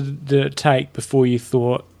long did it take before you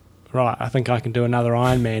thought, right, I think I can do another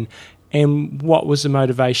Ironman? And what was the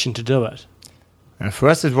motivation to do it?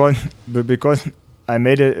 First, it was because I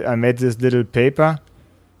made this little paper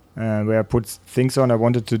where I put things on I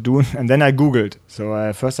wanted to do, and then I Googled.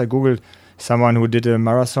 So first I Googled someone who did a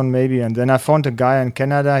marathon maybe, and then I found a guy in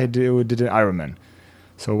Canada who did an Ironman.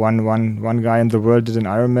 So one guy in the world did an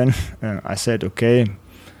Ironman. I said, okay.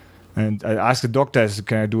 And I asked the doctor,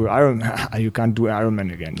 can I do Ironman? You can't do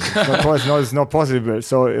Ironman again. It's not possible.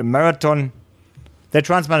 So a marathon, they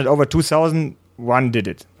transplanted over 2,000. One did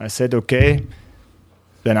it. I said, okay.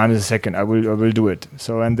 Then I'm the second. I will do it.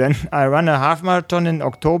 So, and then I ran a half marathon in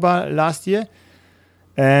October last year,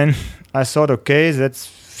 and I thought, okay, that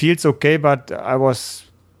feels okay, but I was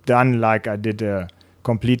done. Like I did a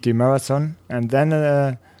completely marathon, and then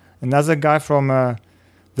another guy from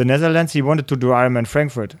the Netherlands, he wanted to do Ironman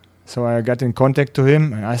Frankfurt. So I got in contact to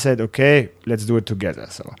him, and I said, okay, let's do it together.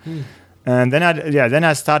 So, and then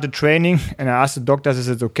I started training, and I asked the doctors, is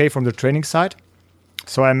it okay from the training side?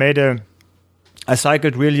 So I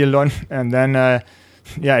cycled really a lot, and then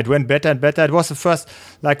it went better and better. It was the first,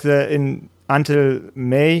 until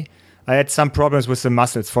May, I had some problems with the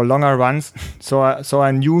muscles for longer runs. So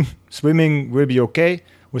I knew swimming will be okay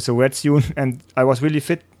with the wetsuit, and I was really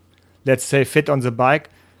fit. Let's say fit on the bike.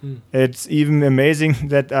 It's even amazing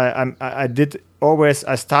that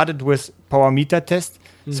I started with power meter test,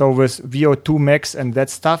 so with VO2 max and that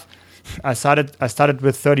stuff. I started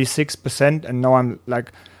with 36%, and now I'm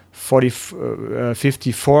like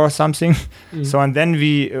 54 or something. So, and then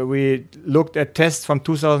we looked at tests from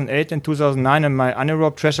 2008 and 2009, and my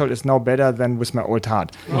anaerobe threshold is now better than with my old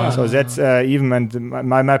heart. Wow. So that's even, and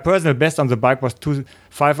my personal best on the bike was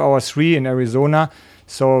 5 hours 3 in Arizona.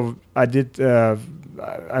 So I did,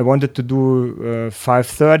 I wanted to do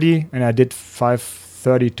 5:30, and I did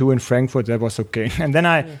 5:32 in Frankfurt. That was okay. And then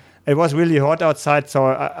it was really hot outside, so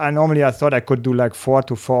I thought I could do like 4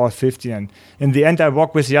 to 4:50, and in the end I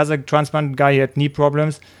walked with the other transplant guy. He had knee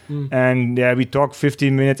problems, and we talked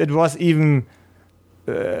 15 minutes. It was even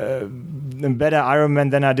a better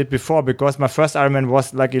Ironman than I did before, because my first Ironman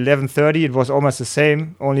was like 11:30. It was almost the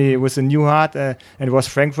same, only with a new heart, and it was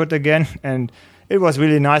Frankfurt again, and it was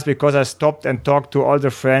really nice because I stopped and talked to all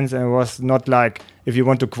the friends, and it was not like if you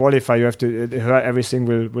want to qualify, you have to hurt, everything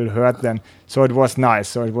will hurt then. So it was nice.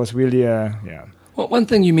 So it was really, Well, one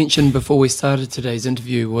thing you mentioned before we started today's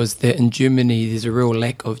interview was that in Germany there's a real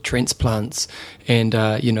lack of transplants, and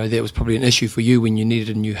that was probably an issue for you when you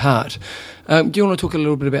needed a new heart. Do you want to talk a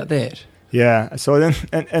little bit about that? Yeah. So then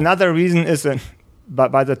another reason is that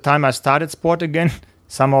by the time I started sport again,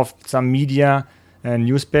 some media and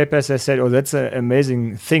newspapers, they said, oh, that's an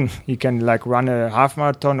amazing thing. You can like run a half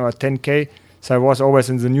marathon or a 10K. So I was always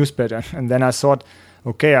in the newspaper. And then I thought,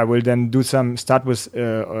 okay, I will then start with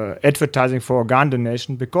advertising for organ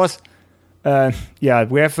donation, because,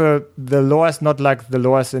 we have the laws, not like the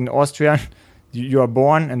laws in Austria. You are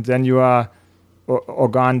born and then you are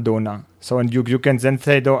organ donor. So, and you can then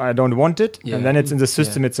say, no, I don't want it. Yeah. And then it's in the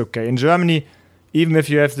system, it's okay. In Germany, even if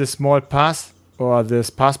you have this small pass, or this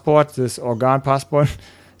passport, this organ passport,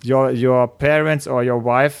 your parents or your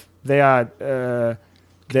wife, they are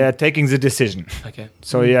taking the decision. Okay.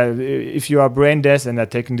 So if you are brain dead, and they're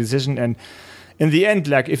taking the decision, and in the end,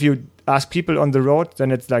 like if you ask people on the road,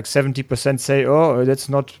 then it's like 70% say, oh, that's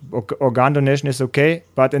not organ donation is okay.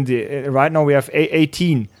 But right now we have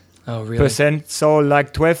 18%. Oh, really? So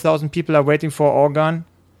like 12,000 people are waiting for organ.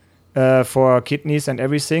 For kidneys and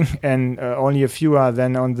everything, and only a few are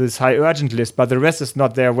then on this high urgent list, but the rest is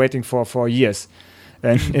not there waiting for years.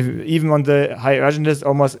 And even on the high urgent list,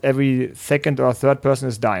 almost every second or third person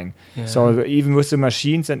is dying. Yeah. So even with the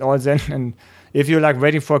machines and all that, and if you're like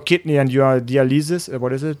waiting for a kidney and you are dialysis,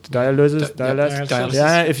 what is it? Dialysis.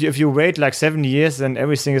 Yeah, if you wait like 7 years, then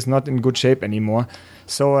everything is not in good shape anymore.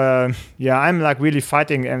 So I'm like really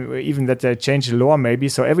fighting, and even that they change the law maybe,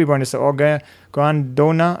 so everyone is an organ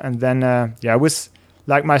donor. And then with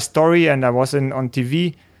like my story, and I was on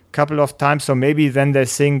TV a couple of times, so maybe then they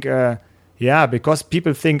think because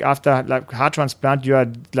people think after like heart transplant you are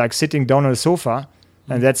like sitting down on a sofa,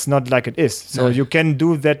 and that's not like it is. So you can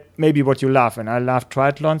do that maybe what you love, and I love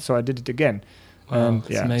triathlon, so I did it again. Wow,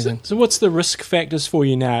 that's amazing. So what's the risk factors for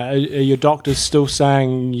you now? Are your doctors still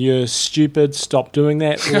saying you're stupid, stop doing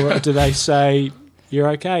that? Or do they say you're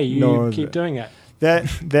okay, keep doing it? They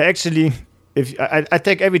actually, if I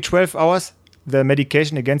take every 12 hours the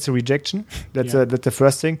medication against the rejection. That's the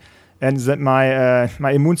first thing, and that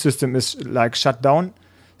my immune system is like shut down.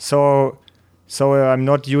 So I'm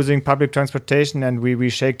not using public transportation, and we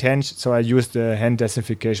shake hands. So I use the hand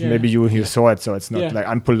desinfection. Maybe you saw it, so it's not like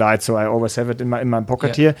unpolite. So I always have it in my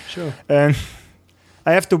pocket here. Sure. And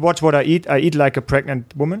I have to watch what I eat. I eat like a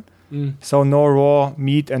pregnant woman. So no raw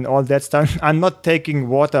meat and all that stuff. I'm not taking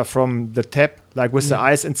water from the tap, like with the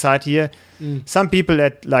ice inside here. Some people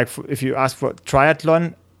if you ask for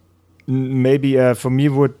triathlon, maybe for me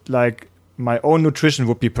would like my own nutrition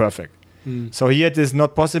would be perfect. So here it is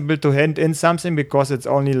not possible to hand in something because it's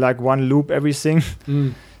only like one loop everything.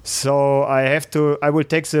 So I will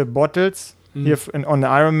take the bottles here on the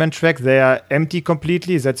Ironman track. They are empty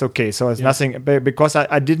completely. That's okay. So it's nothing because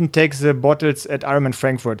I didn't take the bottles at Ironman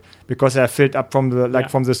Frankfurt because they are filled up from the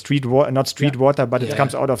from the street water, not street water, but it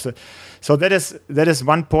comes out of the. So that is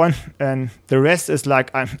one point, and the rest is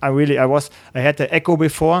like I had the echo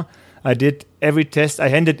before. I did every test. I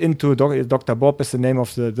handed in to Dr. Bob is the name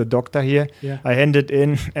of the doctor here. Yeah. I handed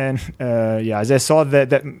in, and they saw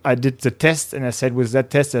that I did the test, and I said with that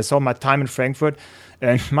test, I saw my time in Frankfurt,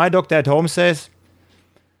 and my doctor at home says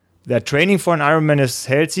that training for an Ironman is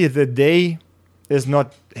healthy. The day is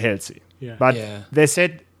not healthy. Yeah. But they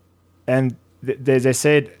said, and they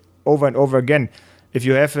said over and over again, if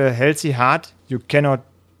you have a healthy heart, you cannot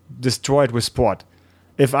destroy it with sport.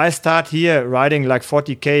 If I start here riding like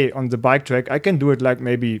 40K on the bike track, I can do it like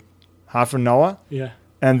maybe half an hour. Yeah.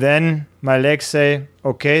 And then my legs say,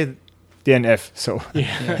 okay, DNF. So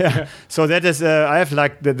so that is, I have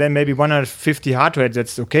like then maybe 150 heart rate.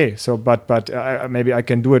 That's okay. So, but maybe I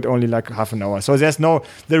can do it only like half an hour. So there's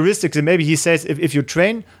the risk. Maybe he says if you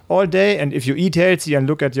train all day and if you eat healthy and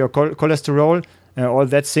look at your cholesterol, all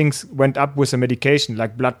that things went up with the medication.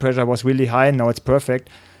 Like blood pressure was really high. Now it's perfect.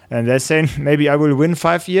 And they're saying maybe I will win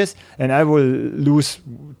 5 years and I will lose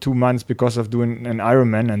 2 months because of doing an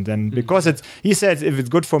Ironman. And then because he says if it's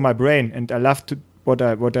good for my brain and I love to what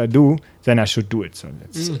I do, then I should do it. So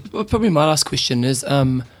that's well, probably my last question is,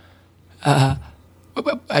 are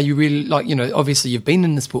you really obviously you've been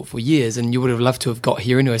in the sport for years and you would have loved to have got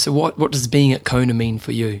here anyway. So what does being at Kona mean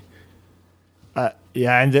for you?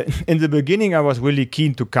 And in the beginning I was really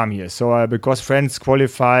keen to come here. So because friends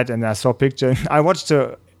qualified and I saw pictures, I watched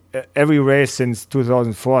every race since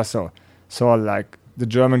 2004. So like the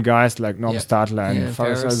German guys like Norm Stadler and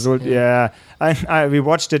Faris Azult. And we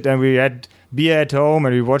watched it and we had beer at home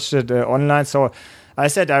and we watched it online. So I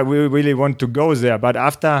said I really want to go there. But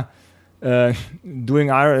after doing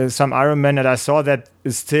some Ironman, and I saw that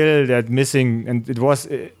is still that missing, and it was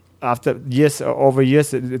after over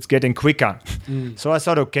years it's getting quicker. So I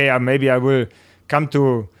thought, okay, maybe I will come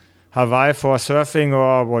to Hawaii for surfing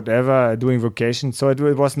or whatever, doing vacation. So it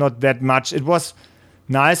was not that much. It was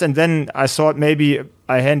nice, and then I thought maybe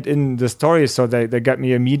I hand in the story, so they got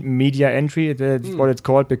me a media entry. That's what it's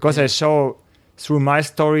called, because I show through my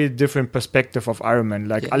story different perspective of Ironman.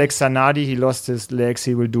 Like Alex Zanardi, he lost his legs,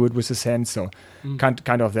 he will do it with his hands. So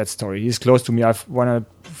kind of that story. He's close to me. I've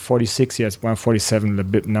 146 years, 147, the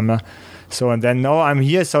bit number. So and then now I'm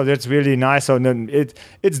here, so that's really nice. So then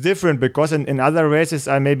it's different because in other races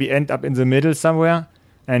I maybe end up in the middle somewhere,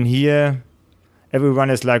 and here everyone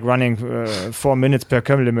is like running 4 minutes per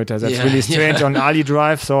kilometer. That's really strange on Ali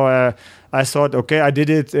Drive. So I thought, okay, I did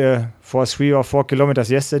it for 3 or 4 kilometers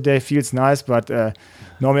yesterday. Feels nice, but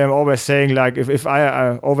normally I'm always saying like if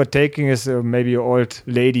I overtaking is maybe an old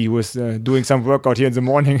lady who is doing some workout here in the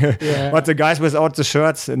morning. But the guys without the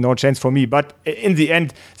shirts, no chance for me. But in the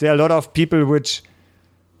end, there are a lot of people which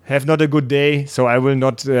have not a good day. So I will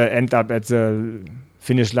not end up at the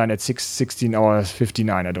finish line at 16 hours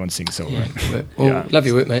 59. I don't think so. Love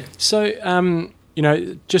your work, mate. So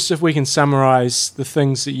just if we can summarize the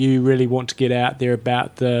things that you really want to get out there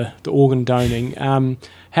about the organ donating,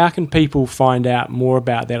 how can people find out more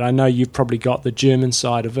about that? I know you've probably got the German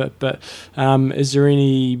side of it, but is there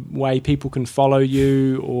any way people can follow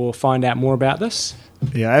you or find out more about this?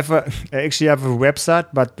 Yeah, I actually have a website,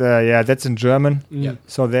 but that's in German.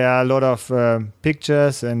 So there are a lot of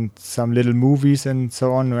pictures and some little movies and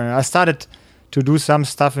so on. I started to do some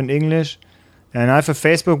stuff in English, and I have a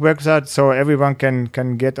Facebook website, so everyone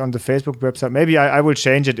can get on the Facebook website. Maybe I will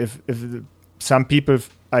change it if some people.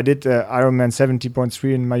 I did Ironman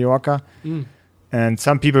 70.3 in Mallorca, and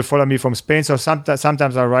some people follow me from Spain. So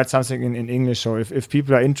sometimes I write something in English. So if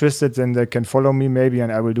people are interested, then they can follow me maybe, and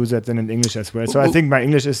I will do that then in English as well. So I think my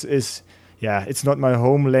English is it's not my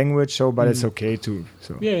home language, but it's okay too.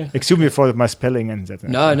 So excuse me for my spelling and that.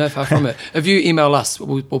 No, far from it. If you email us,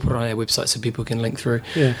 we'll put it on our website so people can link through.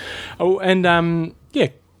 Yeah. Oh, and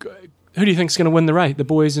Who do you think's going to win the race, the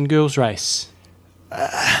boys and girls race?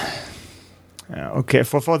 Okay,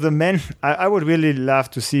 for the men, I would really love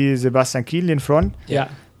to see Sebastian Kiel in front. Yeah.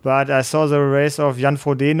 But I saw the race of Jan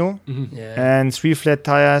Frodeno and 3 flat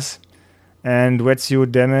tires and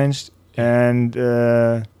wetsuit damaged and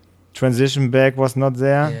transition bag was not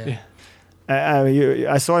there.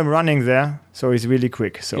 I saw him running there, so he's really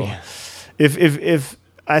quick. So if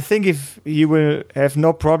I think if he will have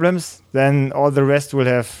no problems, then all the rest will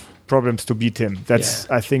have problems to beat him. That's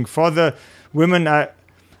I think for the women.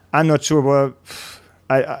 I'm not sure. Well,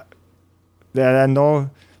 there are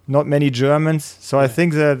not many Germans, so I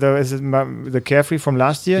think the Carefree from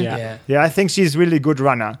last year. I think she's really good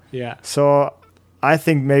runner. Yeah. So I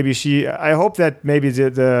think maybe I hope that maybe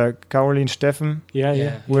the Caroline Steffen.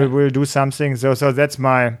 Will do something. So that's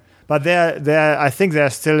my. But there I think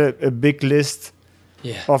there's still a big list.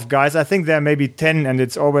 Of guys. I think there are maybe 10, and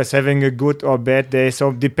it's always having a good or bad day. So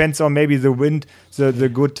it depends on maybe the wind. The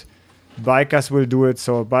good bikers will do it.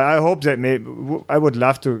 So, but I hope that I would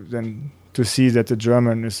love to see that the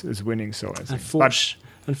German is winning. So I think.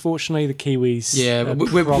 Unfortunately, the Kiwis. Yeah,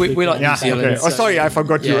 we like New Zealand. Okay. Sorry, I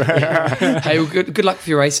forgot you. Hey, well, good luck for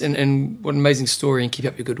your race, and what an amazing story, and keep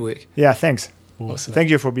up your good work. Yeah, thanks. Awesome. Thank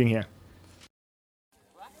you for being here.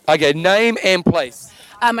 Okay, name and place.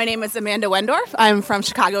 My name is Amanda Wendorf. I'm from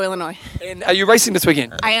Chicago, Illinois. And are you racing this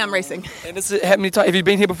weekend? I am racing. And how many times have you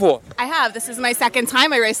been here before? I have. This is my second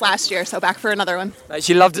time. I raced last year, so back for another one.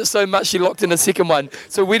 She loved it so much she locked in a second one.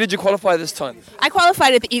 So where did you qualify this time? I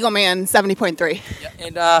qualified at the Eagleman 70.3. Yeah.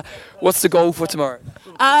 And what's the goal for tomorrow?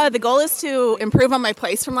 The goal is to improve on my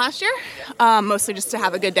place from last year, mostly just to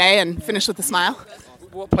have a good day and finish with a smile.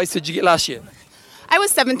 What place did you get last year? I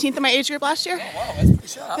was 17th in my age group last year. Oh, wow, that's pretty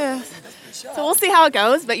sharp. Yeah. So we'll see how it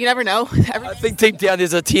goes, but you never know. I think deep down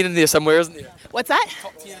there's a 10 in there somewhere, isn't there? What's that?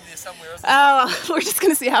 Top 10 in there somewhere, isn't there? Oh, we're just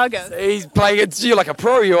going to see how it goes. He's playing it. You're like a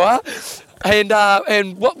pro, you are.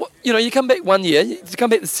 And what you come back one year, you come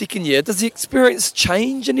back the second year. Does the experience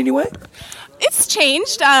change in any way? It's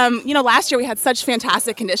changed. Last year we had such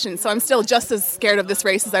fantastic conditions, so I'm still just as scared of this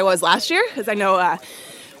race as I was last year, because I know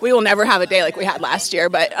we will never have a day like we had last year.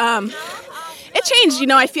 But it changed.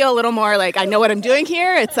 I feel a little more like I know what I'm doing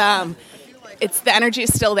here. It's the energy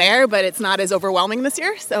is still there, but it's not as overwhelming this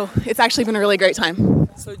year. So it's actually been a really great time.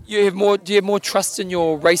 So do you have more trust in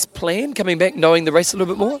your race plan coming back, knowing the race a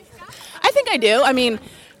little bit more? I think I do. I mean,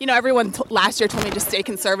 everyone last year told me just stay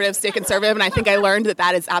conservative, and I think I learned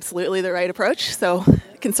that is absolutely the right approach. So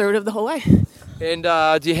conservative the whole way. And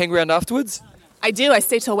do you hang around afterwards? I do. I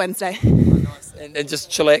stay till Wednesday. Nice. And just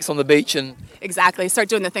chillax on the beach and... Exactly. Start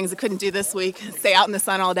doing the things I couldn't do this week. Stay out in the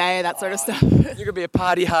sun all day, that sort of stuff. You're going to be a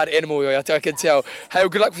party hard animal, I can tell. Hey, well,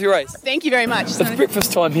 good luck for your race. Thank you very much. It's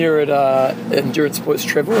breakfast time here at Endurance Sports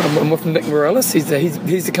Travel, and I'm with Nick Morales. He's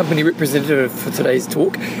the company representative for today's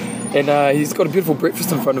talk, and he's got a beautiful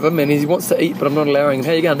breakfast in front of him, and he wants to eat, but I'm not allowing him.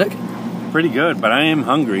 How you going, Nick? Pretty good, but I am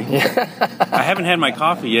hungry. I haven't had my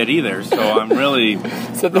coffee yet either, so I'm really...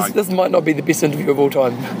 So this might not be the best interview of all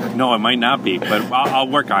time. No, it might not be, but I'll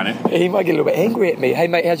work on it. He might get a little bit angry at me. Hey,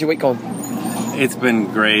 mate, how's your week gone? It's been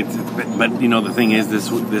great, but the thing is,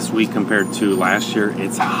 this week compared to last year,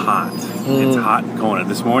 it's hot. It's hot in Kona.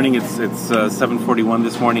 This morning, it's 7:41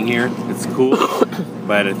 this morning here. It's cool,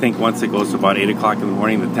 but I think once it goes to about 8 o'clock in the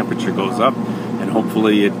morning, the temperature goes up, and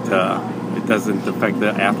hopefully it doesn't affect the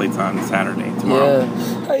athletes on Saturday, tomorrow.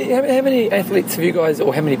 Yeah. Hey, how many athletes have you guys,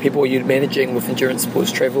 or how many people are you managing with Endurance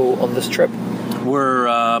Sports Travel on this trip? We're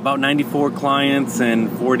about 94 clients and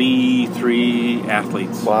 43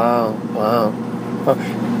 athletes. Wow.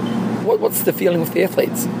 What's the feeling with the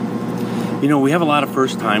athletes? We have a lot of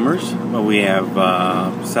first-timers. We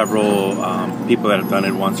have several people that have done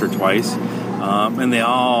it once or twice. And they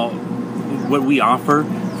all, what we offer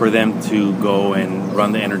for them to go and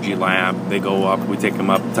run the energy lab, they go up, we take them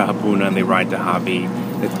up to Hapuna and they ride to Habi.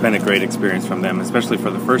 It's been a great experience from them, especially for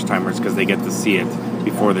the first-timers, because they get to see it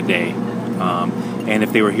before the day. And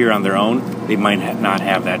if they were here on their own, they might not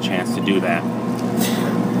have that chance to do that.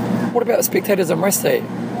 What about spectators on race day?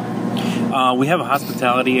 We have a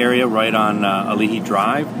hospitality area right on Ali'i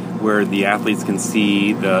Drive where the athletes can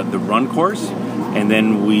see the run course, and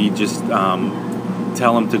then we just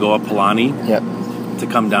tell them to go up Palani. Yep. To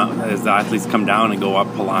come down, as the athletes come down and go up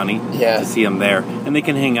Palani to see them there. And they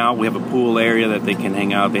can hang out. We have a pool area that they can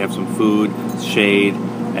hang out. They have some food, shade,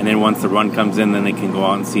 and then once the run comes in, then they can go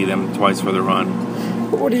out and see them twice for the run.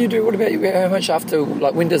 What do you do? What about you? How much after,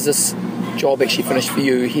 when does this job actually finish for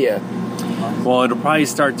you here? Well, it'll probably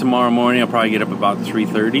start tomorrow morning. I'll probably get up about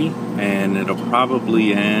 3:30, and it'll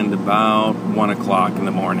probably end about 1 o'clock in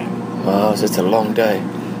the morning. Oh, so it's a long day.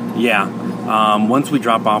 Yeah. Once we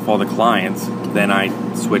drop off all the clients, then I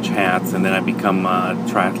switch hats and then I become a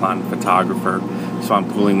triathlon photographer. So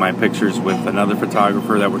I'm pooling my pictures with another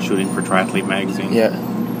photographer that we're shooting for Triathlete magazine. Yeah.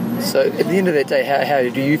 So at the end of that day, how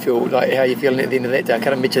do you feel? Like, how are you feeling at the end of that day? I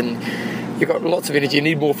can't imagine you've got lots of energy. You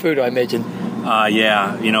need more food, I imagine.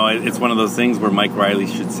 Yeah, it's one of those things where Mike Riley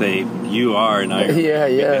should say, "You are," and I. Yeah.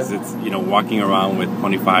 Because it's walking around with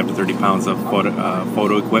 25 to 30 pounds of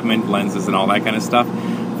photo equipment, lenses, and all that kind of stuff,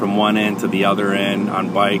 from one end to the other end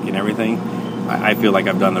on bike and everything. I feel like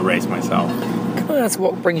I've done the race myself. Can I ask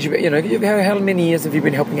what brings you back? How many years have you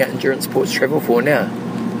been helping out Endurance Sports Travel for now?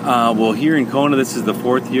 Well, here in Kona, this is the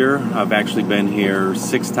 4th year. I've actually been here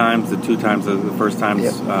 6 times. The 2 times, the first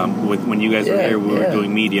times when you guys were here, we were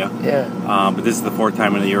doing media. Yeah. But this is the 4th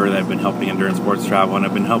time in the year that I've been helping Endurance Sports Travel, and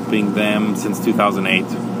I've been helping them since 2008.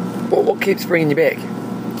 What keeps bringing you back?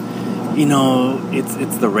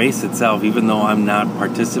 It's the race itself. Even though I'm not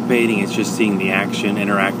participating, it's just seeing the action,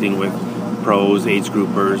 interacting with pros, age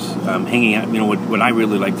groupers, hanging out. What I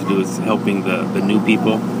really like to do is helping the new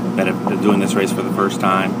people that are doing this race for the first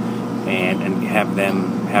time, and have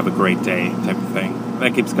them have a great day, type of thing.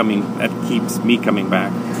 That keeps me coming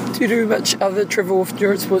back. Do you do much other travel with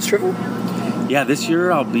Endurance Sports Travel? Yeah, this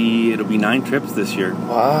year it'll be 9 trips this year.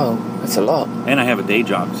 Wow, that's a lot. And I have a day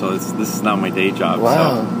job, so this is not my day job.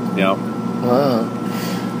 Wow. So, yeah.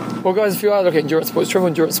 Wow. Well, guys, if you are looking at Endurance Sports Travel,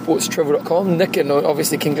 endurancesportstravel.com, Nick and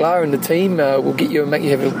obviously King Lara and the team will get you and make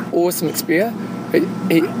you have an awesome experience.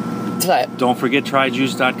 Don't forget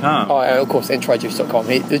tryjuice.com. Oh, of course, and tryjuice.com.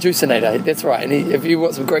 The Juicinator, that's right. And if you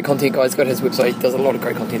want some great content, guys, go to his website. He does a lot of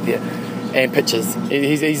great content there. And pictures.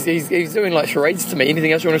 He's doing like charades to me.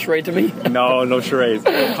 Anything else you want to charade to me? No charades.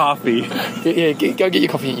 Coffee. Yeah, go get your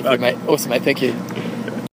coffee and your food, mate. Awesome, mate. Thank you.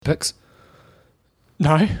 Picks?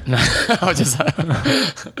 No. I just...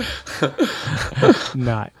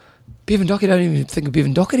 No. Bevan Doherty, I don't even think of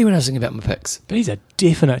Bevan Doherty when I was thinking about my picks. But he's a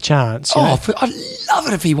definite chance. I'd love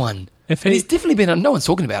it if he won. He's definitely been... No one's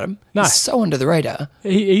talking about him. No. He's so under the radar.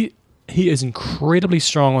 He is incredibly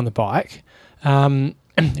strong on the bike, and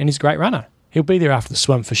he's a great runner. He'll be there after the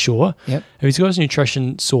swim for sure. Yep. If he's got his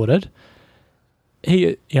nutrition sorted,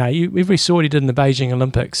 we saw what he did in the Beijing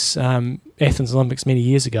Olympics, Athens Olympics many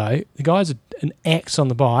years ago. The guy's an axe on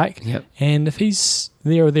the bike, yep. And if he's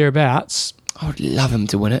there or thereabouts, I would love him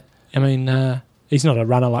to win it. I mean, he's not a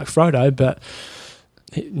runner like Frodo, but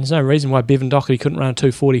there's no reason why Bevan Doherty couldn't run a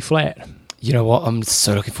 240 flat. You know what? I'm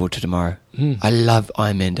so looking forward to tomorrow. I love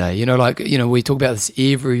Ironman Day. We talk about this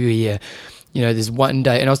every year. There's one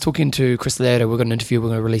day, and I was talking to Chris Laird. We've got an interview we're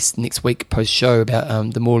going to release next week post-show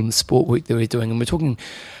about the Moreland Sport Week that we're doing, and we're talking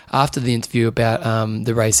after the interview about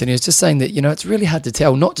the race, and he was just saying that, it's really hard to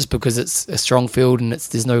tell, not just because it's a strong field and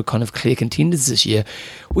there's no kind of clear contenders this year.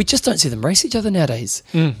 We just don't see them race each other nowadays.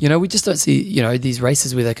 We just don't see, these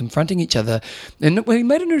races where they're confronting each other. And he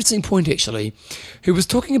made an interesting point, actually. He was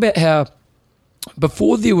talking about how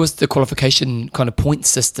before there was the qualification kind of point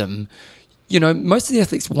system, most of the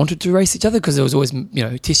athletes wanted to race each other because there was always,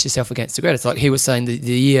 test yourself against the greatest. Like he was saying the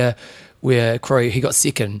year where Crowe, he got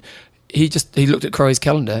second, he looked at Crowe's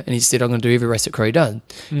calendar and he said, I'm going to do every race that Crowe done.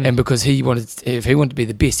 And because if he wanted to be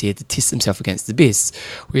the best, he had to test himself against the best.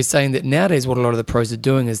 We're saying that nowadays what a lot of the pros are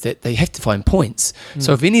doing is that they have to find points.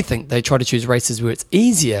 So if anything, they try to choose races where it's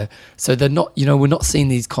easier. So they're not, we're not seeing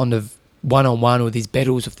these kind of one-on-one or these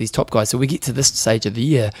battles with these top guys. So we get to this stage of the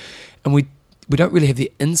year and we don't really have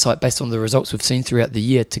the insight based on the results we've seen throughout the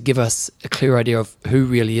year to give us a clear idea of who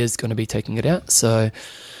really is going to be taking it out. So,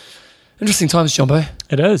 interesting times, Jumbo.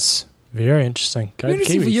 It is. Very interesting. Go Very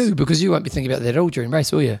interesting Kiwis. for you, because you won't be thinking about that at all during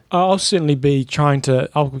race, will you? I'll certainly be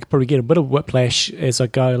I'll probably get a bit of whiplash as I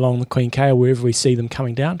go along the Queen K or wherever we see them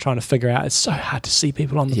coming down, trying to figure out. It's so hard to see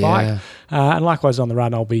people on the bike. And likewise on the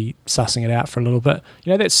run, I'll be sussing it out for a little bit.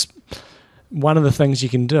 That's one of the things you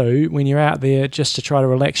can do when you're out there, just to try to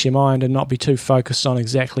relax your mind and not be too focused on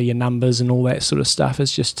exactly your numbers and all that sort of stuff,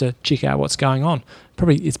 is just to check out what's going on.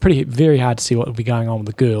 It's very hard to see what will be going on with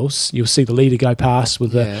the girls. You'll see the leader go past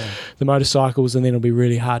with the motorcycles, and then it'll be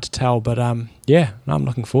really hard to tell. But I'm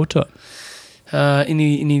looking forward to it.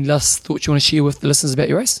 Any last thoughts you want to share with the listeners about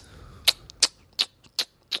your race?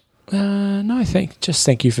 No,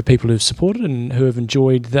 thank you for people who've supported and who have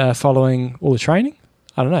enjoyed following all the training.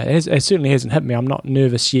 I don't know. It certainly hasn't hit me. I'm not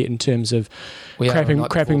nervous yet in terms of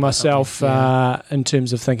crapping myself. In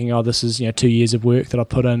terms of thinking, this is 2 years of work that I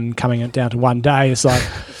put in, coming down to one day. It's like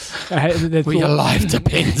your life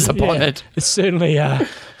depends upon it. It's certainly I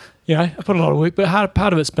put a lot of work, but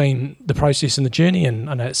part of it's been the process and the journey. And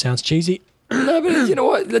I know it sounds cheesy, No, but you know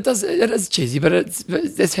what? It is cheesy, but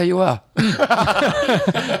that's how you are.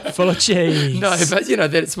 Full of cheese. No,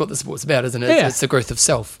 but that's what the sport's about, isn't it? Yeah. It's the growth of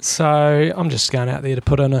self. So I'm just going out there to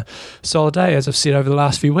put in a solid day, as I've said over the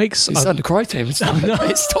last few weeks. You're starting to cry, Tim. Stop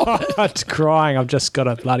it. Stop it. I'm not crying. I've just got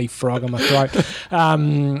a bloody frog in my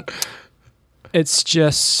throat. It's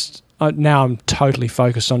just... now I'm totally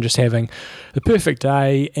focused on just having the perfect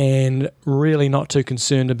day and really not too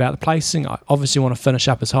concerned about the placing. I obviously want to finish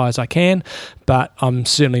up as high as I can, but I'm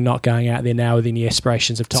certainly not going out there now with any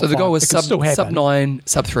aspirations of top 5. So the goal was sub 9,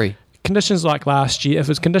 sub 3. Conditions like last year,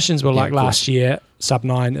 if conditions were like last year, sub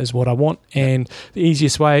 9 is what I want. And the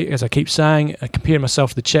easiest way, as I keep saying, comparing myself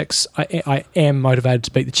to the chicks, I am motivated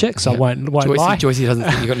to beat the chicks. I won't lie. Joycey doesn't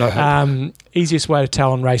think you've got no hope. Easiest way to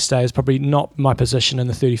tell on race day is probably not my position in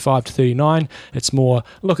the 35 to 39. It's more,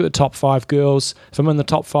 look at the top 5 girls. If I'm in the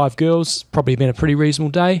top 5 girls, probably been a pretty reasonable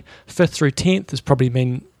day. 5th through 10th has probably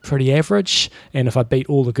been pretty average. And if I beat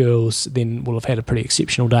all the girls, then we'll have had a pretty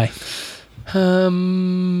exceptional day.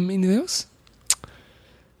 Anything else?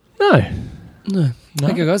 No.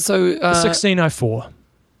 Okay, guys. So 1604.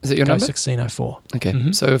 Is it your number? 1604. Okay.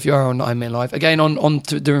 Mm-hmm. So if you are on Ironman Live again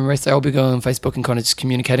during race day, I'll be going on Facebook and kind of just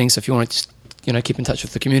communicating. So if you want to just keep in touch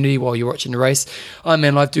with the community while you're watching the race,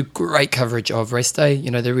 Ironman Live do great coverage of race day.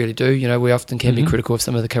 They really do. We often can be critical of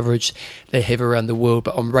some of the coverage they have around the world,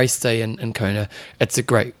 but on race day in Kona, it's a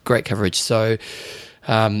great coverage. So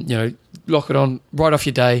lock it on right off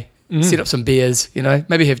your day. Set up some beers,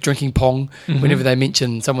 maybe have drinking pong whenever they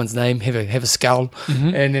mention someone's name. Have a skull,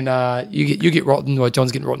 and then you get rotten while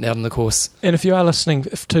John's getting rotten out on the course. And if you are listening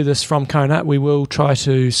to this from Kona, we will try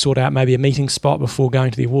to sort out maybe a meeting spot before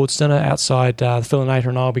going to the awards dinner outside. The Philinator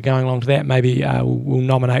and I will be going along to that. Maybe we'll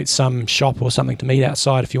nominate some shop or something to meet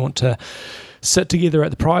outside if you want to sit together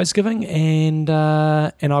at the prize giving, and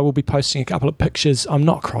I will be posting a couple of pictures. I'm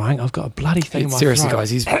not crying. I've got a bloody thing in my seriously, throat.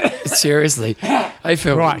 Guys. Seriously. I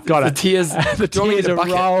feel right. Got it. Tears. The tears are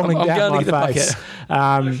rolling down my face.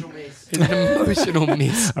 It's an emotional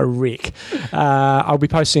mess. A wreck. I'll be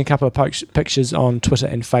posting a couple of pictures on Twitter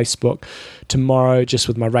and Facebook tomorrow, just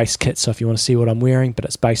with my race kit. So if you want to see what I'm wearing, but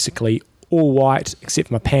it's basically all white except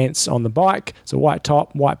for my pants on the bike. So white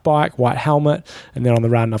top, white bike, white helmet, and then on the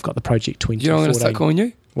run I've got the Project 20. You know what I'm going to start calling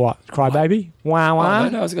you? What? Crybaby? Wow, wow.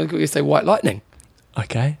 No, I was going to say White Lightning.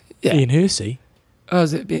 Okay. Yeah. Ian Hersey. Oh,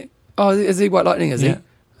 is he White Lightning? Is he?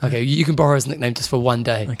 Okay, you can borrow his nickname just for one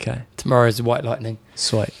day. Okay. Tomorrow is White Lightning.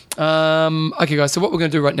 Sweet. Okay, guys. So what we're going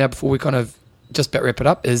to do right now before we kind of just about wrap it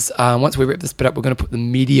up is once we wrap this bit up, we're going to put the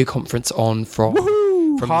media conference on from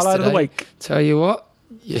highlight yesterday. of the week. Tell you what.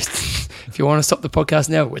 Yes. If you want to stop the podcast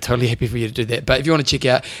now, we're totally happy for you to do that. But if you want to check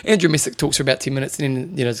out, Andrew Messick talks for about 10 minutes, and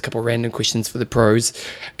then there's a couple of random questions for the pros.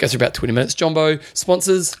 Goes for about 20 minutes. Jumbo,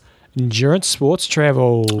 sponsors. Endurance Sports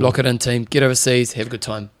Travel. Lock it in, team. Get overseas. Have a good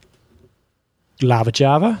time. Lava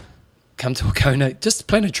Java. Come to Kona. Just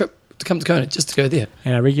plan a trip to come to Kona, just to go there.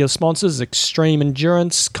 And our regular sponsors, Extreme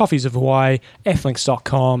Endurance, Coffees of Hawaii,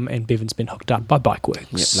 Athlinks.com, and Bevan's been hooked up by Bikeworks.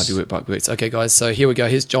 Yep, love your work, Bikeworks. Okay, guys, so here we go.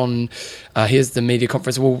 Here's John. Here's the media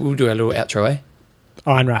conference. We'll do our little outro, eh?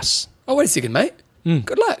 Iron Russ. Oh, wait a second, mate.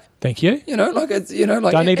 Good luck. Thank you.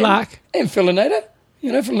 Don't need luck. And Philinator.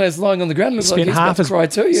 Philinator's lying on the ground. Looks Spent like he's half about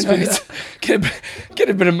to cry too. Get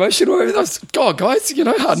a bit emotional. God, guys,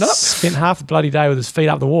 harden up. Spent half the bloody day with his feet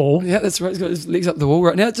up the wall. Yeah, that's right. He's got his legs up the wall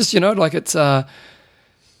right now. Just it's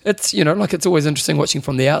always interesting watching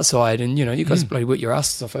from the outside, and you guys bloody worked your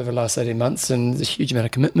asses off over the last 18 months, and there's a huge amount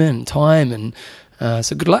of commitment and time, and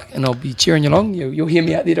so good luck, and I'll be cheering you along. You'll hear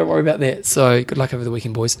me out there. Don't worry about that. So good luck over the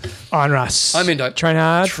weekend, boys. Iron Russ. I'm Endo. Train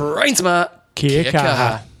hard. Train smart. Kia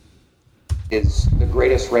kaha. Is the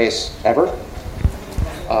greatest race ever.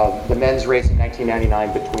 The men's race in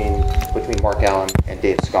 1999 between Mark Allen and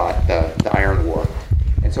Dave Scott, the Iron War,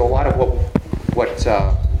 and so a lot of what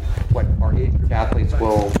our age group athletes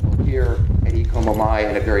will hear at Eco Mai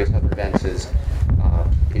and at various other events is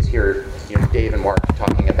hear Dave and Mark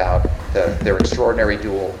talking about their extraordinary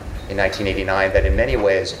duel in 1989 that in many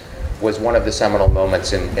ways was one of the seminal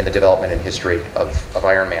moments in the development and history of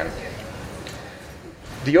Ironman.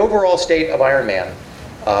 The overall state of Ironman,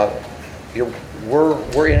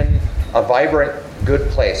 we're in a vibrant, good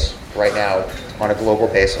place right now on a global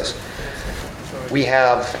basis.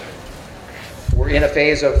 We're in a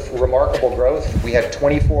phase of remarkable growth. We had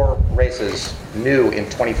 24 races new in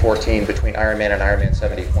 2014 between Ironman and Ironman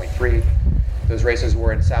 70.3. Those races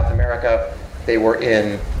were in South America, they were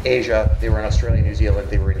in Asia, they were in Australia, New Zealand,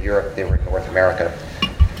 they were in Europe, they were in North America.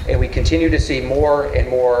 And we continue to see more and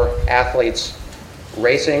more athletes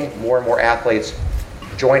racing, more and more athletes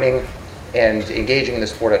joining and engaging in the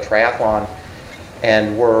sport of triathlon.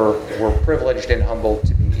 And we're privileged and humbled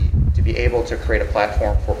to be able to create a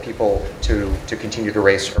platform for people to continue to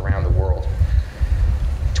race around the world.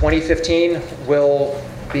 2015 will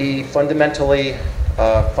be fundamentally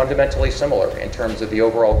similar in terms of the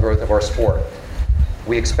overall growth of our sport.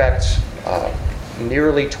 We expect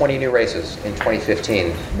nearly 20 new races in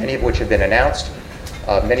 2015, many of which have been announced,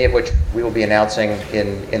 many of which we will be announcing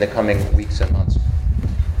in the coming weeks and months.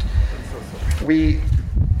 We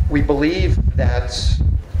believe that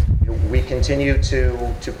we continue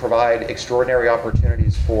to provide extraordinary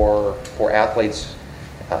opportunities for athletes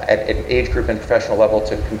at an age group and professional level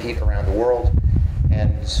to compete around the world,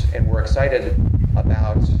 and we're excited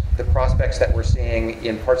about the prospects that we're seeing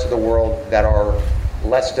in parts of the world that are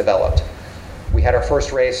less developed. We had our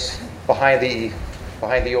first race behind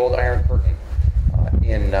the old Iron Curtain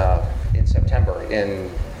in September in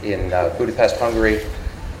Budapest, Hungary.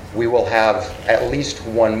 We will have at least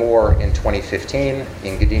one more in 2015 in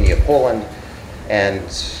Gdynia, Poland,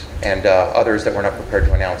 and others that we're not prepared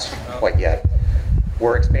to announce quite yet.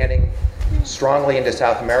 We're expanding strongly into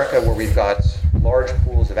South America, where we've got large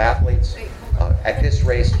pools of athletes. At this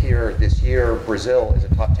race here this year, Brazil is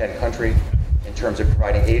a top 10 country in terms of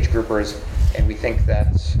providing age groupers, and we think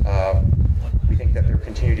that there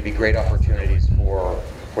continue to be great opportunities for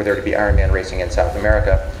there to be Ironman racing in South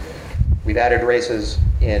America. We've added races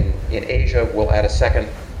in Asia. We'll add a second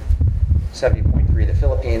 70.3 in the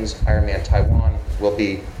Philippines. Ironman Taiwan will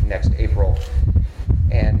be next April.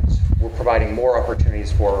 And we're providing more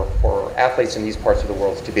opportunities for athletes in these parts of the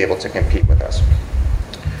world to be able to compete with us.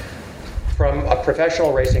 From a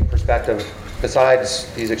professional racing perspective,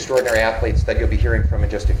 besides these extraordinary athletes that you'll be hearing from in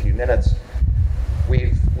just a few minutes,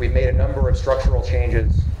 we've made a number of structural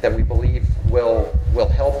changes that we believe will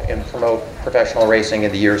help and promote professional racing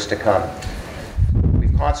in the years to come.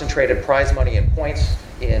 We've concentrated prize money and points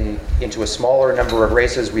into a smaller number of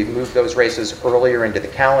races. We've moved those races earlier into the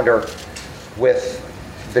calendar with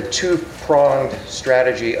the two-pronged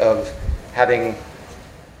strategy of having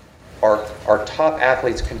our top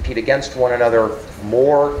athletes compete against one another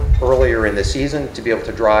more earlier in the season to be able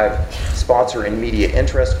to drive sponsor and media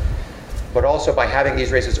interest. But also by having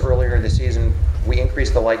these races earlier in the season, we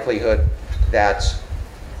increase the likelihood that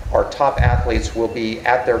our top athletes will be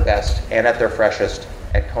at their best and at their freshest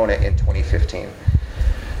at Kona in 2015.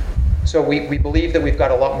 So we believe that we've got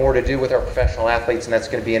a lot more to do with our professional athletes, and that's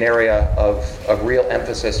going to be an area of real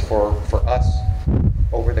emphasis for us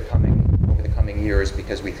over the coming years,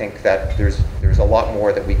 because we think that there's a lot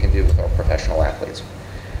more that we can do with our professional athletes.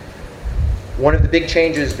 One of the big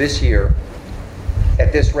changes this year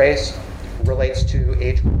at this race relates to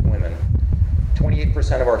age group women.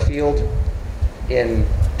 28% of our field in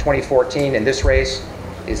 2014 in this race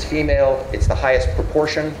is female. It's the highest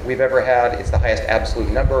proportion we've ever had. It's the highest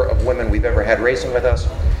absolute number of women we've ever had racing with us.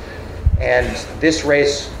 And this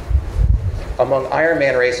race, among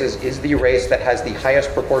Ironman races, is the race that has the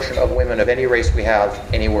highest proportion of women of any race we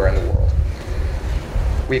have anywhere in the world.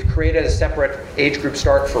 We've created a separate age group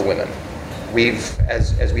start for women.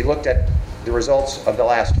 As we looked at the results of the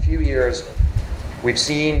last few years, we've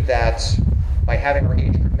seen that by having our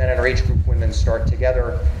age group men and our age group women start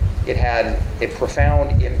together, it had a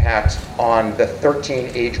profound impact on the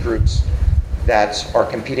 13 age groups that are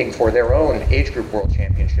competing for their own age group world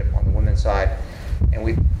championship on the women's side. And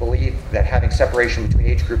we believe that having separation between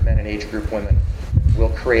age group men and age group women will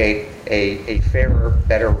create a fairer,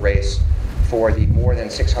 better race for the more than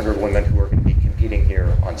 600 women who are going to be competing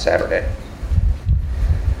here on Saturday.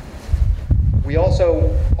 We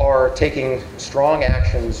also are taking strong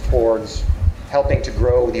actions towards helping to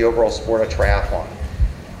grow the overall sport of triathlon.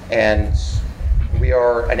 And we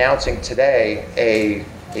are announcing today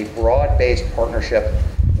a broad-based partnership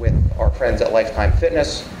with our friends at Lifetime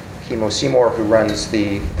Fitness. Kimo Seymour, who runs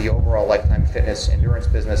the overall Lifetime Fitness endurance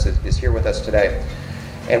business, is here with us today.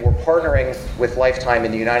 And we're partnering with Lifetime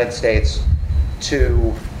in the United States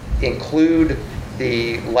to include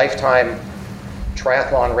the Lifetime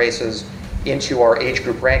triathlon races into our age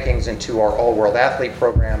group rankings, into our all-world athlete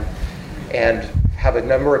program, and have a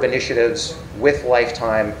number of initiatives with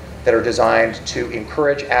Lifetime that are designed to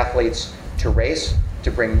encourage athletes to race,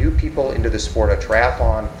 to bring new people into the sport of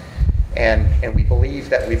triathlon. And we believe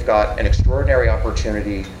that we've got an extraordinary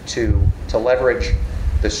opportunity to leverage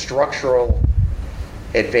the structural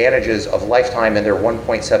advantages of Lifetime and their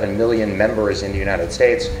 1.7 million members in the United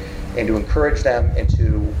States, and to encourage them and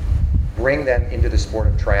to bring them into the sport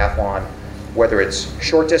of triathlon, whether it's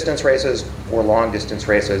short distance races or long distance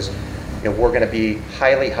races. We're going to be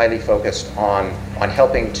highly focused on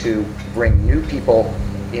helping to bring new people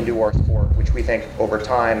into our sport, which we think over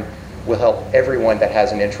time will help everyone that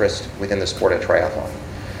has an interest within the sport of triathlon.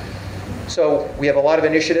 So we have a lot of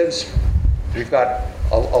initiatives. We've got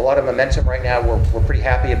a lot of momentum right now. We're pretty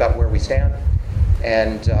happy about where we stand,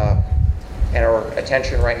 and our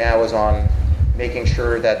attention right now is on making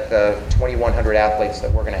sure that the 2,100 athletes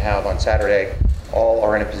that we're going to have on Saturday all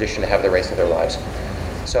are in a position to have the race of their lives.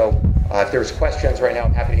 So if there's questions right now,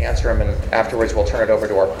 I'm happy to answer them, and afterwards we'll turn it over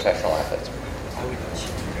to our professional athletes.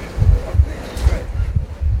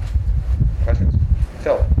 Questions?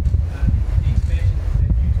 Phil.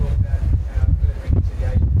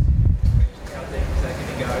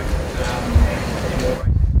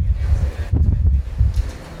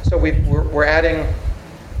 So we're adding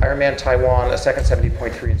Ironman Taiwan, a second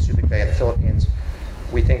 70.3 in Subic Bay in the Philippines.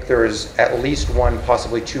 We think there's at least one,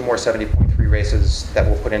 possibly two more 70.3 races that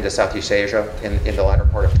we'll put into Southeast Asia in the latter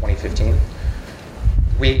part of 2015.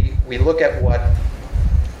 We look at what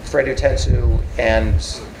Fred Utensu and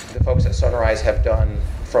the folks at Sunrise have done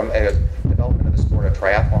from a development of the sport of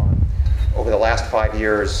triathlon over the last 5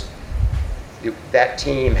 years. That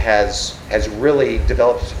team has really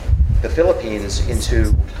developed the Philippines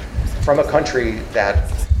from a country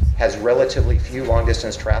that has relatively few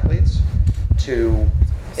long-distance triathletes to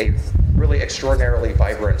a really extraordinarily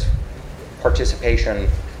vibrant participation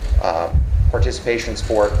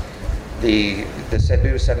sport. The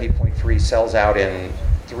Cebu 70.3 sells out in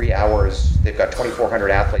 3 hours. They've got 2,400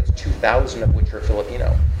 athletes, 2,000 of which are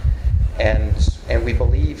Filipino. And we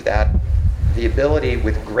believe that the ability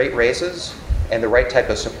with great races and the right type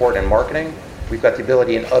of support and marketing, we've got the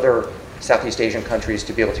ability in other Southeast Asian countries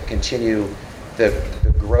to be able to continue the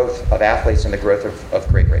growth of athletes and the growth of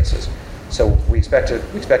great races. So we expect to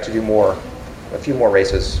do a few more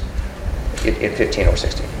races in 15 or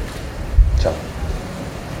 16. So.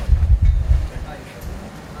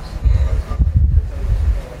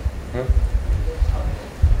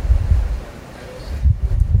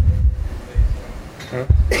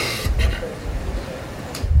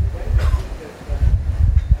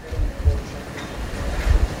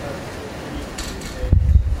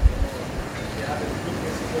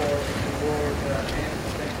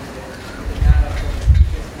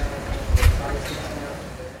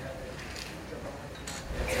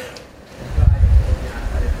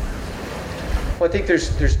 Well, I think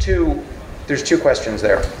there's two questions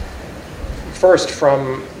there. First,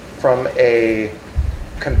 from a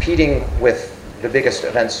competing with the biggest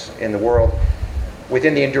events in the world,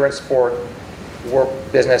 within the endurance sport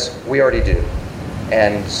business, we already do.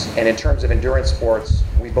 And in terms of endurance sports,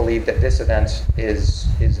 we believe that this event is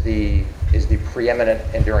the preeminent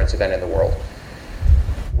endurance event in the world.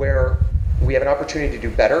 Where we have an opportunity to do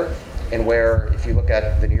better, and where if you look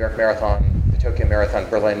at the New York Marathon, the Tokyo Marathon,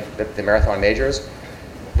 Berlin, the marathon majors,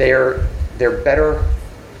 they're better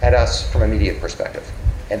at us from a media perspective,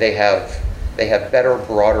 and they have better,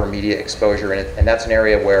 broader media exposure in it, and that's an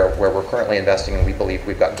area where we're currently investing, and we believe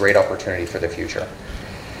we've got great opportunity for the future.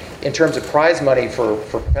 In terms of prize money for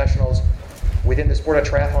professionals, within the sport of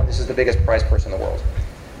triathlon, this is the biggest prize purse in the world,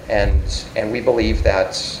 and we believe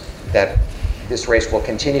that this race will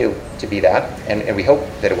continue to be that, and we hope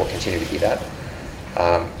that it will continue to be that,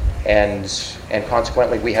 and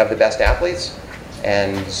consequently, we have the best athletes,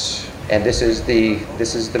 and this is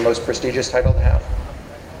the most prestigious title to have.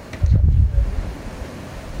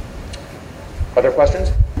 Other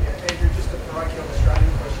questions? Yeah, Andrew, just a parochial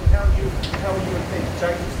Australian question. How are you and Pete?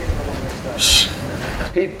 Jacob's getting along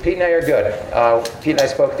next day. Pete and I are good. Pete and I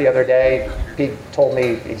spoke the other day. Pete told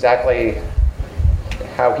me exactly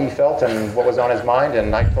how he felt and what was on his mind,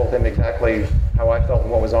 and I told him exactly how I felt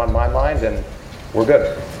and what was on my mind, and we're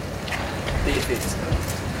good.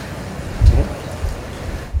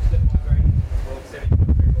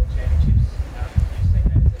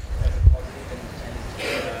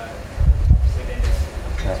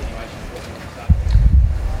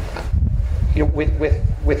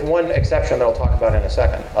 With one exception that I'll talk about in a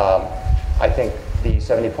second, I think the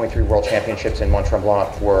 70.3 World Championships in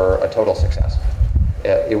Mont-Tremblant were a total success.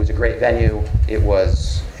 It was a great venue. It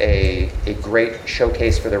was a great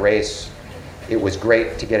showcase for the race. It was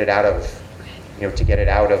great to get it out of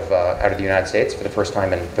the United States for the first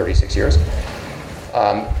time in 36 years.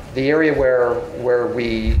 The area where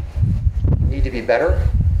we need to be better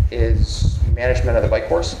is management of the bike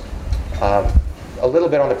course. A little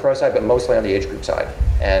bit on the pro side, but mostly on the age group side,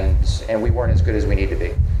 and we weren't as good as we need to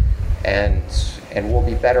be, and we'll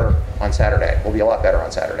be better on Saturday. We'll be a lot better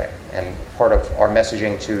on Saturday, and part of our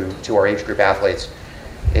messaging to our age group athletes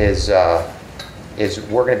is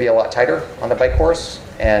we're going to be a lot tighter on the bike course,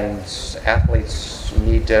 and athletes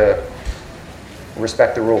need to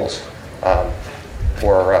respect the rules,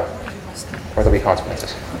 or there'll be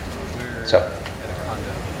consequences. So.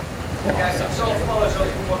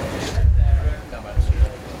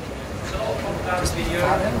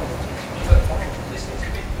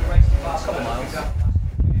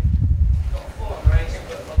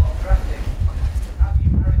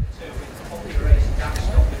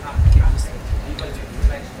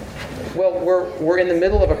 Well, we're in the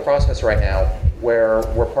middle of a process right now where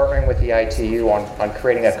we're partnering with the ITU on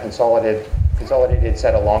creating a consolidated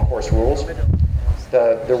set of long course rules.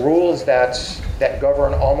 The rules that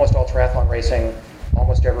govern almost all triathlon racing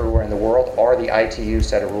almost everywhere in the world are the ITU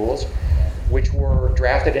set of rules, which were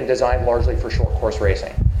drafted and designed largely for short course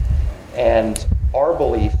racing. And our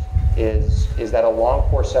belief is that a long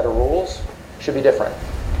course set of rules should be different.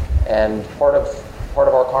 And part of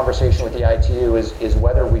our conversation with the ITU is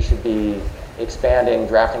whether we should be expanding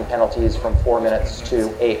drafting penalties from 4 minutes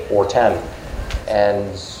to 8 or 10.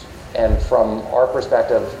 And from our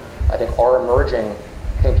perspective, I think our emerging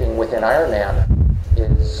thinking within Ironman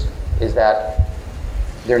is that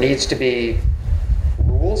there needs to be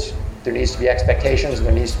rules, there needs to be expectations, and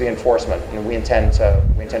there needs to be enforcement. And we intend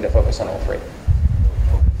to focus on all three.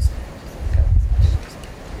 Okay.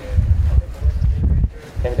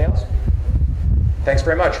 Anything else? Thanks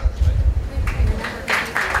very much.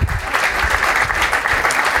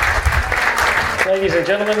 Ladies and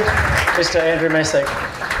gentlemen, Mr. Andrew Messick.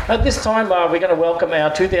 At this time, we're going to welcome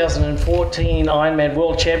our 2014 Ironman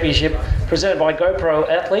World Championship presented by GoPro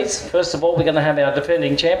Athletes. First of all, we're going to have our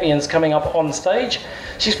defending champions coming up on stage.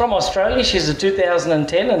 She's from Australia. She's a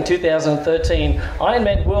 2010 and 2013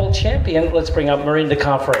 Ironman World Champion. Let's bring up Mirinda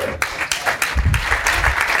Carfrae.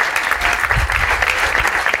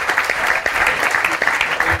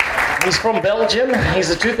 He's from Belgium. He's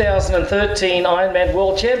a 2013 Ironman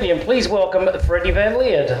World Champion. Please welcome Freddie Van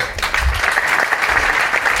Lierde.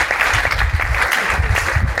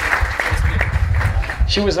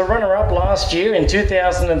 She was a runner-up last year in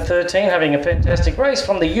 2013, having a fantastic race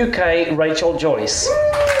from the UK, Rachel Joyce.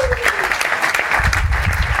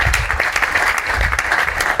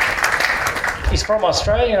 He's from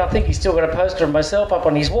Australia, and I think he's still got a poster of myself up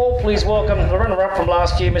on his wall. Please welcome the runner-up from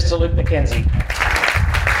last year, Mr. Luke McKenzie.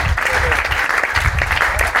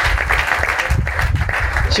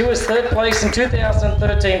 She was third place in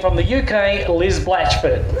 2013 from the UK, Liz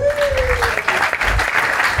Blatchford.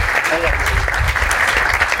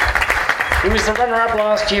 He was the runner-up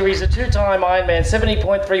last year. He's a two-time Ironman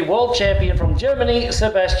 70.3 world champion from Germany,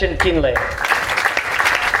 Sebastian Kienle.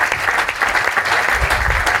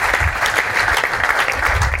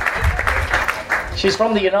 She's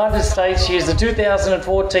from the United States. She is the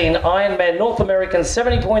 2014 Ironman North American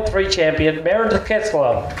 70.3 champion, Meredith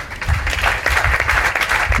Ketzler.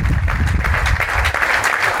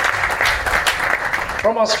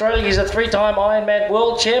 From Australia, he's a three-time Ironman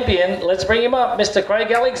world champion. Let's bring him up, Mr. Craig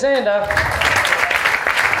Alexander.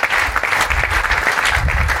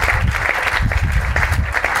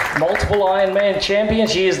 Multiple Ironman champion.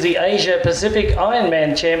 She is the Asia Pacific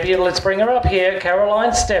Ironman champion. Let's bring her up here, Caroline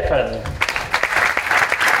Steffen.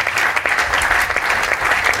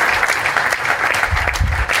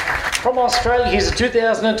 From Australia, he's a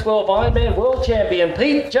 2012 Ironman world champion,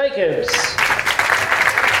 Pete Jacobs.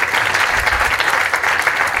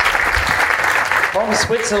 From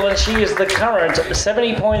Switzerland, she is the current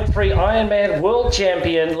 70.3 Ironman world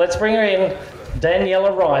champion. Let's bring her in,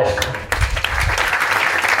 Daniela Reif.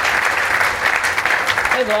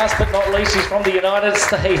 And last but not least, she's from the United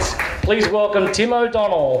States. Please welcome Tim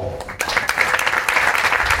O'Donnell.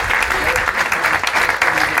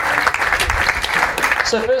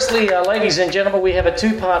 So firstly, ladies and gentlemen, we have a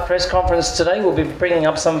two-part press conference today. We'll be bringing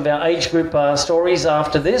up some of our age group stories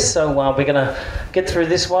after this. So we're going to get through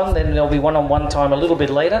this one, then there'll be one-on-one time a little bit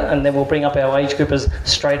later, and then we'll bring up our age groupers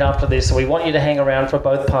straight after this. So we want you to hang around for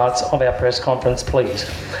both parts of our press conference, please.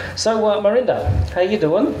 So Mirinda, how you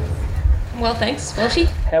doing? Well, thanks, Welshie.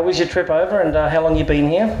 How was your trip over, and how long you been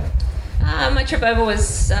here? My trip over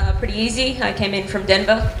was pretty easy. I came in from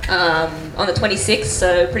Denver on the 26th,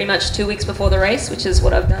 so pretty much 2 weeks before the race, which is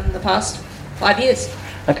what I've done in the past 5 years.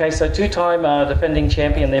 Okay, so two-time defending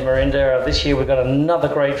champion there, Mirinda. This year we've got another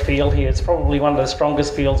great field here. It's probably one of the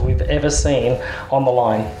strongest fields we've ever seen on the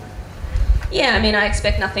line. Yeah, I mean, I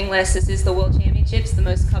expect nothing less. This is the World Championships, the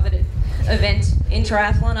most coveted event in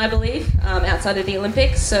triathlon, I believe, outside of the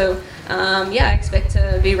Olympics. So, yeah, I expect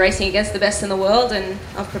to be racing against the best in the world, and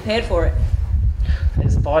I've prepared for it.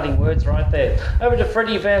 There's fighting words right there. Over to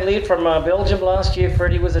Freddie Van Lierde from Belgium last year.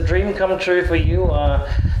 Freddie, was a dream come true for you.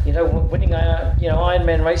 Winning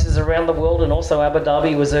Ironman races around the world, and also Abu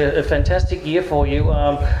Dhabi was a fantastic year for you.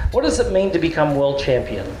 What does it mean to become world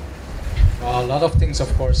champion? A lot of things,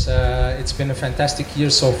 of course. It's been a fantastic year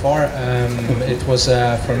so far. It was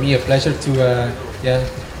for me a pleasure to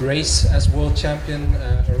race as world champion,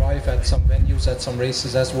 arrive at some venues, at some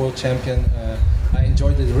races as world champion. I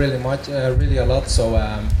enjoyed it really much, really a lot. So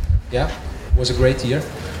it was a great year.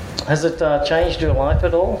 Has it changed your life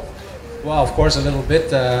at all? Well, of course, a little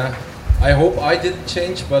bit. I hope I didn't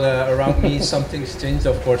change, but around me some things changed.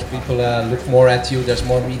 Of course, people look more at you. There's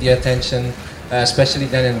more media attention, especially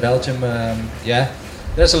than in Belgium.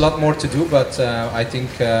 There's a lot more to do, but I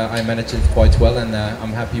think I managed it quite well, and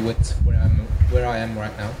I'm happy with where I am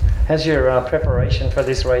right now. Has your preparation for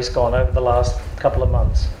this race gone over the last couple of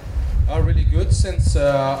months? Really good. Since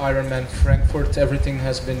Ironman Frankfurt, everything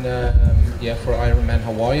has been for Ironman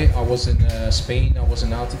Hawaii. I was in Spain, I was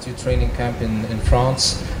in altitude training camp in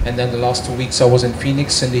France, and then the last 2 weeks I was in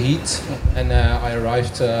Phoenix in the heat, and I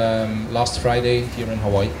arrived last Friday here in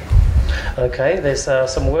Hawaii. Okay, there's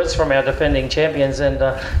some words from our defending champions, and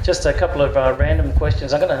just a couple of random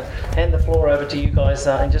questions. I'm going to hand the floor over to you guys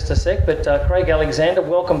in just a sec, but Craig Alexander,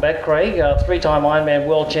 welcome back, Craig, three-time Ironman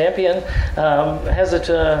world champion. How's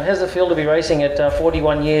it feel to be racing at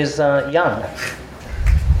 41 years young?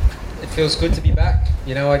 It feels good to be back.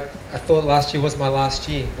 You know, I thought last year was my last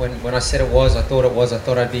year. When I said it was, I thought it was. I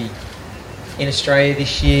thought I'd be in Australia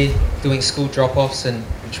this year doing school drop-offs and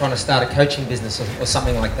trying to start a coaching business or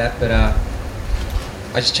something like that, but I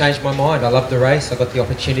just changed my mind. I love the race. I got the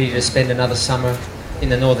opportunity to spend another summer in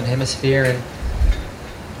the Northern Hemisphere, and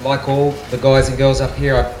like all the guys and girls up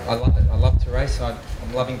here, I love it. I love to race. I'm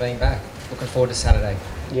loving being back. Looking forward to Saturday.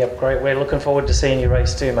 Yep, great. We're looking forward to seeing you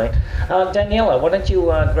race too, mate. Daniela, why don't you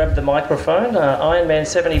grab the microphone? Ironman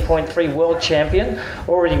 70.3 world champion,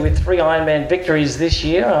 already with 3 Ironman victories this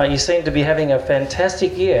year. You seem to be having a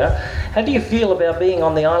fantastic year. How do you feel about being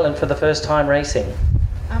on the island for the first time racing?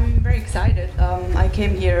 I'm very excited. I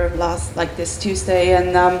came here this Tuesday,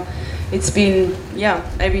 and it's been,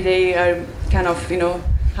 every day I kind of,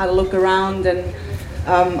 had a look around, and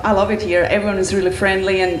I love it here. Everyone is really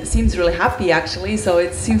friendly and seems really happy, actually, so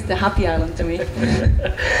it seems the happy island to me.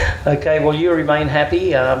 Okay, well, you remain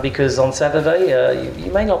happy because on Saturday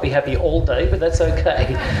you may not be happy all day, but that's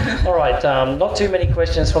okay. All right, not too many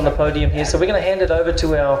questions from the podium here, so we're going to hand it over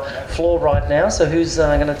to our floor right now. So who's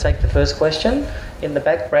going to take the first question? In the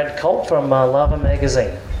back, Brad Colt from Lava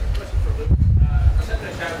Magazine. Question for Luke. I was at the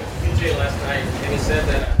chat with PJ last night, and he said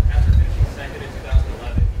that after finishing second in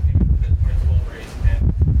 2011, he came into the 2012 race,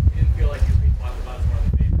 and he didn't feel like he was being talked about as one of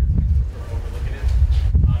the favorites, and he was sort of overlooking it,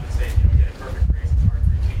 and saying, get a perfect race, it's hard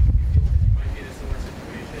to repeat. Do you feel like you might be in a similar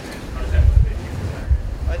situation, and how does that motivate you for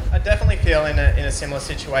Saturday? I definitely feel in a similar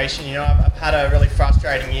situation. I've had a really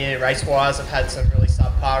frustrating year race-wise. I've had some really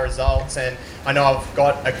subpar results, and I know I've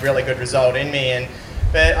got a really good result in me.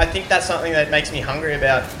 But I think that's something that makes me hungry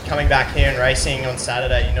about coming back here and racing on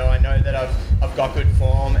Saturday. I know that I've got good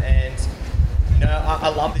form, and I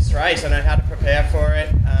love this race. I know how to prepare for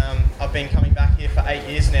it. I've been coming back here for 8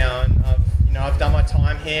 years now, and I've done my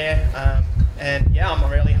time here. And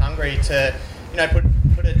I'm really hungry to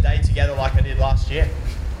put a day together like I did last year.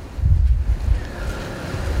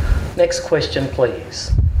 Next question,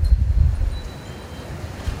 please.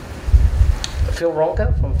 Phil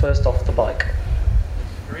Ronker from First Off the Bike.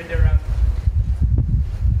 Dorinda,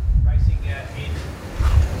 racing in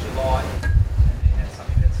July, and that's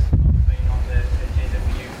something that's not been on the agenda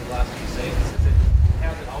for you for the last few seasons.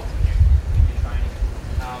 How's it altered you in your training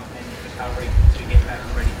and your recovery to get back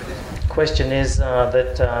ready for this? Question is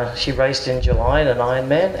that she raced in July in an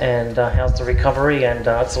Ironman, and how's the recovery? And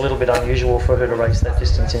it's a little bit unusual for her to race that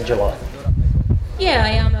distance in July.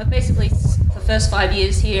 Yeah, I basically, for the first 5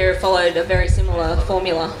 years here, followed a very similar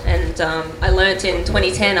formula, and I learnt in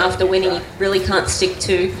 2010 after winning you really can't stick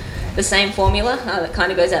to the same formula. That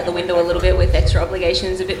kind of goes out the window a little bit with extra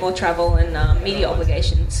obligations, a bit more travel and media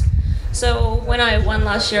obligations. So when I won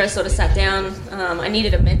last year, I sort of sat down. I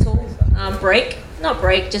needed a mental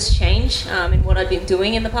just change in what I'd been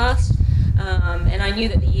doing in the past. And I knew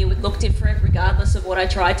that the year would look different regardless of what I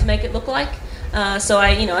tried to make it look like. So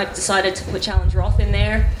I decided to put Challenge Roth in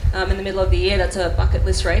there in the middle of the year. That's a bucket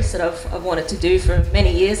list race that I've wanted to do for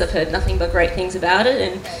many years. I've heard nothing but great things about it,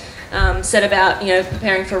 and set about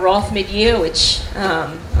preparing for Roth mid-year, which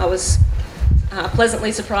I was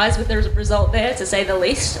pleasantly surprised with the result there, to say the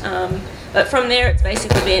least. But from there, it's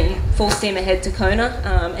basically been full steam ahead to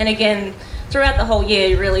Kona. And again, throughout the whole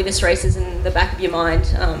year, really, this race is in the back of your mind.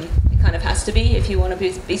 It kind of has to be if you want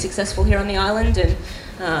to be successful here on the island. And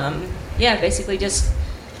basically just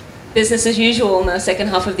business as usual in the second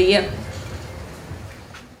half of the year.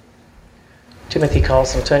 Timothy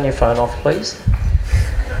Carlson, turn your phone off, please.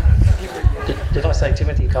 Did I say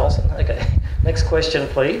Timothy Colson? Okay. Next question,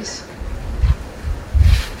 please.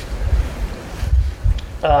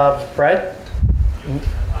 Brad?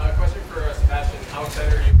 Question for Sebastian. How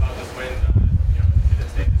excited are you about this win? Should it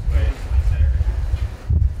stay this way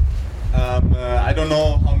Saturday? I don't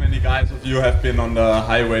know how many guys of you have been on the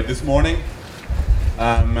highway this morning.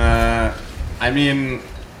 I mean,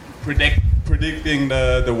 predicting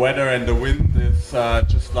the weather and the wind is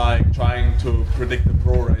just like trying to predict the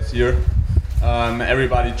pro race here.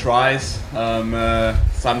 Everybody tries.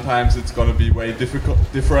 Sometimes it's going to be way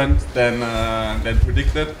different than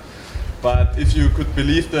predicted. But if you could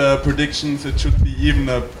believe the predictions, it should be even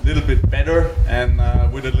a little bit better. And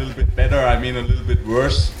with a little bit better, I mean a little bit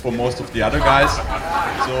worse for most of the other guys.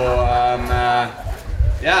 So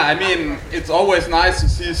yeah, I mean, it's always nice to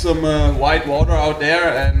see some white water out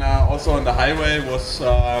there, and also on the highway was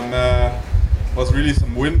really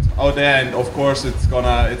some wind out there, and of course it's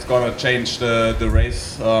gonna change the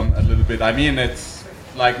race a little bit. I mean, it's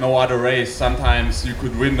like no other race. Sometimes you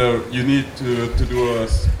could win you need to do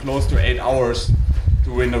close to 8 hours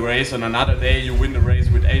to win the race, and another day you win the race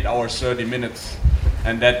with 8 hours 30 minutes.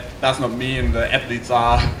 And that does not mean the athletes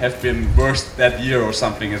have been worse that year or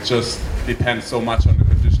something. It just depends so much on the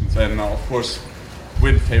conditions, and of course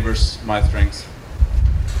wind favors my strengths.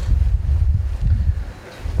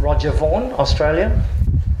 Roger Vaughan, Australia.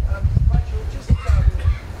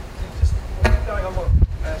 Just going on what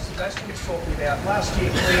Sebastian was talking about, last year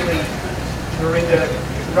clearly Marinda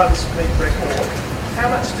run speed record. How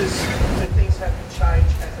much do things have to change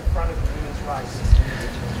at the front of the women's race?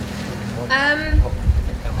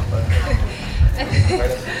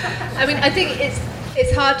 I mean, I think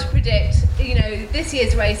it's hard to predict. You know, this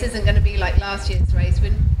year's race isn't going to be like last year's race.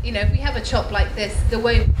 When, you know, if we have a chop like this, there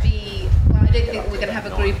won't be. Well, I don't think we're going to have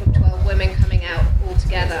a group of 12 women coming out all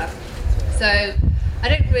together. So I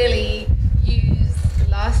don't really use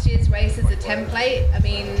last year's race as a template. I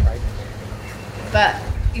mean, but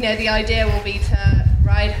you know, the idea will be to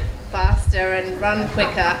ride faster and run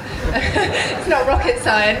quicker. It's not rocket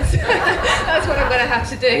science. That's what I'm going to have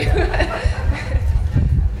to do.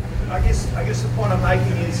 I guess the point I'm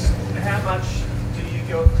making is, how much do you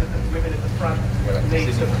go to the women at the front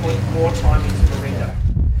need to put more time into Marinda?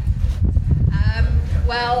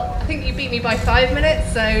 Well, I think you beat me by 5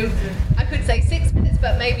 minutes, so I could say 6 minutes,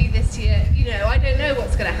 but maybe this year, you know, I don't know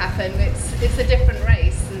what's going to happen. It's a different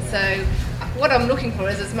race, and so what I'm looking for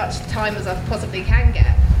is as much time as I possibly can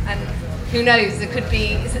get. And who knows, there could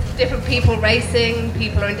be different people racing,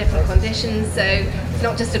 people are in different conditions, so it's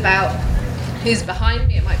not just about who's behind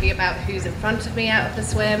me, it might be about who's in front of me out of the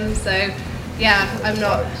swim. So yeah, I'm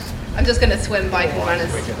just going to swim, bike and run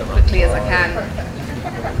as quickly as I can.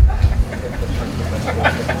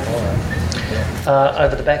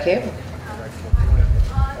 Over the back here.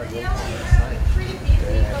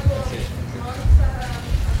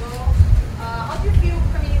 How do you feel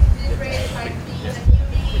coming into this race, like being a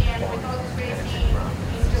newbie and with all this racing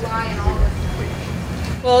in July and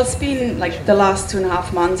August? Well, it's been like the last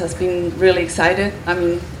 2.5 months has been really excited. I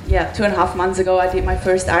mean, yeah, 2.5 months ago I did my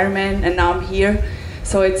first Ironman and now I'm here.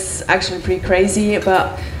 So it's actually pretty crazy,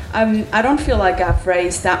 but I don't feel like I've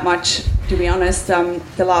raced that much, to be honest.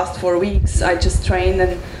 The last 4 weeks I just trained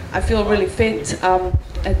and I feel really fit.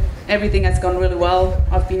 Everything has gone really well.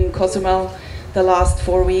 I've been in Cozumel the last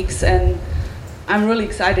 4 weeks and I'm really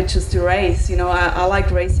excited just to race. You know, I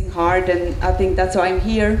like racing hard and I think that's why I'm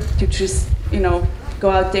here, to just, you know, go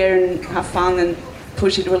out there and have fun and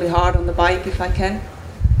push it really hard on the bike if I can.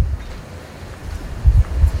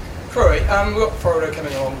 Corey, we've got Florida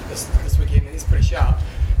coming along this weekend and he's pretty sharp.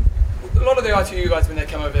 A lot of the ITU guys, when they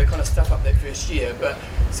come over, they kind of stuff up their first year, but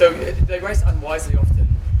so they race unwisely often.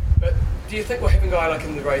 But do you think we're having a guy like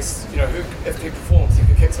in the race, you know, who, if he performs, he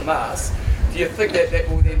can kick some ass? Do you think that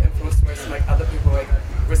will then influence the race to make other people make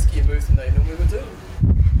riskier moves than they normally would do?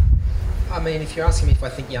 I mean, if you're asking me if I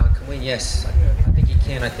think Jan can win, yes, I think he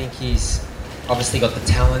can. I think he's obviously got the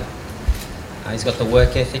talent, he's got the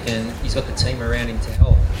work ethic, and he's got the team around him to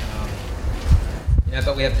help. You know,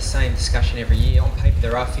 but we have the same discussion every year. On paper,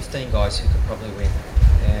 there are 15 guys who could probably win.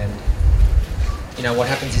 And, you know, what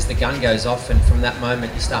happens is the gun goes off, and from that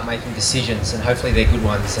moment you start making decisions, and hopefully they're good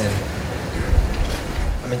ones. And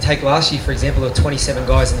I mean, take last year, for example, there were 27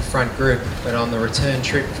 guys in the front group, but on the return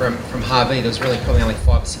trip from Harvey, there was really probably only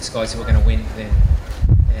 5 or 6 guys who were going to win then.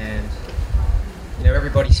 And, you know,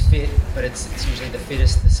 everybody's fit, but it's usually the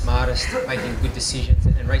fittest, the smartest, making good decisions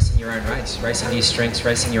and racing your own race, racing to your strengths,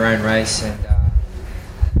 racing your own race. And,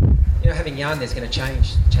 you know, having Jan there's going to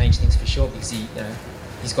change things for sure, because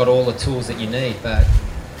he's got all the tools that you need. But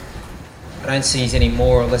I don't see he's any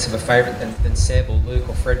more or less of a favourite than Seb or Luke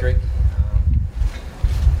or Frederick.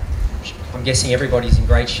 I'm guessing everybody's in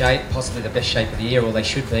great shape, possibly the best shape of the year, or they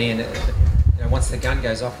should be. And once the gun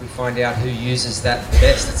goes off, we find out who uses that the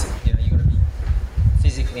best. It's, you've got to be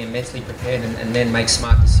physically and mentally prepared, and then make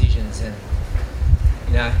smart decisions. And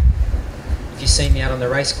if you see me out on the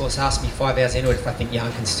race course, ask me 5 hours into it if I think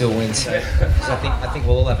Jan can still win. So, because I think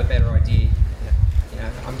we'll all have a better idea.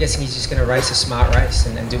 I'm guessing he's just going to race a smart race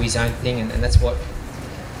and do his own thing, and that's what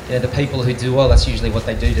the people who do well. That's usually what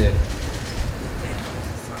they do.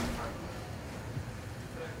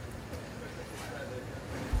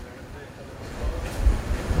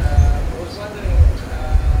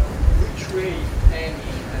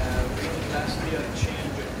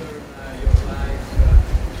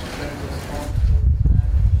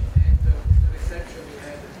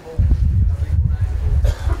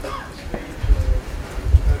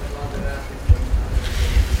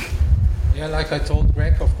 Yeah, like I told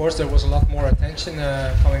Greg, of course there was a lot more attention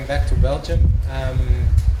coming back to Belgium.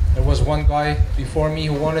 There was one guy before me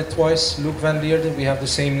who won it twice, Luc van Leerden. We have the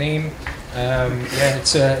same name.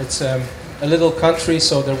 It's a little country,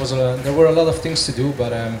 so there were a lot of things to do,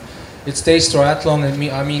 but it's Days Triathlon, and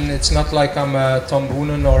I mean, it's not like I'm Tom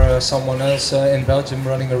Boonen or someone else in Belgium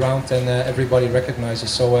running around and everybody recognizes.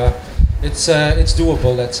 So it's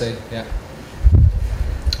doable, let's say. Yeah.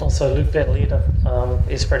 Also, Luc van Leerden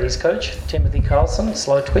is Freddie's coach. Timothy Carlson,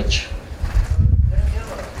 slow twitch.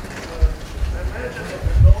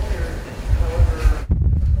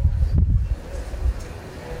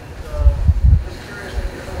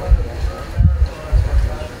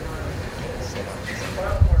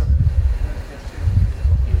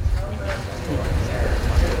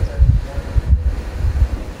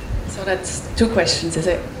 So that's 2 questions, is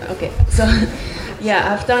it? Okay. So.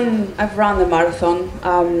 Yeah, I've run the marathon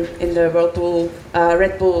in the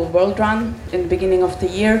Red Bull World Run in the beginning of the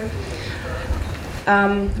year.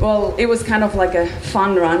 Well, it was kind of like a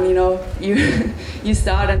fun run, you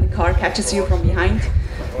start and the car catches you from behind.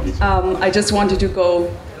 I just wanted to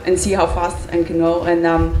go and see how fast I can go, and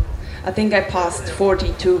I think I passed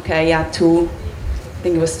 42k at I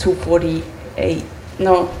think it was 2:48.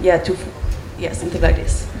 Something like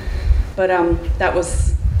this. But that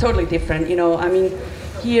was totally different, I mean,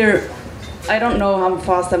 here I don't know how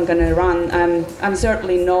fast I'm gonna run. I'm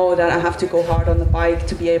certainly know that I have to go hard on the bike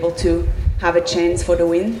to be able to have a chance for the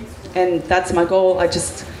win, and that's my goal. I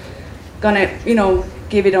just gonna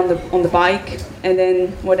give it on the bike, and then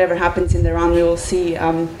whatever happens in the run we will see.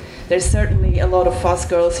 There's certainly a lot of fast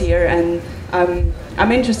girls here, and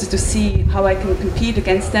I'm interested to see how I can compete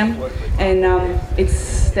against them, and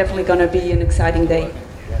it's definitely gonna be an exciting day.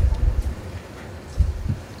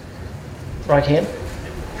 Right here.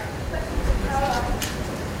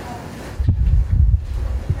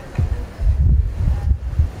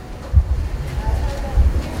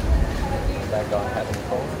 Back on having a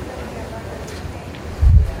cold.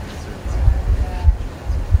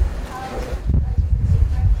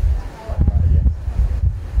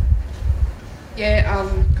 Yeah,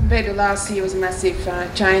 compared to last year, it was a massive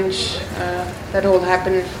change. That all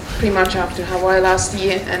happened pretty much after Hawaii last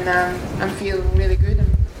year, and I'm feeling really good.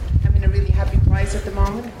 I'm having a really happy place at the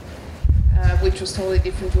moment, which was totally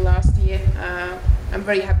different to last year. I'm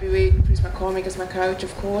very happy with Chris McCormick as my coach,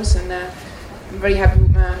 of course, and I'm very happy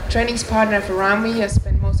with my training partner around me. I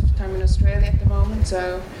spend most of the time in Australia at the moment,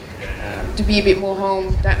 so to be a bit more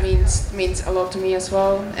home, that means a lot to me as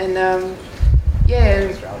well. And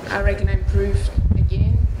I reckon I improved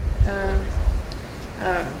again.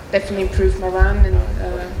 Definitely improved my run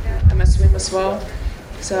and my swim as well.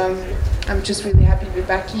 So I'm just really happy to be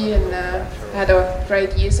back here, and had a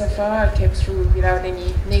great year so far. I came through without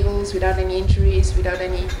any niggles, without any injuries, without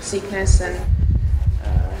any sickness, and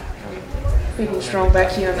I'm feeling strong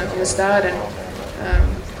back here on the start. And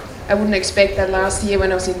I wouldn't expect that last year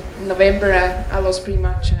when I was in November. I lost pretty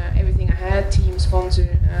much everything I had: team, sponsor,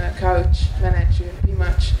 coach, manager. Pretty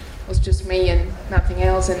much it was just me and nothing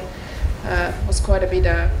else, and it was quite a bit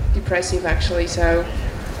depressive actually. So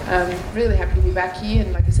I'm really happy to be back here,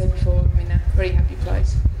 and like I said before, I'm in a very happy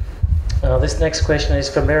place. This next question is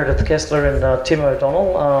from Meredith Kessler and Tim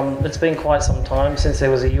O'Donnell. It's been quite some time since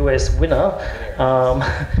there was a US winner.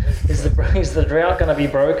 Is the drought going to be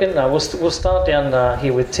broken? We'll start down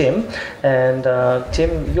here with Tim. And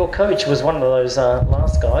Tim, your coach was one of those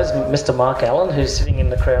last guys, Mr. Mark Allen, who's sitting in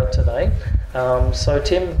the crowd today. So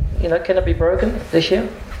Tim, can it be broken this year?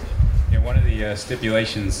 Yeah, one of the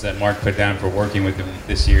stipulations that Mark put down for working with him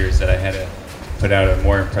this year is that I had to put out a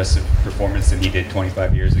more impressive performance than he did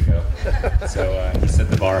 25 years ago. So he set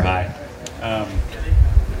the bar high.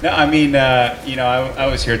 No, I mean, I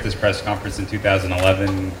was here at this press conference in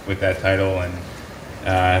 2011 with that title, and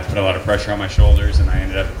I put a lot of pressure on my shoulders, and I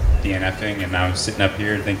ended up DNFing, and I was sitting up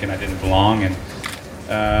here thinking I didn't belong, and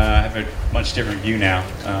I have a much different view now.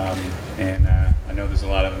 And I know there's a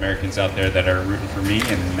lot of Americans out there that are rooting for me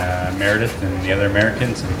and Meredith and the other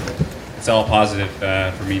Americans. And it's all positive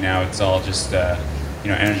for me now. It's all just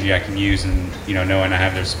energy I can use, and knowing I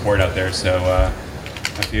have their support out there. So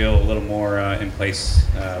I feel a little more in place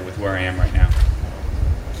with where I am right now.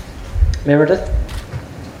 Meredith?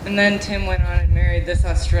 And then Tim went on and married this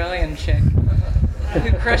Australian chick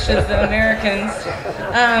who crushes the Americans.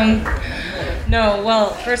 No,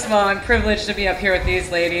 well, first of all, I'm privileged to be up here with these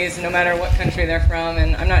ladies, no matter what country they're from,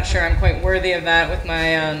 and I'm not sure I'm quite worthy of that with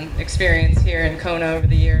my experience here in Kona over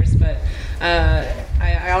the years, but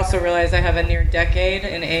I also realize I have a near decade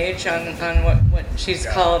in age on what she's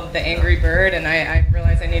called the angry bird, and I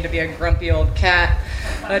realize I need to be a grumpy old cat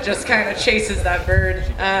that just kind of chases that bird.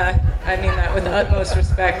 I mean that with the utmost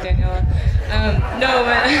respect, Daniela. No,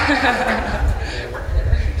 but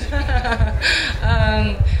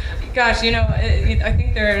gosh, I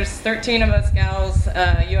think there's 13 of us gals,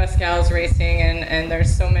 U.S. gals racing, and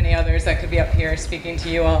there's so many others that could be up here speaking to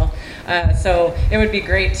you all. So it would be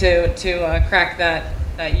great to crack that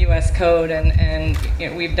U.S. code, and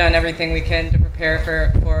we've done everything we can to prepare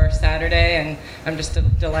for Saturday, and I'm just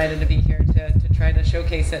delighted to be here to try to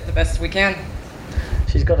showcase it the best we can.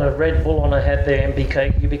 She's got a Red Bull on her head there,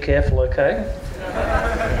 MBK. You be careful, okay?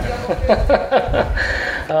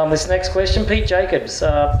 This next question, Pete Jacobs.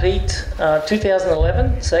 Pete,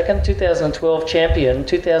 2011 second, 2012 champion,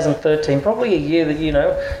 2013, probably a year that you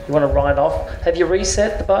want to write off. Have you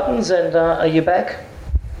reset the buttons, and are you back?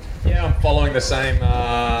 Yeah, I'm following the same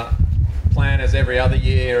plan as every other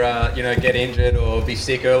year. Get injured or be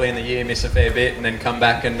sick early in the year, miss a fair bit, and then come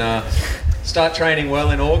back and start training well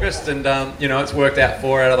in August. And it's worked out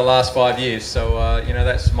 4 out of the last 5 years. So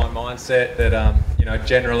that's my mindset. That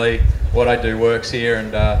generally what I do works here,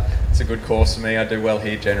 and it's a good course for me. I do well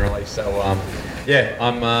here generally. So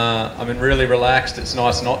I'm really relaxed. It's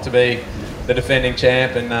nice not to be the defending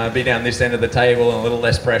champ and be down this end of the table and a little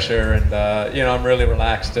less pressure. And I'm really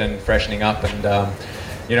relaxed and freshening up, and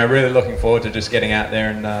really looking forward to just getting out there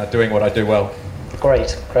and doing what I do well.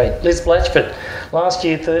 Great. Liz Blatchford, last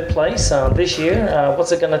year 3rd place. This year,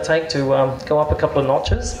 what's it going to take to go up a couple of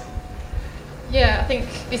notches? Yeah, I think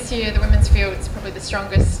this year the women's field is probably the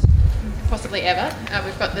strongest possibly ever.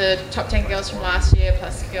 We've got the top 10 girls from last year,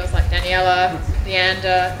 plus girls like Daniela,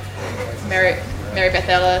 Leander, Mary Beth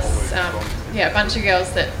Ellis, a bunch of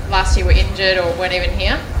girls that last year were injured or weren't even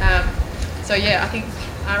here. I think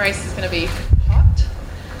our race is going to be hot.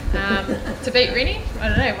 To beat Rini, I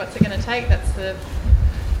don't know, what's it going to take? That's the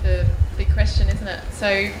big question, isn't it? So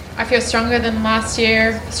I feel stronger than last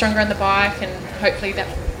year, stronger on the bike, and hopefully that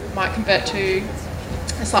might convert to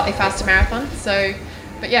a slightly faster marathon. I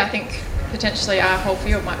think potentially our whole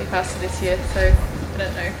field might be faster this year, so I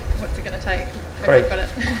don't know what's it going to take. Great. Got it.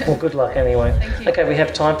 Well, good luck anyway. Thank you. Okay, we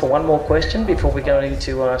have time for one more question before we go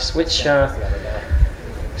into switch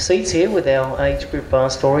seats here with our age group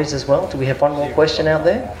stories as well. Do we have one more question out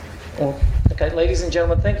there? Okay, ladies and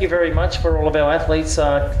gentlemen, thank you very much for all of our athletes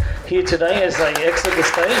here today as they exit the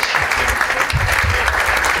stage.